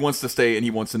 He wants to stay, and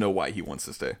he wants to know why he wants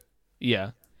to stay.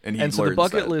 Yeah. And so the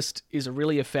bucket list is a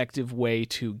really effective way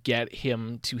to get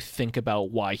him to think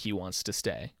about why he wants to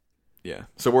stay. Yeah.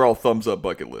 So we're all thumbs up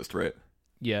bucket list, right?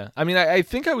 Yeah. I mean, I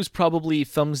think I was probably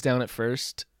thumbs down at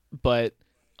first, but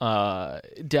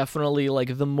definitely,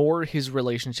 like, the more his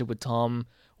relationship with Tom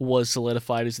was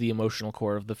solidified as the emotional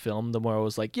core of the film, the more I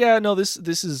was like, yeah, no, this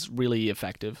is really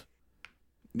effective.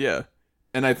 Yeah.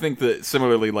 And I think that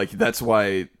similarly, like, that's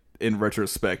why, in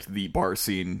retrospect, the bar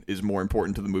scene is more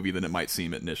important to the movie than it might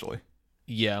seem initially.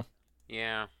 Yeah.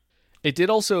 Yeah. It did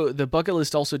also, the bucket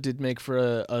list also did make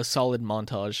for a solid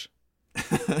montage.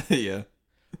 Yeah.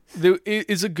 There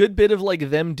is a good bit of,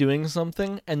 like, them doing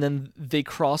something, and then they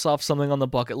cross off something on the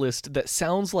bucket list that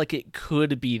sounds like it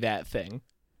could be that thing.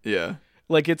 Yeah.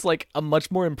 Like, it's, like, a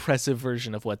much more impressive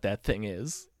version of what that thing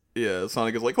is. Yeah,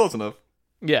 Sonic is like, close enough.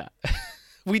 Yeah.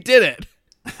 We did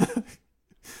it!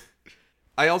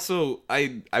 I also,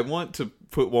 I want to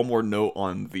put one more note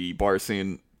on the bar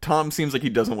scene. Tom seems like he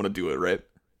doesn't want to do it, right?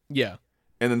 Yeah.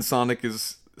 And then Sonic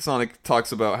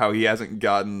talks about how he hasn't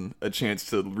gotten a chance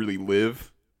to really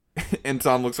live. And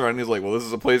Tom looks around and he's like, well, this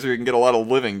is a place where you can get a lot of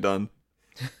living done.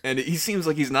 And he seems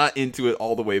like he's not into it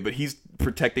all the way, but he's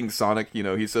protecting Sonic.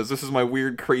 He says, this is my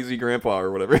weird, crazy grandpa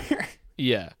or whatever.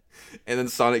 Yeah. And then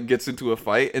Sonic gets into a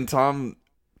fight, and Tom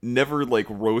never, like,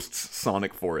 roasts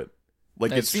Sonic for it.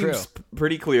 Like, That's it seems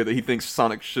pretty clear that he thinks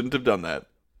Sonic shouldn't have done that.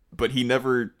 But he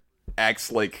never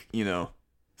acts like,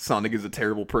 Sonic is a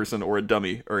terrible person or a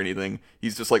dummy or anything.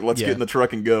 He's just like, let's get in the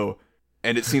truck and go.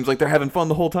 And it seems like they're having fun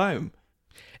the whole time.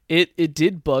 It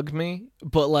did bug me,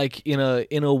 but, like, in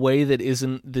a way that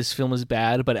isn't this film is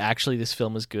bad, but actually this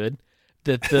film is good.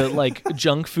 That the, like,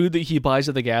 junk food that he buys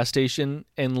at the gas station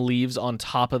and leaves on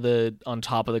top of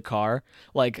the car,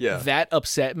 like, that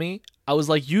upset me. I was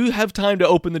like, you have time to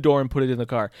open the door and put it in the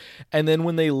car. And then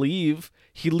when they leave,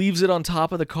 he leaves it on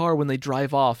top of the car when they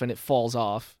drive off and it falls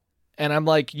off. And I'm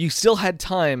like, you still had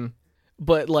time,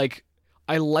 but, like,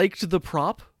 I liked the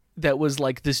prop that was,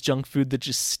 like, this junk food that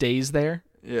just stays there.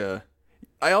 Yeah.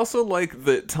 I also like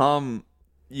that Tom,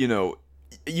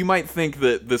 you might think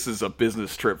that this is a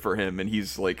business trip for him, and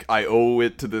he's like, I owe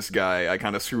it to this guy. I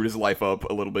kind of screwed his life up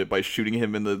a little bit by shooting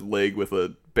him in the leg with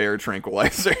a bear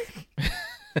tranquilizer.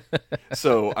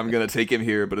 So I'm going to take him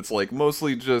here, but it's, like,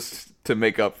 mostly just to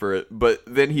make up for it. But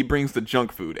then he brings the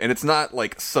junk food, and it's not,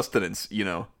 like, sustenance,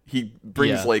 He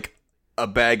brings, like, a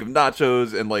bag of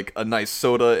nachos and, like, a nice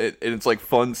soda, and it's, like,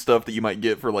 fun stuff that you might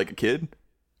get for, like, a kid.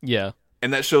 Yeah.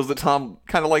 And that shows that Tom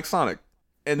kind of likes Sonic.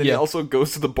 And then he also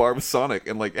goes to the bar with Sonic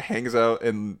and like hangs out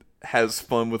and has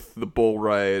fun with the bull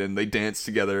ride, and they dance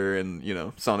together, and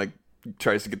Sonic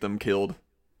tries to get them killed.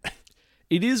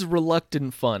 It is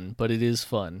reluctant fun, but it is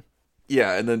fun.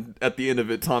 Yeah, and then at the end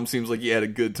of it, Tom seems like he had a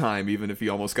good time, even if he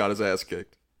almost got his ass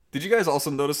kicked. Did you guys also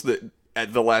notice that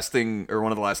at the last thing, or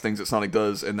one of the last things that Sonic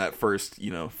does in that first,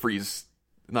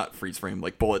 not freeze frame,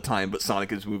 like bullet time, but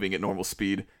Sonic is moving at normal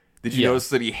speed. Did you notice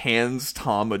that he hands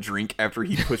Tom a drink after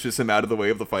he pushes him out of the way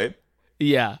of the fight?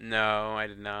 Yeah. No, I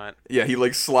did not. Yeah, he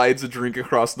like slides a drink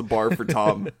across the bar for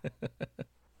Tom.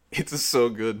 It's just so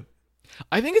good.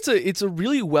 I think it's a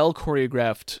really well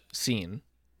choreographed scene.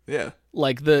 Yeah.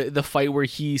 Like the fight where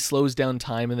he slows down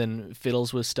time and then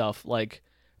fiddles with stuff. Like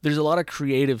there's a lot of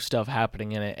creative stuff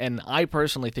happening in it, and I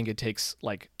personally think it takes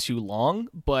like too long,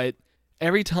 but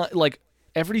every time, like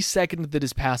every second that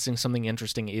is passing, something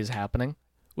interesting is happening,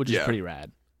 which is pretty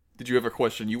rad. Did you have a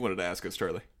question you wanted to ask us,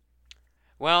 Charlie?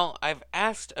 Well, I've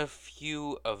asked a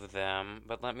few of them,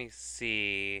 but let me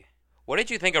see. What did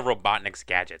you think of Robotnik's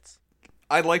gadgets?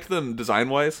 I liked them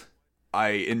design-wise. I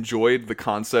enjoyed the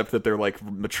concept that they're like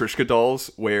Matryoshka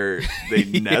dolls where they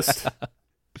nest.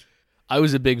 I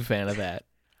was a big fan of that.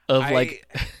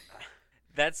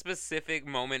 That specific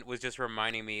moment was just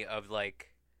reminding me of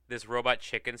like this Robot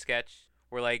Chicken sketch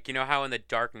where, like, you know how in The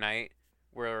Dark Knight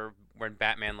when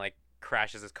Batman like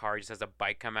crashes his car, he just has a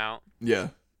bike come out? Yeah.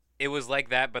 It was like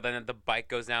that, but then the bike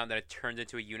goes down, then it turns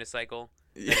into a unicycle,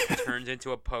 then it turns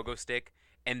into a pogo stick,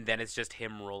 and then it's just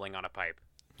him rolling on a pipe.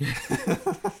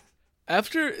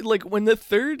 After, like, when the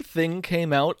third thing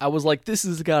came out, I was like, this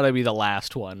has got to be the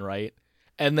last one, right?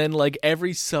 And then, like,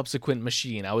 every subsequent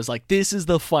machine, I was like, this is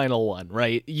the final one,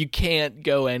 right? You can't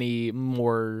go any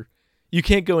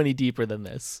deeper than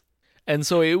this. And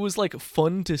so it was, like,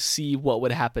 fun to see what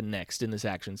would happen next in this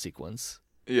action sequence.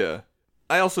 Yeah.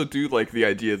 I also do like the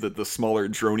idea that the smaller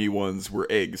droney ones were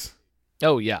eggs.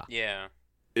 Oh, yeah. Yeah.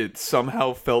 It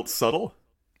somehow felt subtle.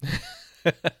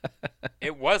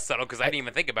 It was subtle because I didn't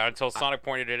even think about it until Sonic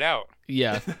pointed it out.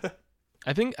 Yeah.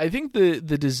 I think the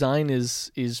design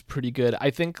is pretty good. I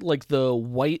think like the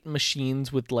white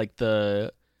machines with like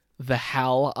the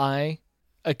HAL eye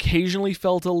occasionally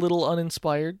felt a little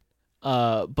uninspired.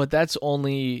 But that's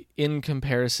only in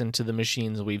comparison to the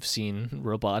machines we've seen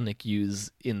Robotnik use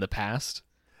in the past.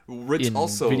 Rich, in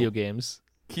also video games.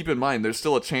 Keep in mind, there's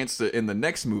still a chance that in the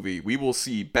next movie we will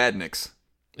see Badniks.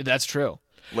 That's true.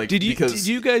 Like, did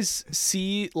you guys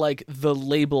see like the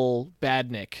label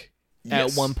Badnik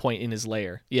at one point in his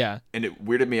lair? Yeah. And it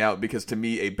weirded me out because to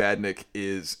me a Badnik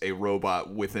is a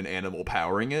robot with an animal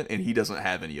powering it, and he doesn't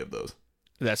have any of those.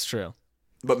 That's true.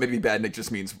 But maybe Badnik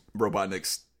just means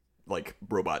Robotnik's like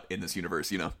robot in this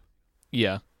universe,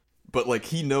 Yeah. But like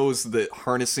he knows that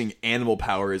harnessing animal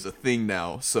power is a thing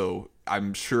now, so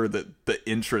I'm sure that the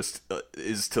interest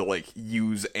is to like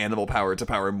use animal power to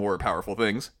power more powerful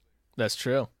things. That's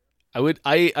true. I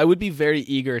would be very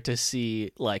eager to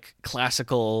see like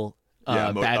classical a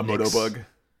Badniks. Motobug.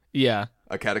 Yeah.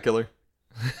 A Caterkiller.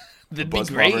 That'd be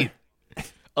great.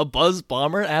 A Buzz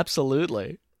Bomber,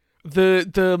 absolutely.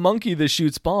 The monkey that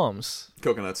shoots bombs.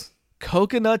 Coconuts.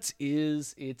 Coconuts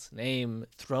is its name.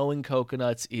 Throwing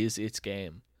coconuts is its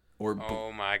game.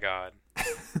 Oh my god.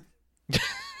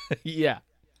 Yeah.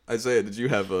 Isaiah, did you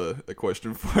have a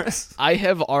question for us? I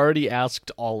have already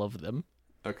asked all of them.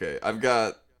 Okay, I've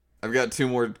got two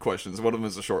more questions. One of them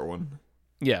is a short one.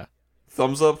 Yeah.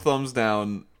 Thumbs up, thumbs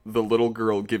down, the little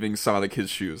girl giving Sonic his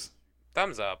shoes.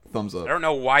 Thumbs up. Thumbs up. I don't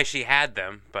know why she had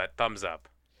them, but thumbs up.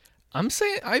 I'm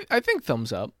saying I think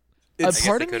thumbs up. I guess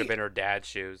they could have been her dad's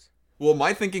shoes. Well,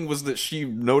 my thinking was that she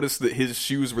noticed that his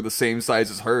shoes were the same size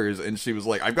as hers, and she was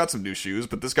like, I've got some new shoes,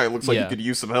 but this guy looks like he could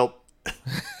use some help.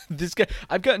 This guy,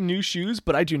 I've got new shoes,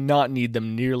 but I do not need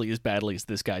them nearly as badly as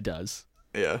this guy does.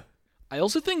 Yeah. I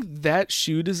also think that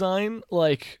shoe design,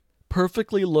 like,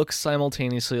 perfectly looks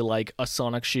simultaneously like a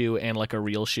Sonic shoe and like a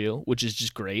real shoe, which is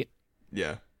just great.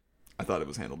 Yeah. I thought it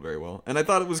was handled very well. And I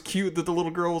thought it was cute that the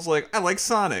little girl was like, I like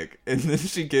Sonic. And then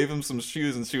she gave him some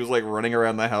shoes and she was like running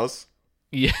around the house.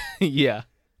 Yeah, yeah.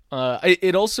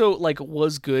 It also, like,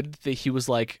 was good that he was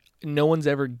like, no one's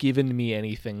ever given me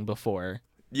anything before.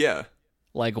 Yeah.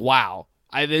 Like, wow.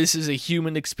 This is a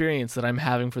human experience that I'm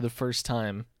having for the first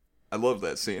time. I love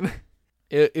that scene.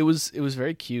 It was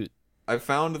very cute. I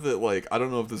found that, like, I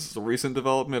don't know if this is a recent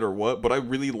development or what, but I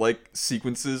really like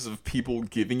sequences of people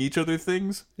giving each other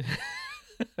things.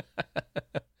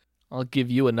 I'll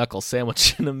give you a knuckle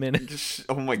sandwich in a minute.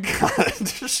 Oh my god,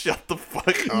 just shut the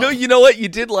fuck up. No, you know what? You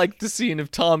did like the scene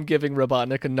of Tom giving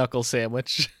Robotnik a knuckle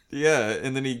sandwich. Yeah,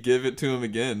 and then he gave it to him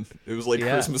again. It was like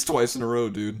Christmas twice in a row,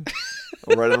 dude.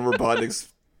 Right on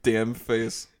Robotnik's damn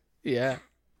face. Yeah.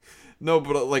 No,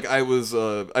 but like I've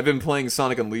been playing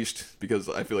Sonic Unleashed because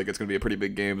I feel like it's gonna be a pretty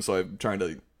big game, so I'm trying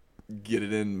to get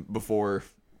it in before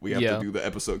we have to do the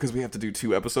episode, because we have to do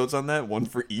 2 episodes on that, one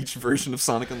for each version of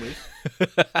Sonic Unleashed.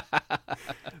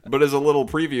 But as a little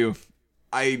preview,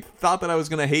 I thought that I was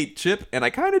gonna hate Chip, and I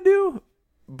kind of do.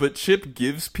 But Chip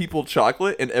gives people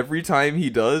chocolate, and every time he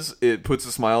does, it puts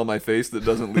a smile on my face that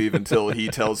doesn't leave until he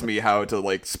tells me how to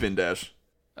like spin dash.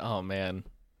 Oh man,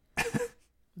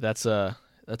 that's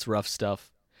rough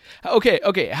stuff.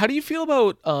 Okay. How do you feel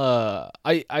about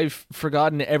I've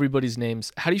forgotten everybody's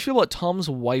names. How do you feel about Tom's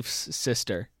wife's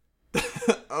sister?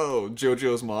 Oh,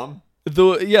 JoJo's mom?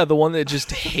 The one that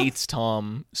just hates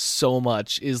Tom so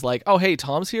much is like, oh hey,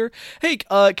 Tom's here. Hey,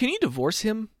 can you divorce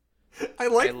him? I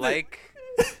like.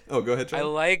 Oh, go ahead, John. I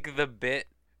like the bit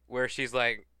where she's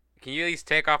like, "Can you at least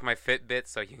take off my Fitbit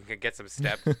so you can get some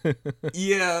steps?"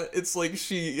 Yeah, it's like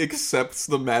she accepts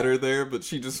the matter there, but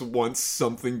she just wants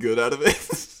something good out of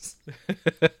it.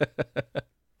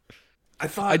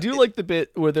 I do like the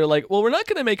bit where they're like, well, we're not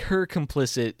going to make her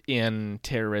complicit in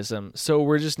terrorism, so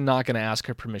we're just not going to ask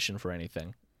her permission for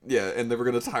anything. Yeah, and then we're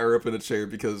going to tie her up in a chair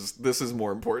because this is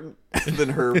more important than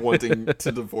her wanting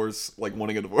to divorce, like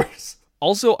wanting a divorce.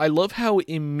 Also, I love how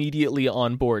immediately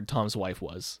on board Tom's wife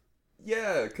was.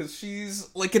 Yeah, because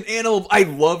she's like an animal. I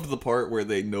loved the part where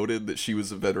they noted that she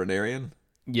was a veterinarian.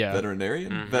 Yeah.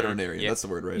 Veterinarian? Mm-hmm. Veterinarian, Yeah. that's the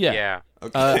word, right? Yeah.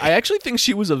 Okay. I actually think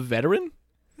she was a veteran.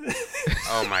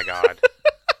 Oh my god.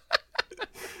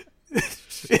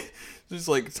 Just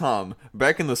like, Tom,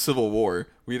 back in the Civil War,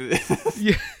 we did.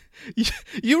 Yeah.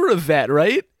 You were a vet,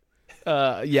 right?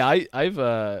 Yeah, I've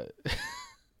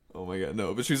Oh my god,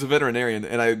 no, but she was a veterinarian,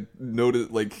 and I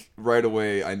noted, like, right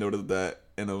away, I noted that,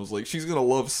 and I was like, she's gonna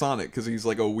love Sonic, because he's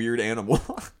like a weird animal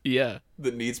yeah.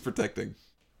 that needs protecting.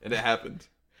 And it happened.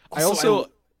 Oh,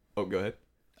 go ahead.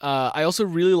 I also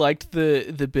really liked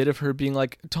the bit of her being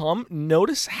like, Tom,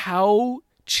 notice how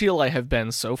chill I have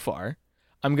been so far.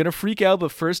 I'm gonna freak out,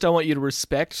 but first I want you to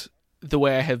respect the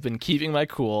way I have been keeping my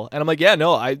cool. And I'm like, yeah,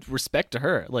 no, I respect to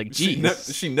her. Like,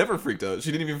 geez. She never freaked out.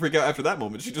 She didn't even freak out after that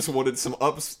moment. She just wanted some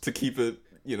ups to keep it,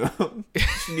 you know?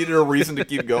 She needed a reason to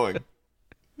keep going.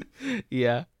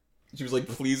 Yeah. She was like,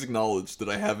 please acknowledge that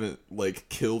I haven't, like,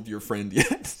 killed your friend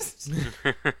yet.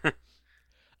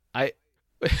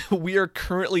 We are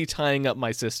currently tying up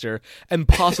my sister and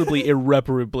possibly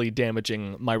irreparably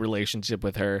damaging my relationship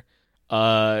with her.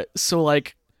 So,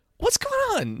 like, what's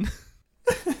going on?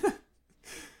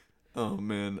 Oh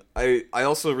man, I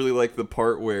also really like the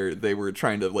part where they were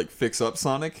trying to like fix up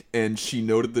Sonic, and she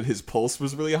noted that his pulse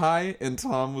was really high, and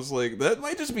Tom was like, that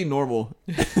might just be normal.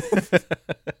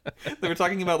 They were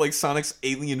talking about like Sonic's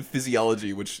alien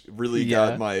physiology, which really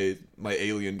got my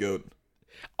alien goat.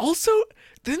 Also,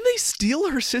 didn't they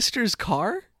steal her sister's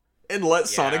car? And let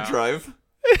Sonic drive.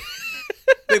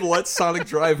 They let Sonic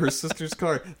drive her sister's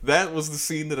car. That was the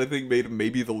scene that I think made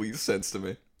maybe the least sense to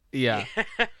me. Yeah.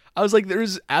 I was like,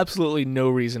 there's absolutely no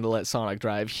reason to let Sonic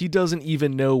drive. He doesn't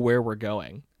even know where we're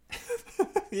going.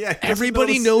 Yeah,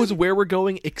 everybody knows where we're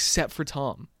going except for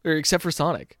Tom, or except for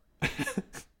Sonic.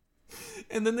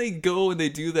 And then they go and they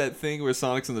do that thing where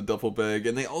Sonic's in the duffel bag,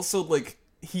 and they also like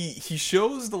he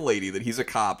shows the lady that he's a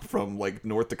cop from like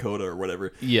North Dakota or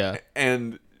whatever. Yeah.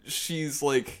 And she's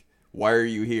like, why are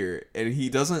you here? And he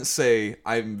doesn't say,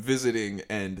 I'm visiting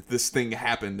and this thing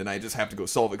happened and I just have to go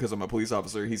solve it because I'm a police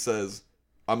officer. He says,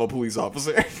 I'm a police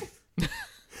officer.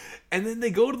 And then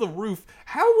they go to the roof.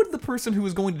 How would the person who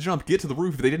was going to jump get to the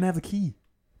roof if they didn't have the key?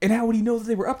 And how would he know that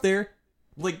they were up there?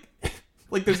 Like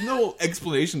there's no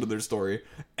explanation to their story.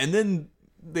 And then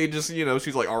they just, you know,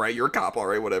 she's like, all right, you're a cop, all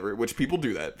right, whatever. Which people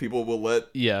do that. People will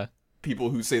let people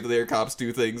who say that they're cops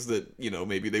do things that, you know,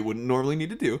 maybe they wouldn't normally need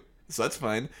to do. So that's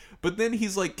fine. But then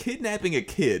he's like kidnapping a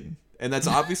kid. And that's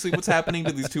obviously what's happening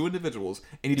to these two individuals.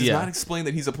 And he does not explain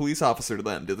that he's a police officer to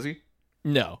them, does he?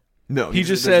 No. No. He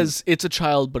just says, it's a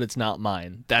child, but it's not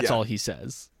mine. That's all he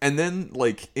says. And then,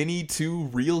 like any two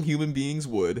real human beings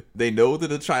would, they know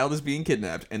that a child is being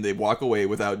kidnapped, and they walk away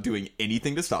without doing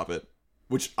anything to stop it.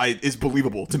 Which is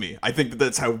believable to me. I think that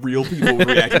that's how real people would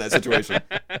react in that situation.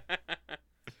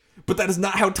 But that is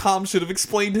not how Tom should have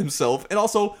explained himself. And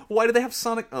also, why do they have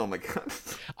Sonic? Oh my god.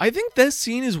 I think this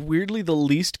scene is weirdly the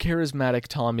least charismatic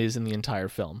Tom is in the entire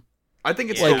film. I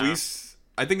think it's the least.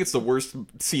 I think it's the worst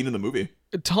scene in the movie.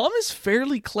 Tom is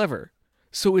fairly clever.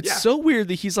 So it's so weird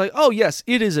that he's like, oh yes,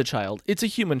 it is a child. It's a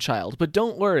human child. But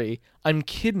don't worry, I'm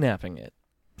kidnapping it.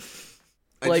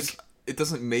 It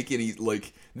doesn't make any,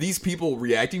 like, these people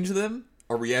reacting to them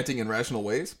are reacting in rational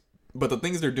ways. But the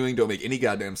things they're doing don't make any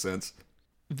goddamn sense.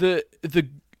 The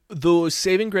The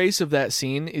saving grace of that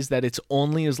scene is that it's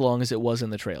only as long as it was in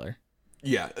the trailer.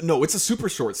 Yeah, no, it's a super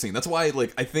short scene. That's why,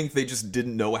 like, I think they just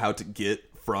didn't know how to get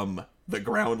from the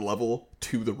ground level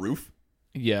to the roof.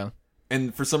 Yeah.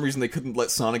 And for some reason, they couldn't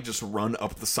let Sonic just run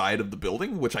up the side of the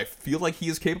building, which I feel like he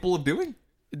is capable of doing.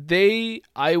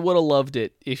 I would have loved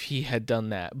it if he had done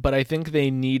that, but I think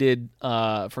they needed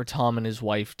for Tom and his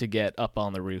wife to get up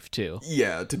on the roof too.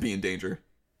 Yeah, to be in danger.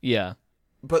 Yeah.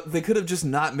 But they could have just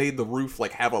not made the roof,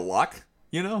 like, have a lock,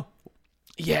 you know?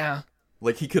 Yeah.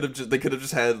 Like, they could have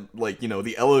just had, like, you know,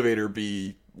 the elevator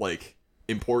be, like,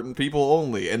 important people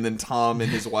only, and then Tom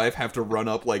and his wife have to run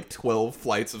up, like, 12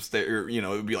 flights of stairs, you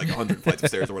know, it would be, like, 100 flights of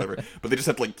stairs or whatever, but they just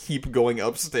have to, like, keep going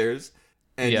upstairs,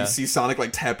 and you see Sonic, like,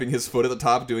 tapping his foot at the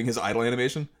top, doing his idle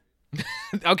animation.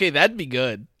 Okay, that'd be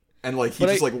good. And, like, he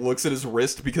like, looks at his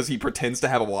wrist because he pretends to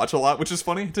have a watch a lot, which is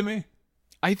funny to me.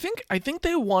 I think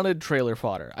they wanted trailer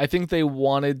fodder. I think they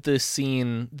wanted the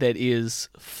scene that is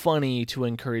funny to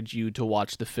encourage you to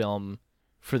watch the film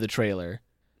for the trailer.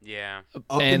 Yeah.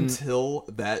 Until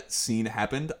that scene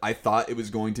happened, I thought it was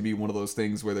going to be one of those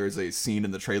things where there's a scene in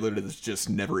the trailer that is just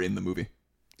never in the movie.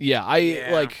 Yeah,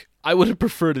 I would have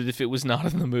preferred it if it was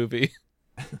not in the movie.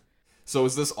 So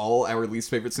is this all our least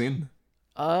favorite scene?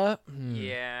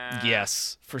 Yeah.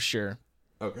 Yes, for sure.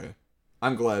 Okay.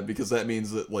 I'm glad, because that means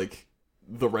that, like,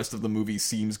 the rest of the movie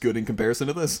seems good in comparison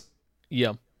to this.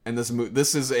 Yeah. And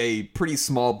this is a pretty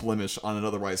small blemish on an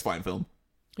otherwise fine film.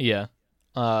 Yeah.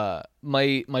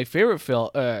 My favorite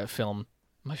film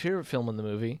my favorite film in the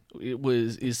movie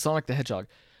is Sonic the Hedgehog.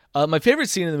 My favorite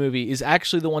scene in the movie is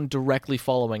actually the one directly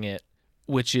following it,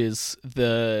 which is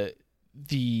the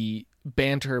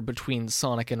banter between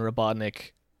Sonic and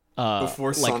Robotnik.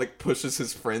 Before Sonic pushes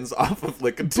his friends off of,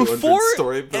 like, a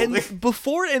 200-story building.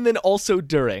 Before and then also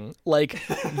during. Like,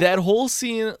 that whole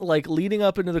scene, like, leading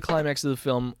up into the climax of the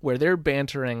film where they're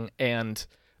bantering, and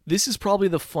this is probably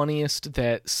the funniest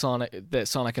that Sonic and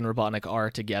Robotnik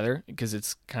are together, because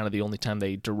it's kind of the only time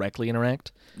they directly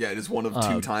interact. Yeah, it is one of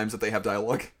two times that they have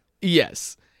dialogue.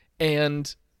 Yes.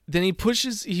 And then he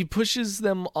pushes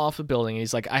them off a building, and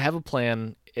he's like, I have a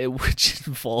plan which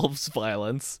involves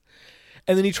violence.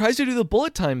 And then he tries to do the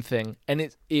bullet time thing, and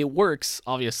it works,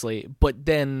 obviously, but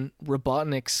then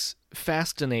Robotnik's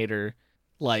Fastinator,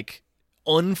 like,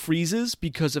 unfreezes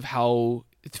because of how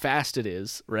fast it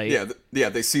is, right? Yeah,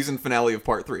 the season finale of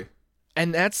part 3.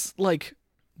 And that's, like,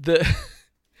 the...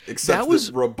 Except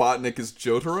that Robotnik is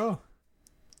Jotaro?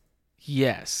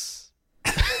 Yes.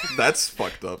 That's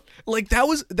fucked up. Like, that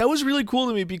was really cool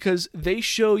to me, because they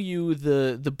show you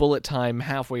the bullet time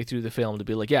halfway through the film to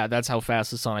be like, yeah, that's how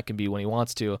fast the Sonic can be when he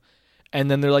wants to.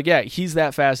 And then they're like, yeah, he's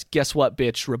that fast. Guess what,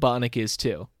 bitch? Robotnik is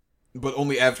too. But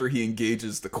only after he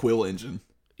engages the Quill engine.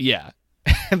 Yeah.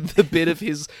 And the bit of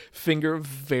his finger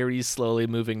very slowly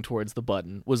moving towards the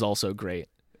button was also great.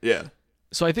 Yeah.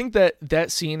 So I think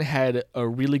that scene had a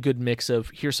really good mix of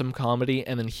here's some comedy,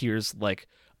 and then here's, like,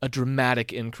 a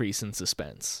dramatic increase in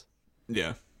suspense.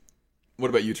 Yeah. What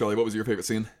about you, Charlie? What was your favorite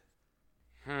scene?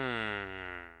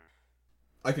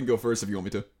 I can go first if you want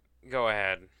me to. Go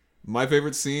ahead. My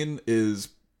favorite scene is,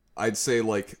 I'd say,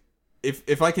 like,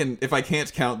 if I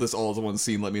can't count this all as one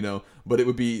scene, let me know. But it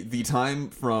would be the time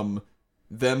from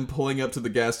them pulling up to the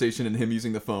gas station and him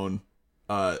using the phone,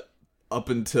 up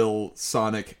until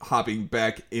Sonic hopping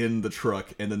back in the truck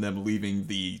and then them leaving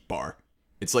the bar.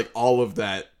 It's like all of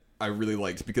that I really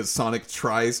liked, because Sonic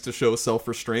tries to show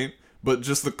self-restraint, but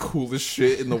just the coolest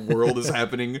shit in the world is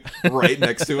happening right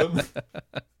next to him.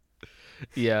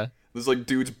 Yeah. There's, like,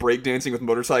 dudes breakdancing with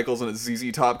motorcycles and a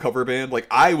ZZ Top cover band. Like,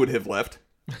 I would have left.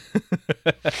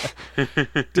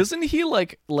 Doesn't he,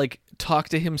 like talk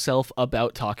to himself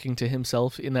about talking to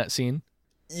himself in that scene?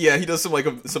 Yeah, he does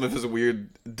some of his weird,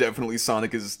 definitely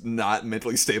Sonic is not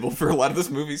mentally stable for a lot of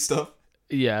this movie stuff.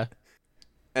 Yeah.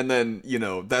 And then, you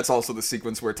know, that's also the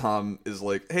sequence where Tom is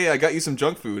like, hey, I got you some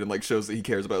junk food, and, like, shows that he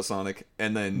cares about Sonic.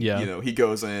 And then, you know, he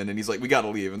goes in and he's like, we gotta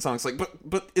leave. And Sonic's like,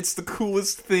 but it's the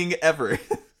coolest thing ever.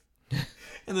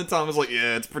 And then Tom is like,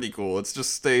 yeah, it's pretty cool. Let's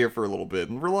just stay here for a little bit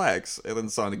and relax. And then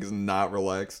Sonic is not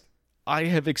relaxed. I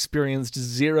have experienced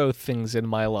 0 things in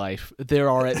my life. There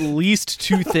are at least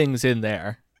 2 things in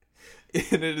there.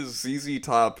 And it is ZZ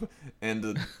Top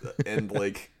and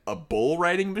like a bull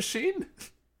riding machine?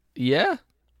 Yeah.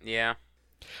 Yeah.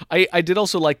 I did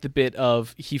also like the bit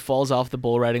of he falls off the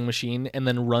bull riding machine and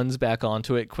then runs back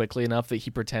onto it quickly enough that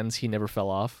he pretends he never fell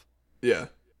off. Yeah.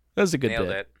 That was a good Nailed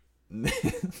bit.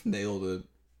 it. Nailed it.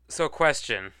 So,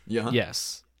 question. Yeah.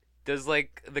 Yes. Does,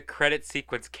 like, the credit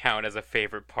sequence count as a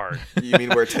favorite part? You mean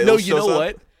where Tails No, shows you know up?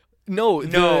 what? No.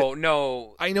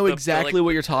 No. I know exactly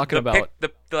what you're talking about.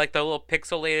 The little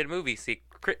pixelated movie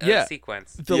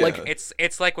sequence. Like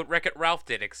it's like what Wreck-It Ralph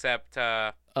did, except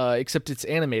it's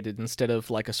animated instead of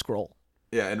like a scroll.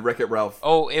 Yeah, and Wreck-It Ralph.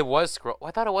 Oh, it was scroll.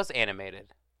 I thought it was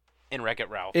animated in Wreck-It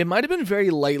Ralph. It might have been very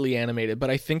lightly animated, but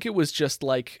I think it was just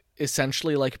like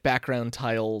essentially like background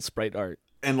tile sprite art.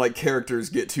 And like characters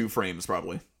get 2 frames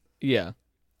probably. Yeah.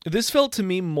 This felt to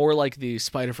me more like the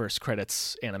Spider-Verse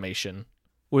credits animation,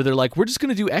 where they're like, we're just going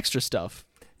to do extra stuff.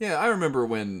 Yeah, I remember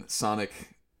when Sonic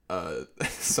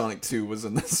 2 was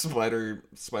in the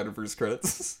Spider-Verse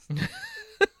credits.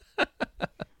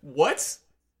 What?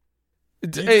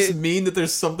 Do you just mean that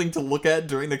there's something to look at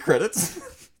during the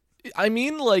credits? I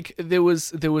mean, like, there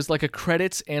was like a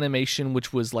credits animation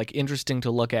which was like interesting to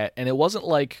look at, and it wasn't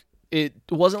like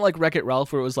Wreck-It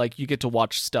Ralph where it was like you get to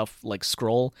watch stuff like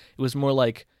scroll. It was more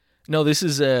like, no, this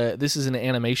is an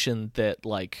animation that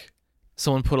like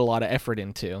someone put a lot of effort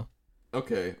into.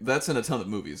 Okay, that's in a ton of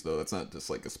movies though. That's not just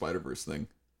like a Spider-Verse thing.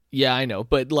 Yeah, I know,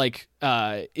 but like,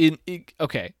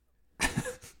 okay.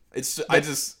 I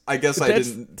guess I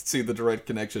didn't see the direct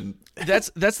connection. That's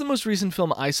the most recent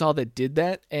film I saw that did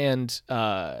that, and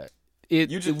it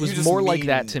was more like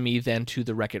that to me than to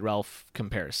the Wreck-It Ralph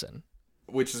comparison.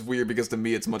 Which is weird because to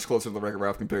me it's much closer to the Wreck-It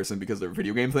Ralph comparison because they're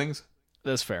video game things.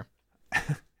 That's fair.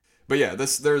 But yeah,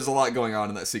 there's a lot going on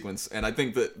in that sequence, and I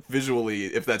think that visually,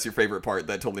 if that's your favorite part,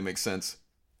 that totally makes sense.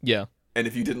 Yeah. And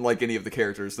if you didn't like any of the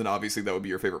characters, then obviously that would be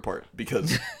your favorite part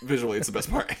because visually it's the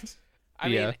best part. I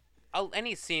mean,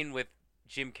 any scene with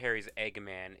Jim Carrey's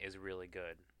Eggman is really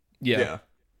good. Yeah.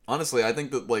 Honestly, I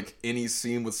think that like any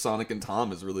scene with Sonic and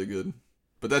Tom is really good.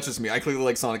 But that's just me. I clearly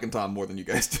like Sonic and Tom more than you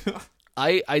guys do.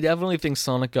 I definitely think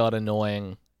Sonic got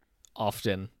annoying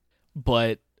often,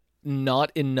 but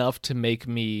not enough to make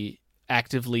me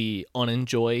actively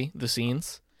unenjoy the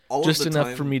scenes. Just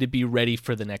enough for me to be ready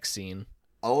for the next scene.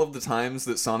 All of the times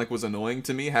that Sonic was annoying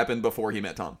to me happened before he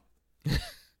met Tom.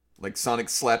 Like Sonic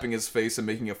slapping his face and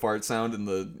making a fart sound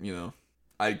and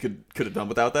I could have done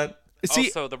without that. See,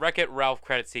 also, the Wreck-It Ralph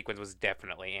credit sequence was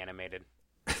definitely animated.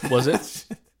 Was it?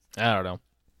 I don't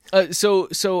know.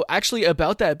 So actually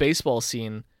about that baseball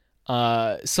scene,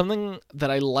 something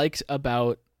that I liked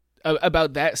about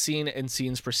that scene and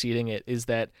scenes preceding it is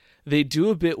that they do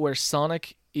a bit where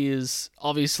Sonic is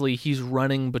obviously he's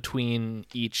running between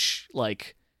each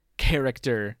like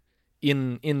character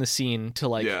in the scene to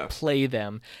like play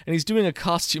them, and he's doing a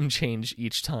costume change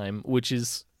each time, which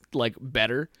is like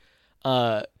better.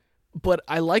 But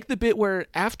I like the bit where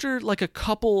after like a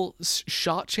couple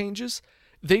shot changes,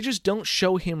 they just don't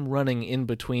show him running in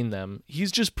between them.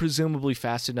 He's just presumably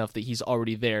fast enough that he's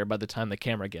already there by the time the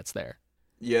camera gets there.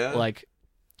 Yeah. Like,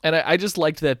 and I just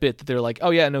liked that bit that they're like, oh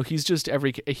yeah, no, he's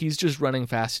just running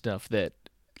fast enough that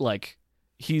like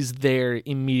he's there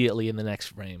immediately in the next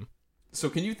frame. So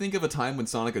can you think of a time when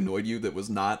Sonic annoyed you that was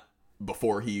not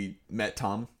before he met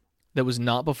Tom? That was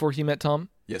not before he met Tom?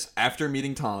 Yes, after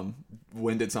meeting Tom,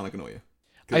 when did Sonic annoy you?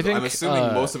 I think, I'm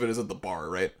assuming most of it is at the bar,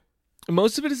 right?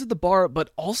 Most of it is at the bar, but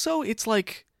also it's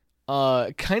like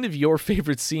kind of your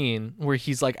favorite scene where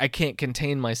he's like, I can't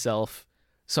contain myself,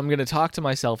 so I'm going to talk to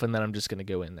myself and then I'm just going to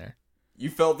go in there. You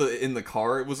felt that in the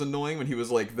car it was annoying when he was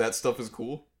like, that stuff is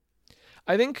cool?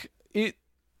 I think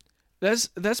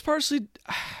that's partially,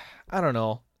 I don't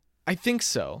know. I think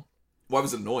so. Why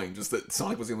was it annoying? Just that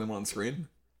Sonic was the only one on screen?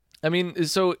 I mean,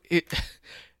 so it...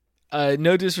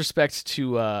 no disrespect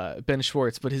to Ben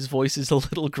Schwartz, but his voice is a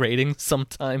little grating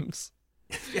sometimes.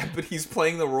 Yeah, but he's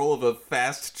playing the role of a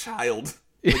fast child.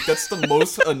 Like, that's the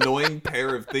most annoying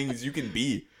pair of things you can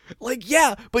be. Like,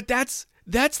 yeah, but that's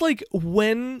like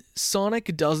when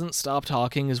Sonic doesn't stop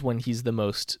talking is when he's the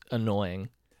most annoying.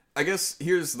 I guess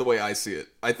here's the way I see it.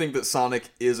 I think that Sonic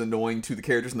is annoying to the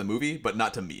characters in the movie, but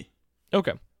not to me.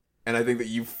 Okay. And I think that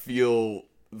you feel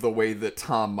the way that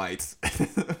Tom might,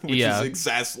 which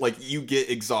is like you get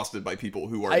exhausted by people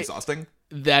who are exhausting.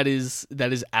 That is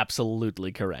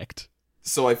absolutely correct.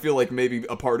 So I feel like maybe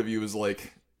a part of you is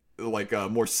like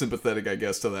more sympathetic, I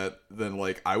guess, to that than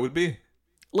like I would be.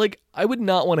 Like I would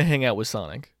not want to hang out with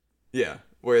Sonic. Yeah.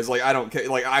 Whereas like I don't care.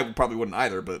 Like I probably wouldn't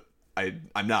either, but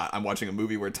I'm not. I'm watching a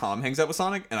movie where Tom hangs out with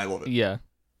Sonic, and I love it. Yeah.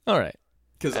 All right.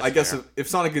 Because I guess if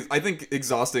Sonic is, I think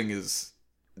exhausting is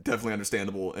definitely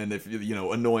understandable, and if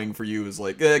annoying for you is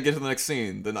like get to the next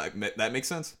scene, then that makes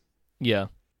sense. Yeah.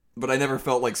 But I never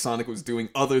felt like Sonic was doing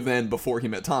other than before he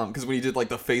met Tom, because when he did like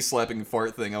the face slapping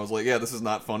fart thing, I was like, yeah, this is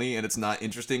not funny, and it's not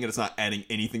interesting, and it's not adding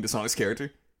anything to Sonic's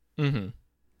character. Mm-hmm.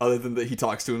 Other than that he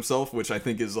talks to himself, which I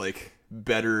think is like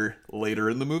better later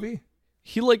in the movie.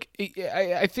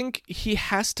 I think he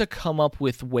has to come up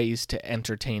with ways to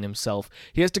entertain himself.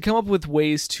 He has to come up with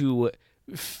ways to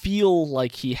feel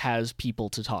like he has people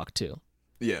to talk to.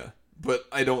 Yeah, but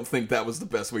I don't think that was the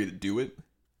best way to do it.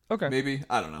 Okay. Maybe.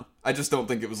 I don't know. I just don't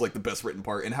think it was, like, the best written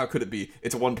part. And how could it be?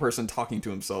 It's one person talking to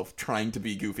himself, trying to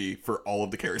be goofy for all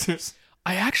of the characters.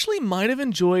 I actually might have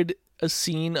enjoyed a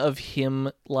scene of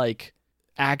him, like,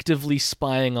 actively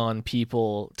spying on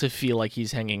people to feel like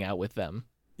he's hanging out with them.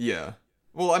 Yeah.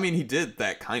 Well, I mean, he did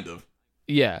that, kind of.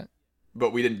 Yeah.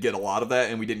 But we didn't get a lot of that,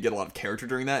 and we didn't get a lot of character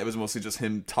during that. It was mostly just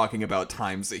him talking about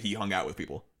times that he hung out with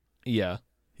people. Yeah.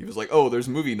 He was like, oh, there's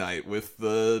movie night with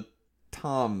the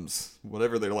Toms,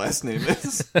 whatever their last name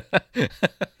is.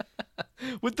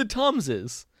 With the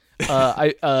Tomses.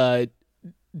 Donut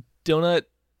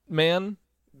Man?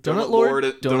 Donut Lord?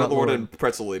 Donut Lord and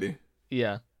Pretzel Lady.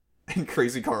 Yeah. And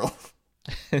Crazy Carl.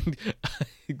 And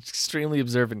extremely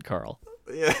observant Carl.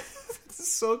 Yeah, it's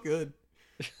so good.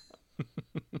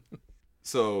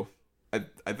 So,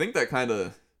 I think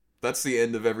that's the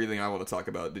end of everything I want to talk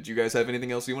about. Did you guys have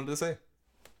anything else you wanted to say?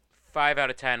 5 out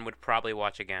of 10 would probably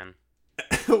watch again.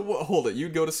 Hold it,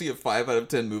 you'd go to see a 5 out of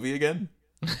 10 movie again?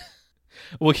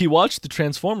 Well, he watched the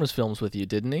Transformers films with you,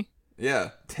 didn't he?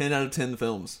 Yeah, 10 out of 10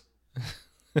 films.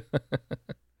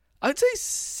 I'd say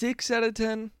 6 out of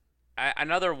 10.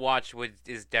 Another watch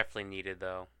is definitely needed,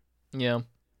 though. Yeah.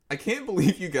 I can't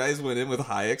believe you guys went in with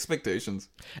high expectations.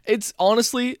 It's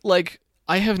honestly, like,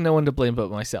 I have no one to blame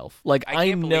but myself. Like, I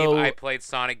can't know believe I played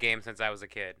Sonic games since I was a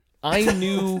kid. I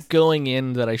knew going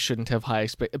in that I shouldn't have high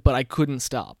expect, but I couldn't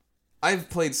stop. I've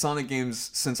played Sonic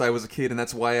games since I was a kid, and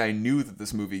that's why I knew that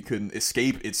this movie couldn't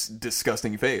escape its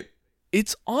disgusting fate.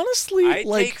 It's honestly I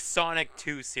like take Sonic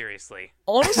 2 seriously.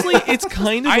 honestly, it's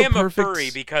kind of I am perfect... a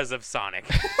furry because of Sonic.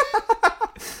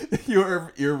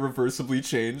 You're irreversibly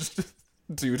changed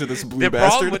due to this blue The bastard.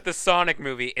 problem with the Sonic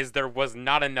movie is there was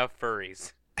not enough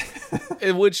furries.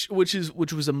 which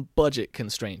was a budget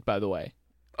constraint, by the way.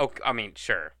 Oh, I mean,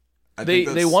 sure.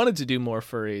 They wanted to do more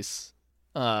furries,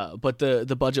 but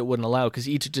the budget wouldn't allow because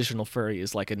each additional furry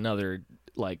is like another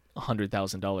like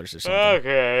 $100,000 or something.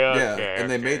 Okay, Yeah, and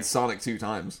they made Sonic 2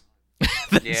 times.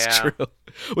 That's true.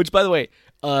 Which, by the way,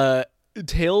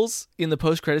 Tails in the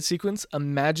post-credit sequence,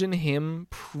 imagine him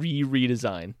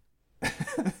pre-redesign.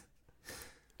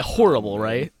 Horrible,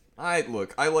 right? I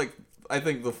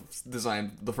think the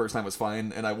design the first time was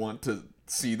fine, and I want to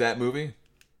see that movie.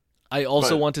 I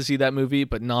also want to see that movie,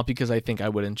 but not because I think I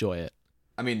would enjoy it.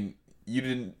 I mean, you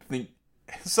didn't think...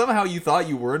 Somehow you thought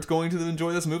you weren't going to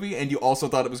enjoy this movie, and you also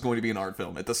thought it was going to be an art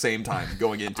film at the same time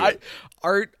going into it.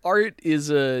 Art is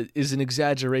an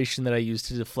exaggeration that I use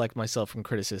to deflect myself from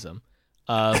criticism.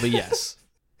 But yes.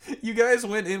 You guys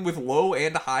went in with low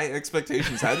and high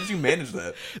expectations. How did you manage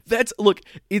that?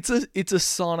 It's a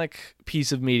Sonic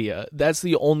piece of media. That's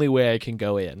the only way I can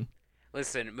go in.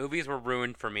 Listen, movies were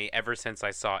ruined for me ever since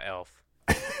I saw Elf.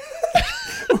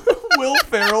 Will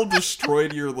Ferrell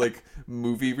destroyed your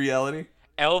movie reality?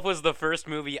 Elf was the first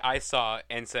movie I saw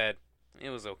and said, it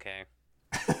was okay.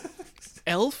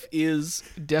 Elf is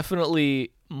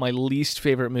definitely my least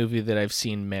favorite movie that I've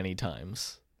seen many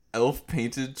times. Elf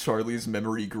painted Charlie's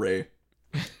memory gray.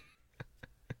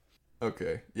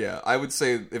 Okay, yeah, I would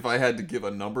say if I had to give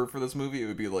a number for this movie, it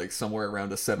would be somewhere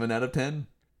around a 7 out of 10.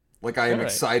 I am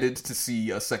excited to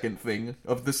see a second thing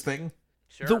of this thing.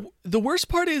 Sure. The worst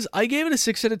part is I gave it a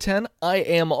 6 out of 10. I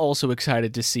am also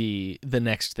excited to see the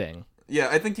next thing. Yeah,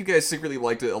 I think you guys secretly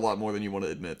liked it a lot more than you want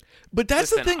to admit. But that's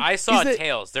the thing. I saw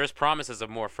Tails. There's promises of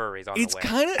more furries on the way.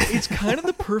 It's kind of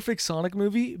the perfect Sonic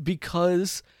movie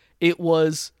because it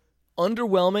was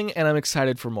underwhelming and I'm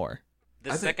excited for more.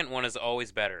 The second one is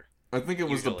always better. I think it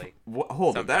was usually.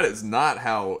 Hold on, that is not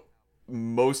how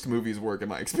most movies work in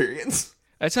my experience.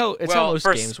 That's how most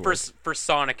games work. For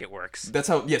Sonic, it works. That's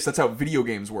how video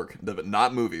games work, but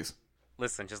not movies.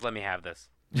 Listen, just let me have this.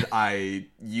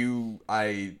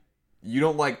 You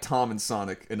don't like Tom and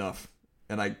Sonic enough,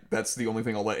 and that's the only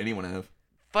thing I'll let anyone have.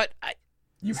 But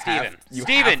you have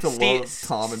to love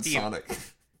Tom and Sonic.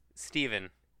 Steven,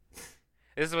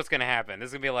 this is what's gonna happen. This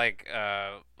is gonna be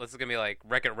like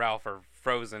Wreck-It Ralph or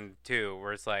Frozen 2,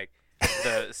 where it's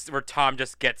where Tom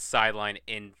just gets sidelined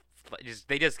in.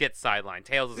 They just get sidelined.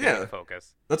 Tails is gonna be the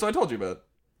focus. That's what I told you about.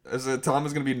 Tom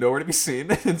is gonna be nowhere to be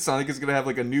seen, and Sonic is gonna have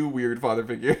a new weird father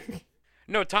figure.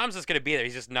 No, Tom's just gonna be there.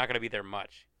 He's just not gonna be there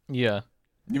much. Yeah.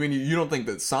 You mean you don't think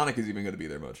that Sonic is even gonna be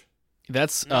there much?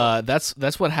 That's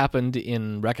what happened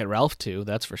in Wreck-It Ralph 2.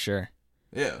 That's for sure.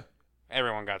 Yeah.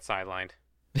 Everyone got sidelined.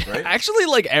 Right?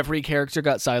 Actually, every character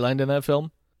got sidelined in that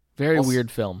film. Very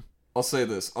weird film. I'll say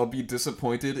this: I'll be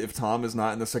disappointed if Tom is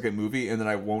not in the second movie, and then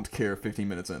I won't care 15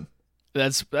 minutes in.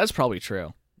 That's probably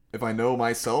true. If I know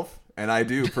myself, and I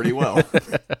do pretty well.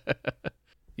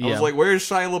 I was like, where's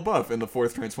Shia LaBeouf in the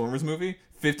fourth Transformers movie?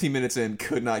 15 minutes in,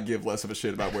 could not give less of a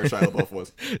shit about where Shia LaBeouf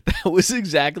was. That was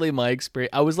exactly my experience.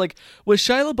 I was like, was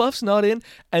Shia LaBeouf's not in?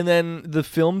 And then the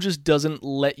film just doesn't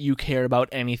let you care about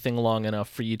anything long enough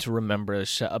for you to remember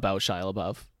about Shia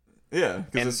LaBeouf. Yeah.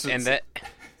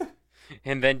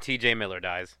 And then T.J. Miller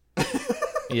dies.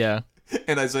 Yeah.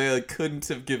 And Isaiah couldn't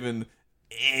have given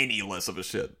any less of a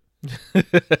shit. If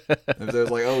they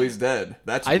was like, oh, he's dead.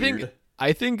 That's weird.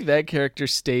 I think that character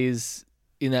stays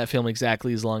in that film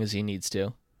exactly as long as he needs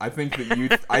to. I think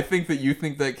that you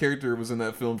think that character was in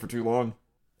that film for too long.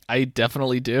 I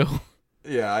definitely do.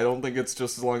 Yeah, I don't think it's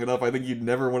just long enough. I think you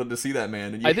never wanted to see that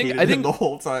man, and you hated him the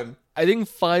whole time. I think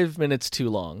 5 minutes too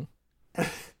long.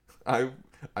 I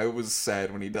was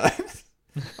sad when he died.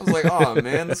 I was like, oh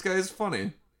man, this guy is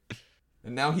funny.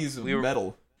 And now he's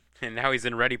metal. And now he's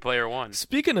in Ready Player One.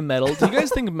 Speaking of metal, do you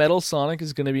guys think Metal Sonic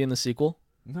is going to be in the sequel?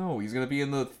 No, he's going to be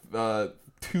in the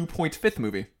 2.5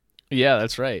 movie. Yeah,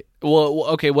 that's right. Well,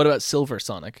 okay, what about Silver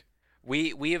Sonic?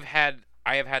 I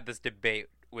have had this debate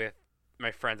with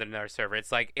my friends on another server.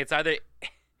 It's like, it's either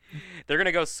they're going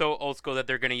to go so old school that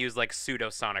they're going to use like Pseudo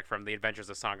Sonic from The Adventures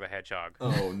of Sonic the Hedgehog.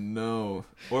 Oh no.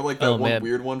 Or like that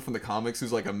weird one from the comics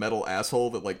who's like a metal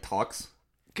asshole that like talks.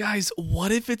 Guys,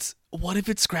 what if it's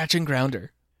Scratch and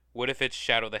Grounder? What if it's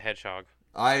Shadow the Hedgehog?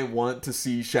 I want to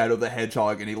see Shadow the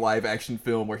Hedgehog in a live action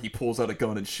film where he pulls out a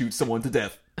gun and shoots someone to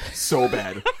death. So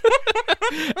bad.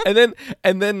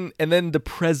 and then the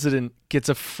president gets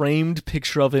a framed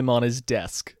picture of him on his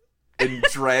desk and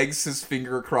drags his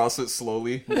finger across it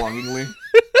slowly, longingly.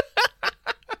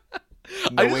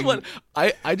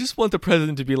 I just want the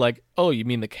president to be like, "Oh, you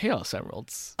mean the Chaos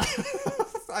Emeralds?"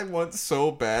 I want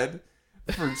so bad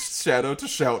for Shadow to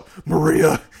shout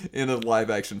Maria in a live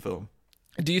action film.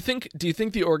 Do you think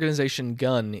the organization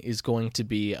Gun is going to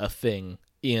be a thing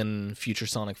in future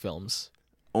Sonic films?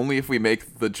 Only if we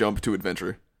make the jump to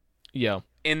adventure. Yeah.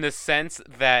 In the sense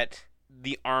that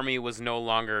the army was no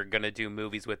longer going to do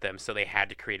movies with them, so they had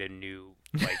to create a new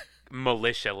like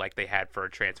militia like they had for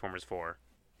Transformers 4.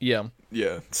 Yeah.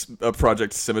 Yeah, a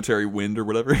Project Cemetery Wind or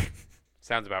whatever.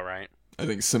 Sounds about right. I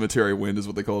think Cemetery Wind is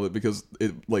what they called it because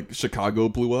it like Chicago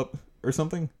blew up or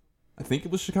something. I think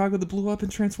it was Chicago that blew up in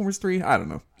Transformers 3. I don't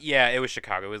know. Yeah, it was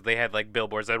Chicago. They had like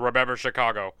billboards that remember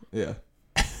Chicago. Yeah.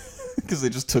 Because they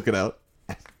just took it out.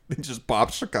 They just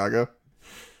bopped Chicago.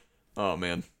 Oh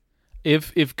man.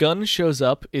 If Gun shows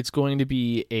up, it's going to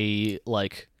be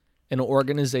an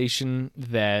organization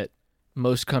that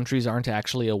most countries aren't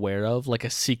actually aware of, like a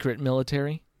secret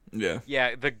military. Yeah.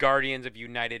 Yeah, the Guardians of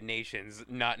United Nations,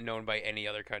 not known by any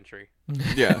other country.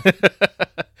 Yeah.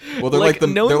 Well, they're like the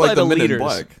Men leaders, in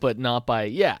Black, but not by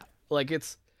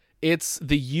it's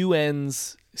the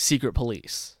UN's secret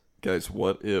police. Guys,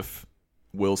 what if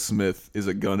Will Smith is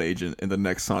a gun agent in the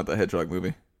next Sonic the Hedgehog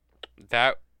movie?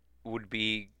 That would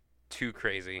be too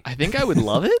crazy. I think I would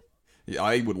love it. Yeah,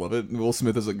 I would love it. Will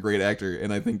Smith is a great actor,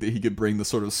 and I think that he could bring the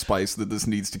sort of spice that this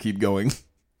needs to keep going.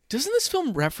 Doesn't this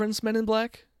film reference Men in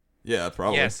Black? Yeah,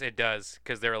 probably. Yes, it does,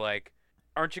 because they're like,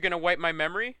 aren't you going to wipe my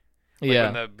memory?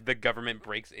 Yeah. When the government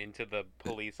breaks into the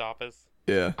police office.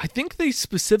 Yeah. I think they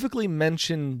specifically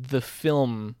mention the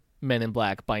film Men in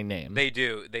Black by name. They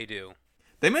do.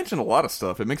 They mention a lot of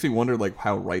stuff. It makes me wonder, like,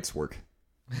 how rights work.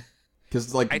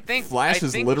 Because, like, Flash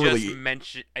is literally...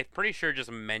 I'm pretty sure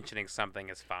just mentioning something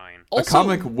is fine. Also, a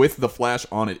comic with the Flash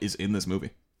on it is in this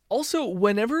movie. Also,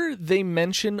 whenever they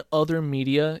mention other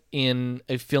media in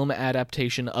a film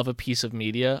adaptation of a piece of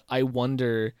media, I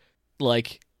wonder,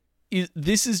 like...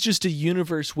 this is just a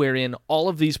universe wherein all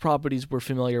of these properties we're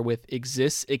familiar with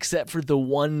exists, except for the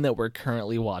one that we're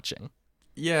currently watching.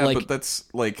 Yeah, but that's,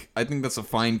 like, I think that's a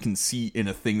fine conceit in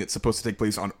a thing that's supposed to take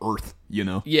place on Earth, you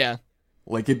know? Yeah.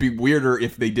 Like, it'd be weirder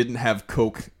if they didn't have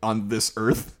Coke on this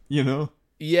Earth, you know?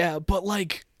 Yeah, but,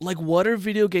 like what are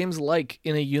video games like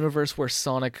in a universe where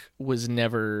Sonic was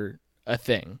never a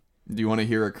thing? Do you want to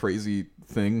hear a crazy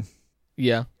thing?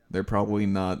 Yeah. They're probably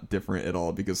not different at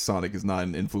all because Sonic is not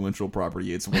an influential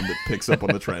property. It's one that picks up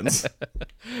on the trends.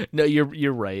 No,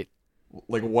 you're right.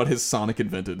 Like, what has Sonic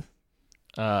invented?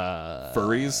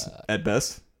 Furries, at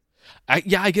best?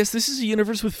 I guess this is a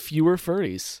universe with fewer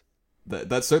furries.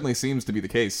 That certainly seems to be the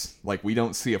case. Like, we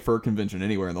don't see a fur convention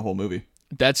anywhere in the whole movie.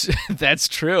 That's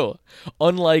true.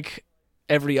 Unlike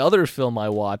every other film I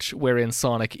watch wherein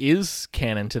Sonic is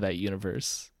canon to that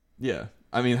universe. Yeah.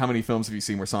 I mean, how many films have you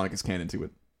seen where Sonic is canon to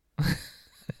it?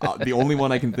 The only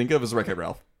one I can think of is Wreck-It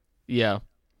Ralph. Yeah.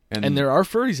 And there are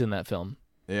furries in that film.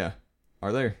 Yeah.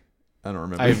 Are there? I don't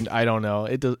remember. I don't know.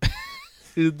 It does.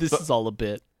 This is all a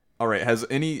bit. All right.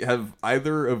 Have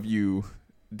either of you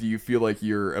do you feel like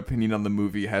your opinion on the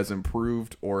movie has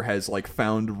improved or has like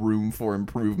found room for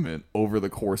improvement over the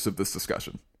course of this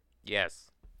discussion?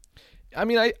 Yes. I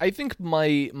mean, I think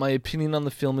my opinion on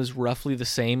the film is roughly the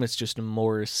same. It's just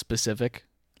more specific.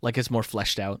 Like, it's more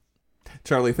fleshed out.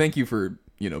 Charlie, thank you for,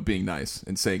 being nice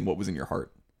and saying what was in your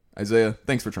heart. Isaiah,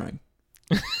 thanks for trying.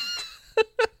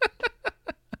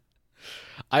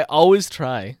 I always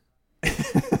try.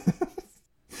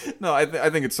 No, I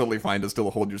think it's totally fine to still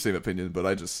hold your same opinion, but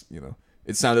I just,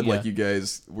 it sounded like you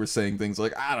guys were saying things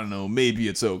like, I don't know, maybe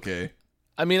it's okay.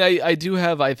 I mean, I do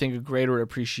have, I think, a greater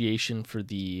appreciation for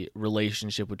the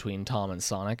relationship between Tom and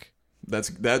Sonic.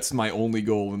 That's my only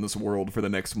goal in this world for the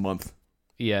next month.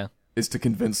 Yeah. Is to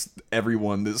convince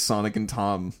everyone that Sonic and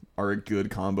Tom are a good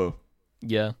combo.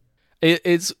 Yeah.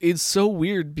 It's so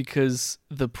weird because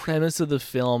the premise of the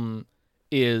film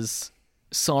is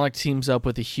Sonic teams up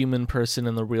with a human person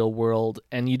in the real world,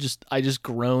 and I just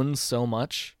groan so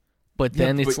much, but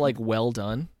then it's like well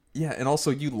done. Yeah, and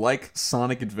also you like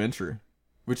Sonic Adventure,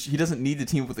 which he doesn't need to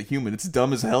team up with a human. It's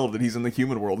dumb as hell that he's in the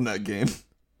human world in that game.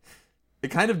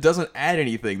 It kind of doesn't add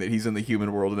anything that he's in the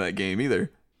human world in that game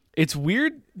either. It's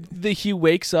weird that he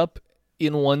wakes up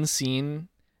in one scene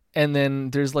and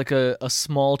then there's like a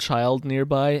small child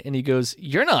nearby and he goes,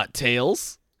 "You're not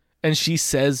Tails." And she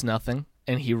says nothing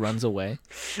and he runs away.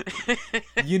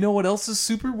 You know what else is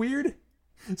super weird?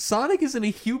 Sonic is in a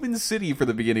human city for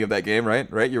the beginning of that game,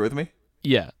 right? Right? You're with me?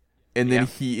 Yeah. And then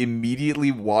he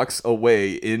immediately walks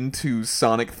away into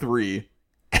Sonic 3,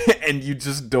 and you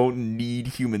just don't need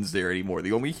humans there anymore.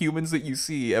 The only humans that you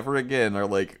see ever again are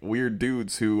like weird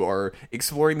dudes who are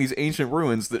exploring these ancient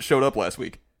ruins that showed up last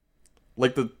week.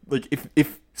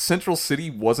 If Central City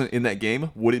wasn't in that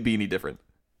game, would it be any different?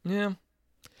 Yeah.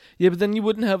 Yeah, but then you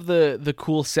wouldn't have the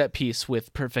cool set piece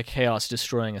with Perfect Chaos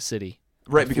destroying a city.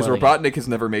 Right, because Robotnik has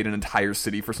never made an entire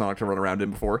city for Sonic to run around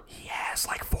in before. He has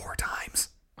like 4 times.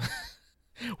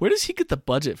 Where does he get the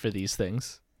budget for these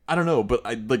things? I don't know, but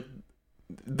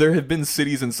there have been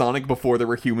cities in Sonic before there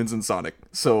were humans in Sonic,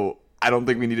 so I don't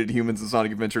think we needed humans in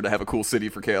Sonic Adventure to have a cool city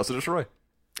for Chaos to destroy.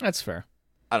 That's fair.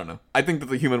 I don't know. I think that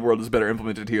the human world is better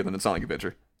implemented here than in Sonic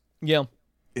Adventure. Yeah.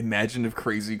 Imagine if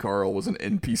Crazy Carl was an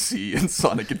NPC in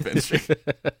Sonic Adventure.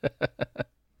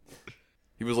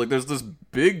 He was like, there's this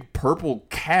big purple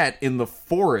cat in the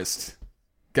forest.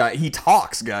 Guy, he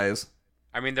talks, guys.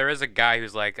 I mean, there is a guy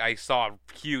who's like, I saw a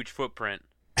huge footprint.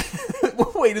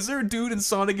 Wait, is there a dude in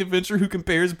Sonic Adventure who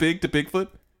compares Big to Bigfoot?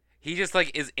 He just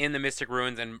like is in the Mystic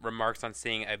Ruins and remarks on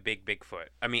seeing a big Bigfoot.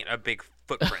 I mean, a big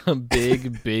footprint. A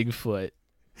big Bigfoot.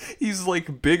 He's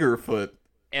like Biggerfoot.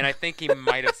 And I think he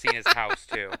might have seen his house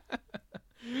too.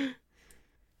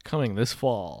 Coming this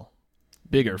fall.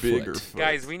 Biggerfoot.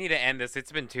 Guys, we need to end this.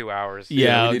 It's been 2 hours.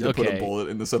 Yeah, we need to put a bullet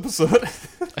in this episode.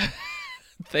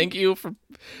 Thank you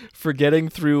for getting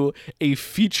through a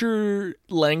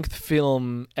feature-length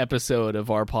film episode of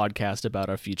our podcast about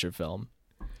our feature film.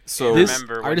 So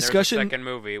remember, when discussion, there's a second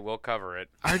movie, we'll cover it.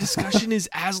 Our discussion is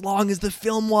as long as the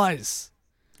film was.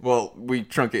 Well, we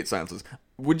truncate silences.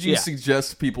 Would you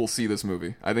suggest people see this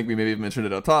movie? I think we maybe have mentioned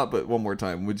it up top, but one more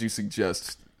time. Would you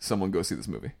suggest someone go see this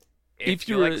movie? If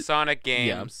you like Sonic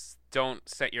games, don't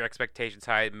set your expectations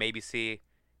high. Maybe see.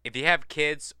 If you have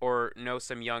kids or know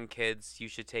some young kids, you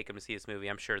should take them to see this movie.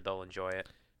 I'm sure they'll enjoy it.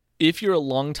 If you're a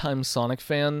longtime Sonic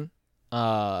fan,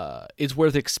 it's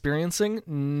worth experiencing.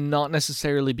 Not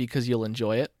necessarily because you'll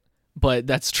enjoy it, but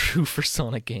that's true for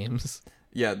Sonic games.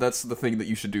 Yeah, that's the thing that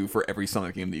you should do for every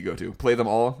Sonic game that you go to. Play them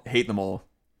all, hate them all.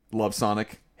 Love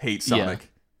Sonic, hate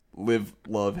Sonic. Yeah. Live,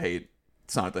 love, hate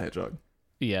Sonic the Hedgehog.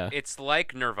 Yeah. It's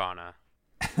like Nirvana.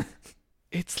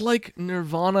 It's like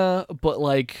Nirvana, but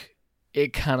like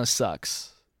it kind of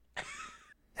sucks.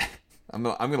 I'm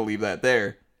gonna leave that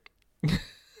there.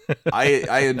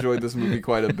 I enjoyed this movie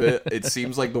quite a bit. It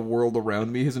seems like the world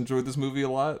around me has enjoyed this movie a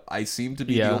lot. I seem to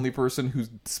be the only person who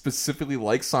specifically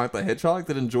likes Sonic the Hedgehog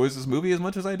that enjoys this movie as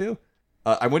much as I do.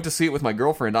 I went to see it with my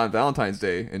girlfriend on Valentine's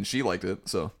Day, and she liked it.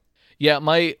 So yeah,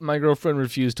 my girlfriend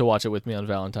refused to watch it with me on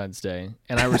Valentine's Day,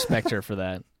 and I respect her for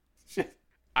that.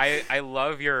 I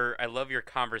love your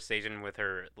conversation with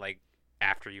her like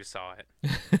after you saw it.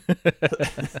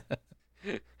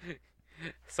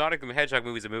 Sonic the Hedgehog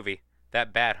movie's a movie.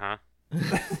 That bad, huh?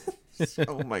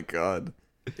 Oh my god.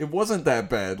 It wasn't that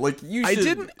bad. Like you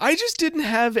should... I just didn't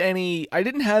have any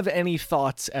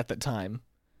thoughts at the time.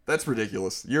 That's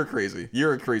ridiculous. You're crazy.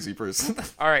 You're a crazy person.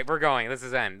 All right, we're going. This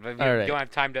is end. You don't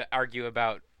have time to argue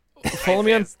about Follow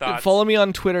me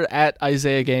on Twitter at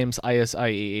Isaiah Games,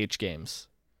 ISIAH Games.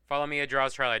 Follow me at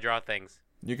Draws Charlie. I draw things.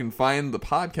 You can find the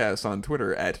podcast on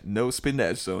Twitter at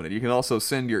NoSpin-Zone, and you can also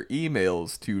send your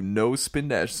emails to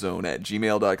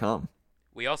nospin-zone@gmail.com.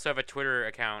 We also have a Twitter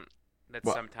account that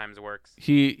sometimes works.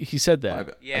 He said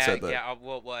that. I said that. Yeah.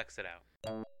 We'll exit out.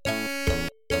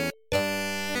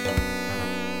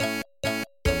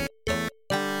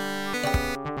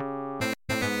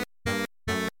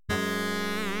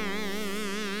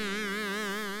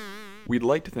 We'd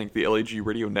like to thank the LAG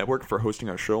Radio Network for hosting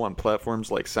our show on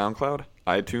platforms like SoundCloud,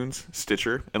 iTunes,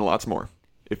 Stitcher, and lots more.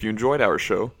 If you enjoyed our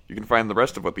show, you can find the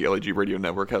rest of what the LAG Radio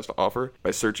Network has to offer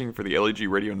by searching for the LAG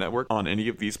Radio Network on any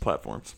of these platforms.